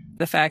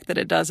the fact that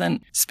it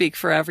doesn't speak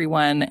for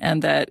everyone,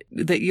 and that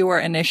you are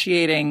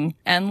initiating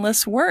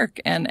endless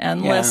work and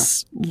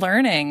endless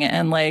learning.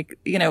 And like,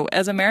 you know,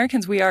 as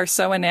Americans, we are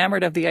so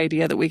enamored of the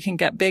idea that we can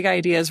get big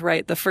ideas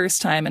right the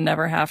first time and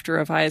never have to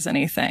revise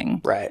anything.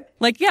 Right.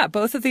 Like, yeah,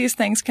 both of these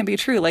things can be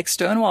true. Like,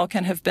 Stonewall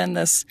can have been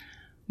this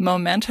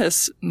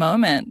momentous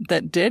moment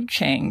that did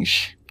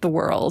change the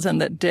world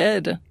and that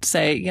did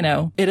say, you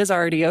know, it is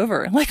already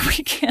over. Like,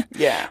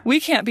 we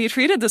can't be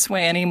treated this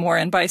way anymore.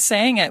 And by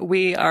saying it,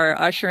 we are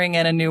ushering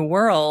in a new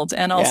world.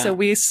 And also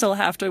we still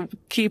have to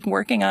keep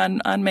working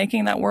on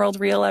making that world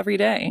real every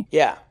day.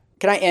 Yeah.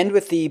 Can I end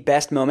with the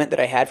best moment that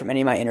I had from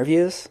any of my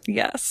interviews?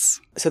 Yes.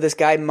 So this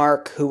guy,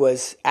 Mark, who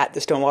was at the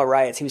Stonewall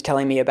riots, he was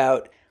telling me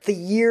about the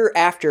year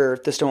after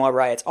the Stonewall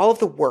riots, all of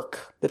the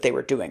work that they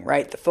were doing,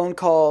 right? The phone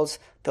calls,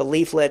 the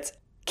leaflets.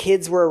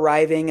 Kids were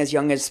arriving as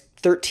young as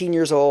 13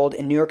 years old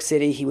in New York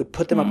City. He would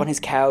put them up on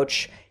his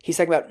couch. He's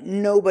talking about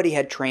nobody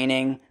had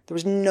training. There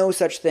was no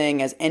such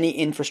thing as any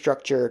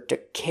infrastructure to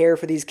care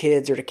for these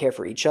kids or to care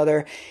for each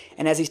other.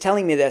 And as he's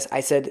telling me this, I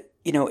said,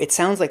 you know, it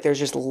sounds like there's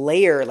just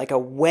layer, like a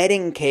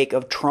wedding cake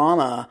of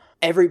trauma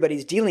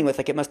everybody's dealing with.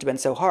 Like, it must have been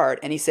so hard.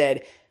 And he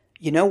said,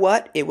 you know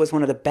what? It was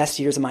one of the best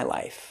years of my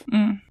life.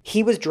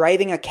 He was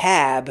driving a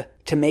cab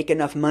to make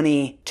enough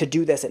money to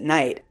do this at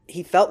night.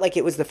 He felt like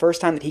it was the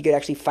first time that he could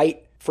actually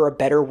fight for a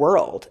better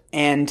world.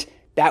 And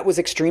that was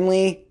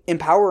extremely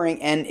empowering,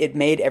 and it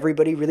made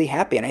everybody really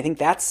happy. And I think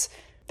that's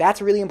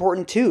really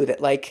important too, that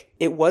like,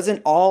 it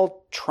wasn't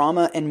all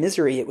trauma and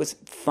misery. It was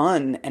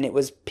fun, and it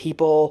was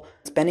people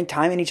spending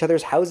time in each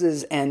other's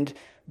houses and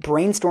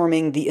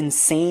brainstorming the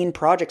insane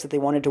projects that they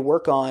wanted to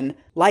work on,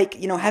 like,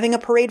 you know, having a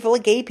parade full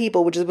of gay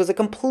people, which was a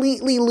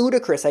completely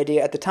ludicrous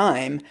idea at the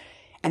time.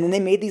 And then they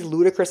made these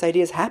ludicrous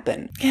ideas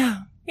happen.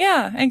 Yeah.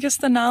 Yeah, and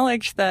just the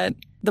knowledge that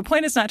the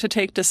point is not to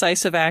take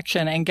decisive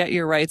action and get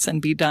your rights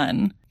and be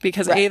done,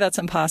 because A, that's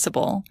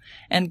impossible,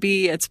 and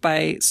B, it's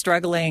by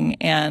struggling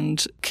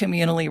and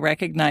communally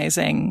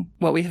recognizing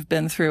what we have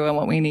been through and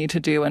what we need to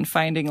do and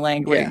finding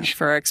language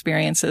for our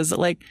experiences.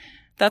 Like,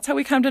 that's how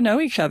we come to know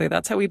each other.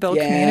 That's how we build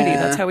community.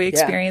 That's how we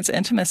experience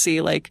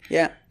intimacy. Like,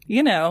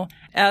 you know,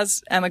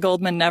 as Emma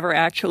Goldman never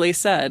actually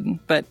said,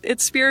 but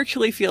it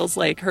spiritually feels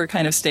like her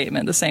kind of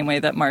statement, the same way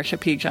that Marsha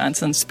P.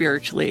 Johnson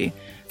spiritually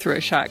threw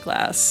a shot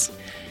glass.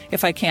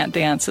 If I can't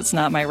dance, it's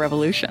not my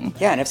revolution.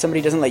 Yeah, and if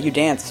somebody doesn't let you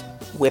dance,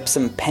 whip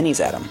some pennies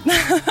at them.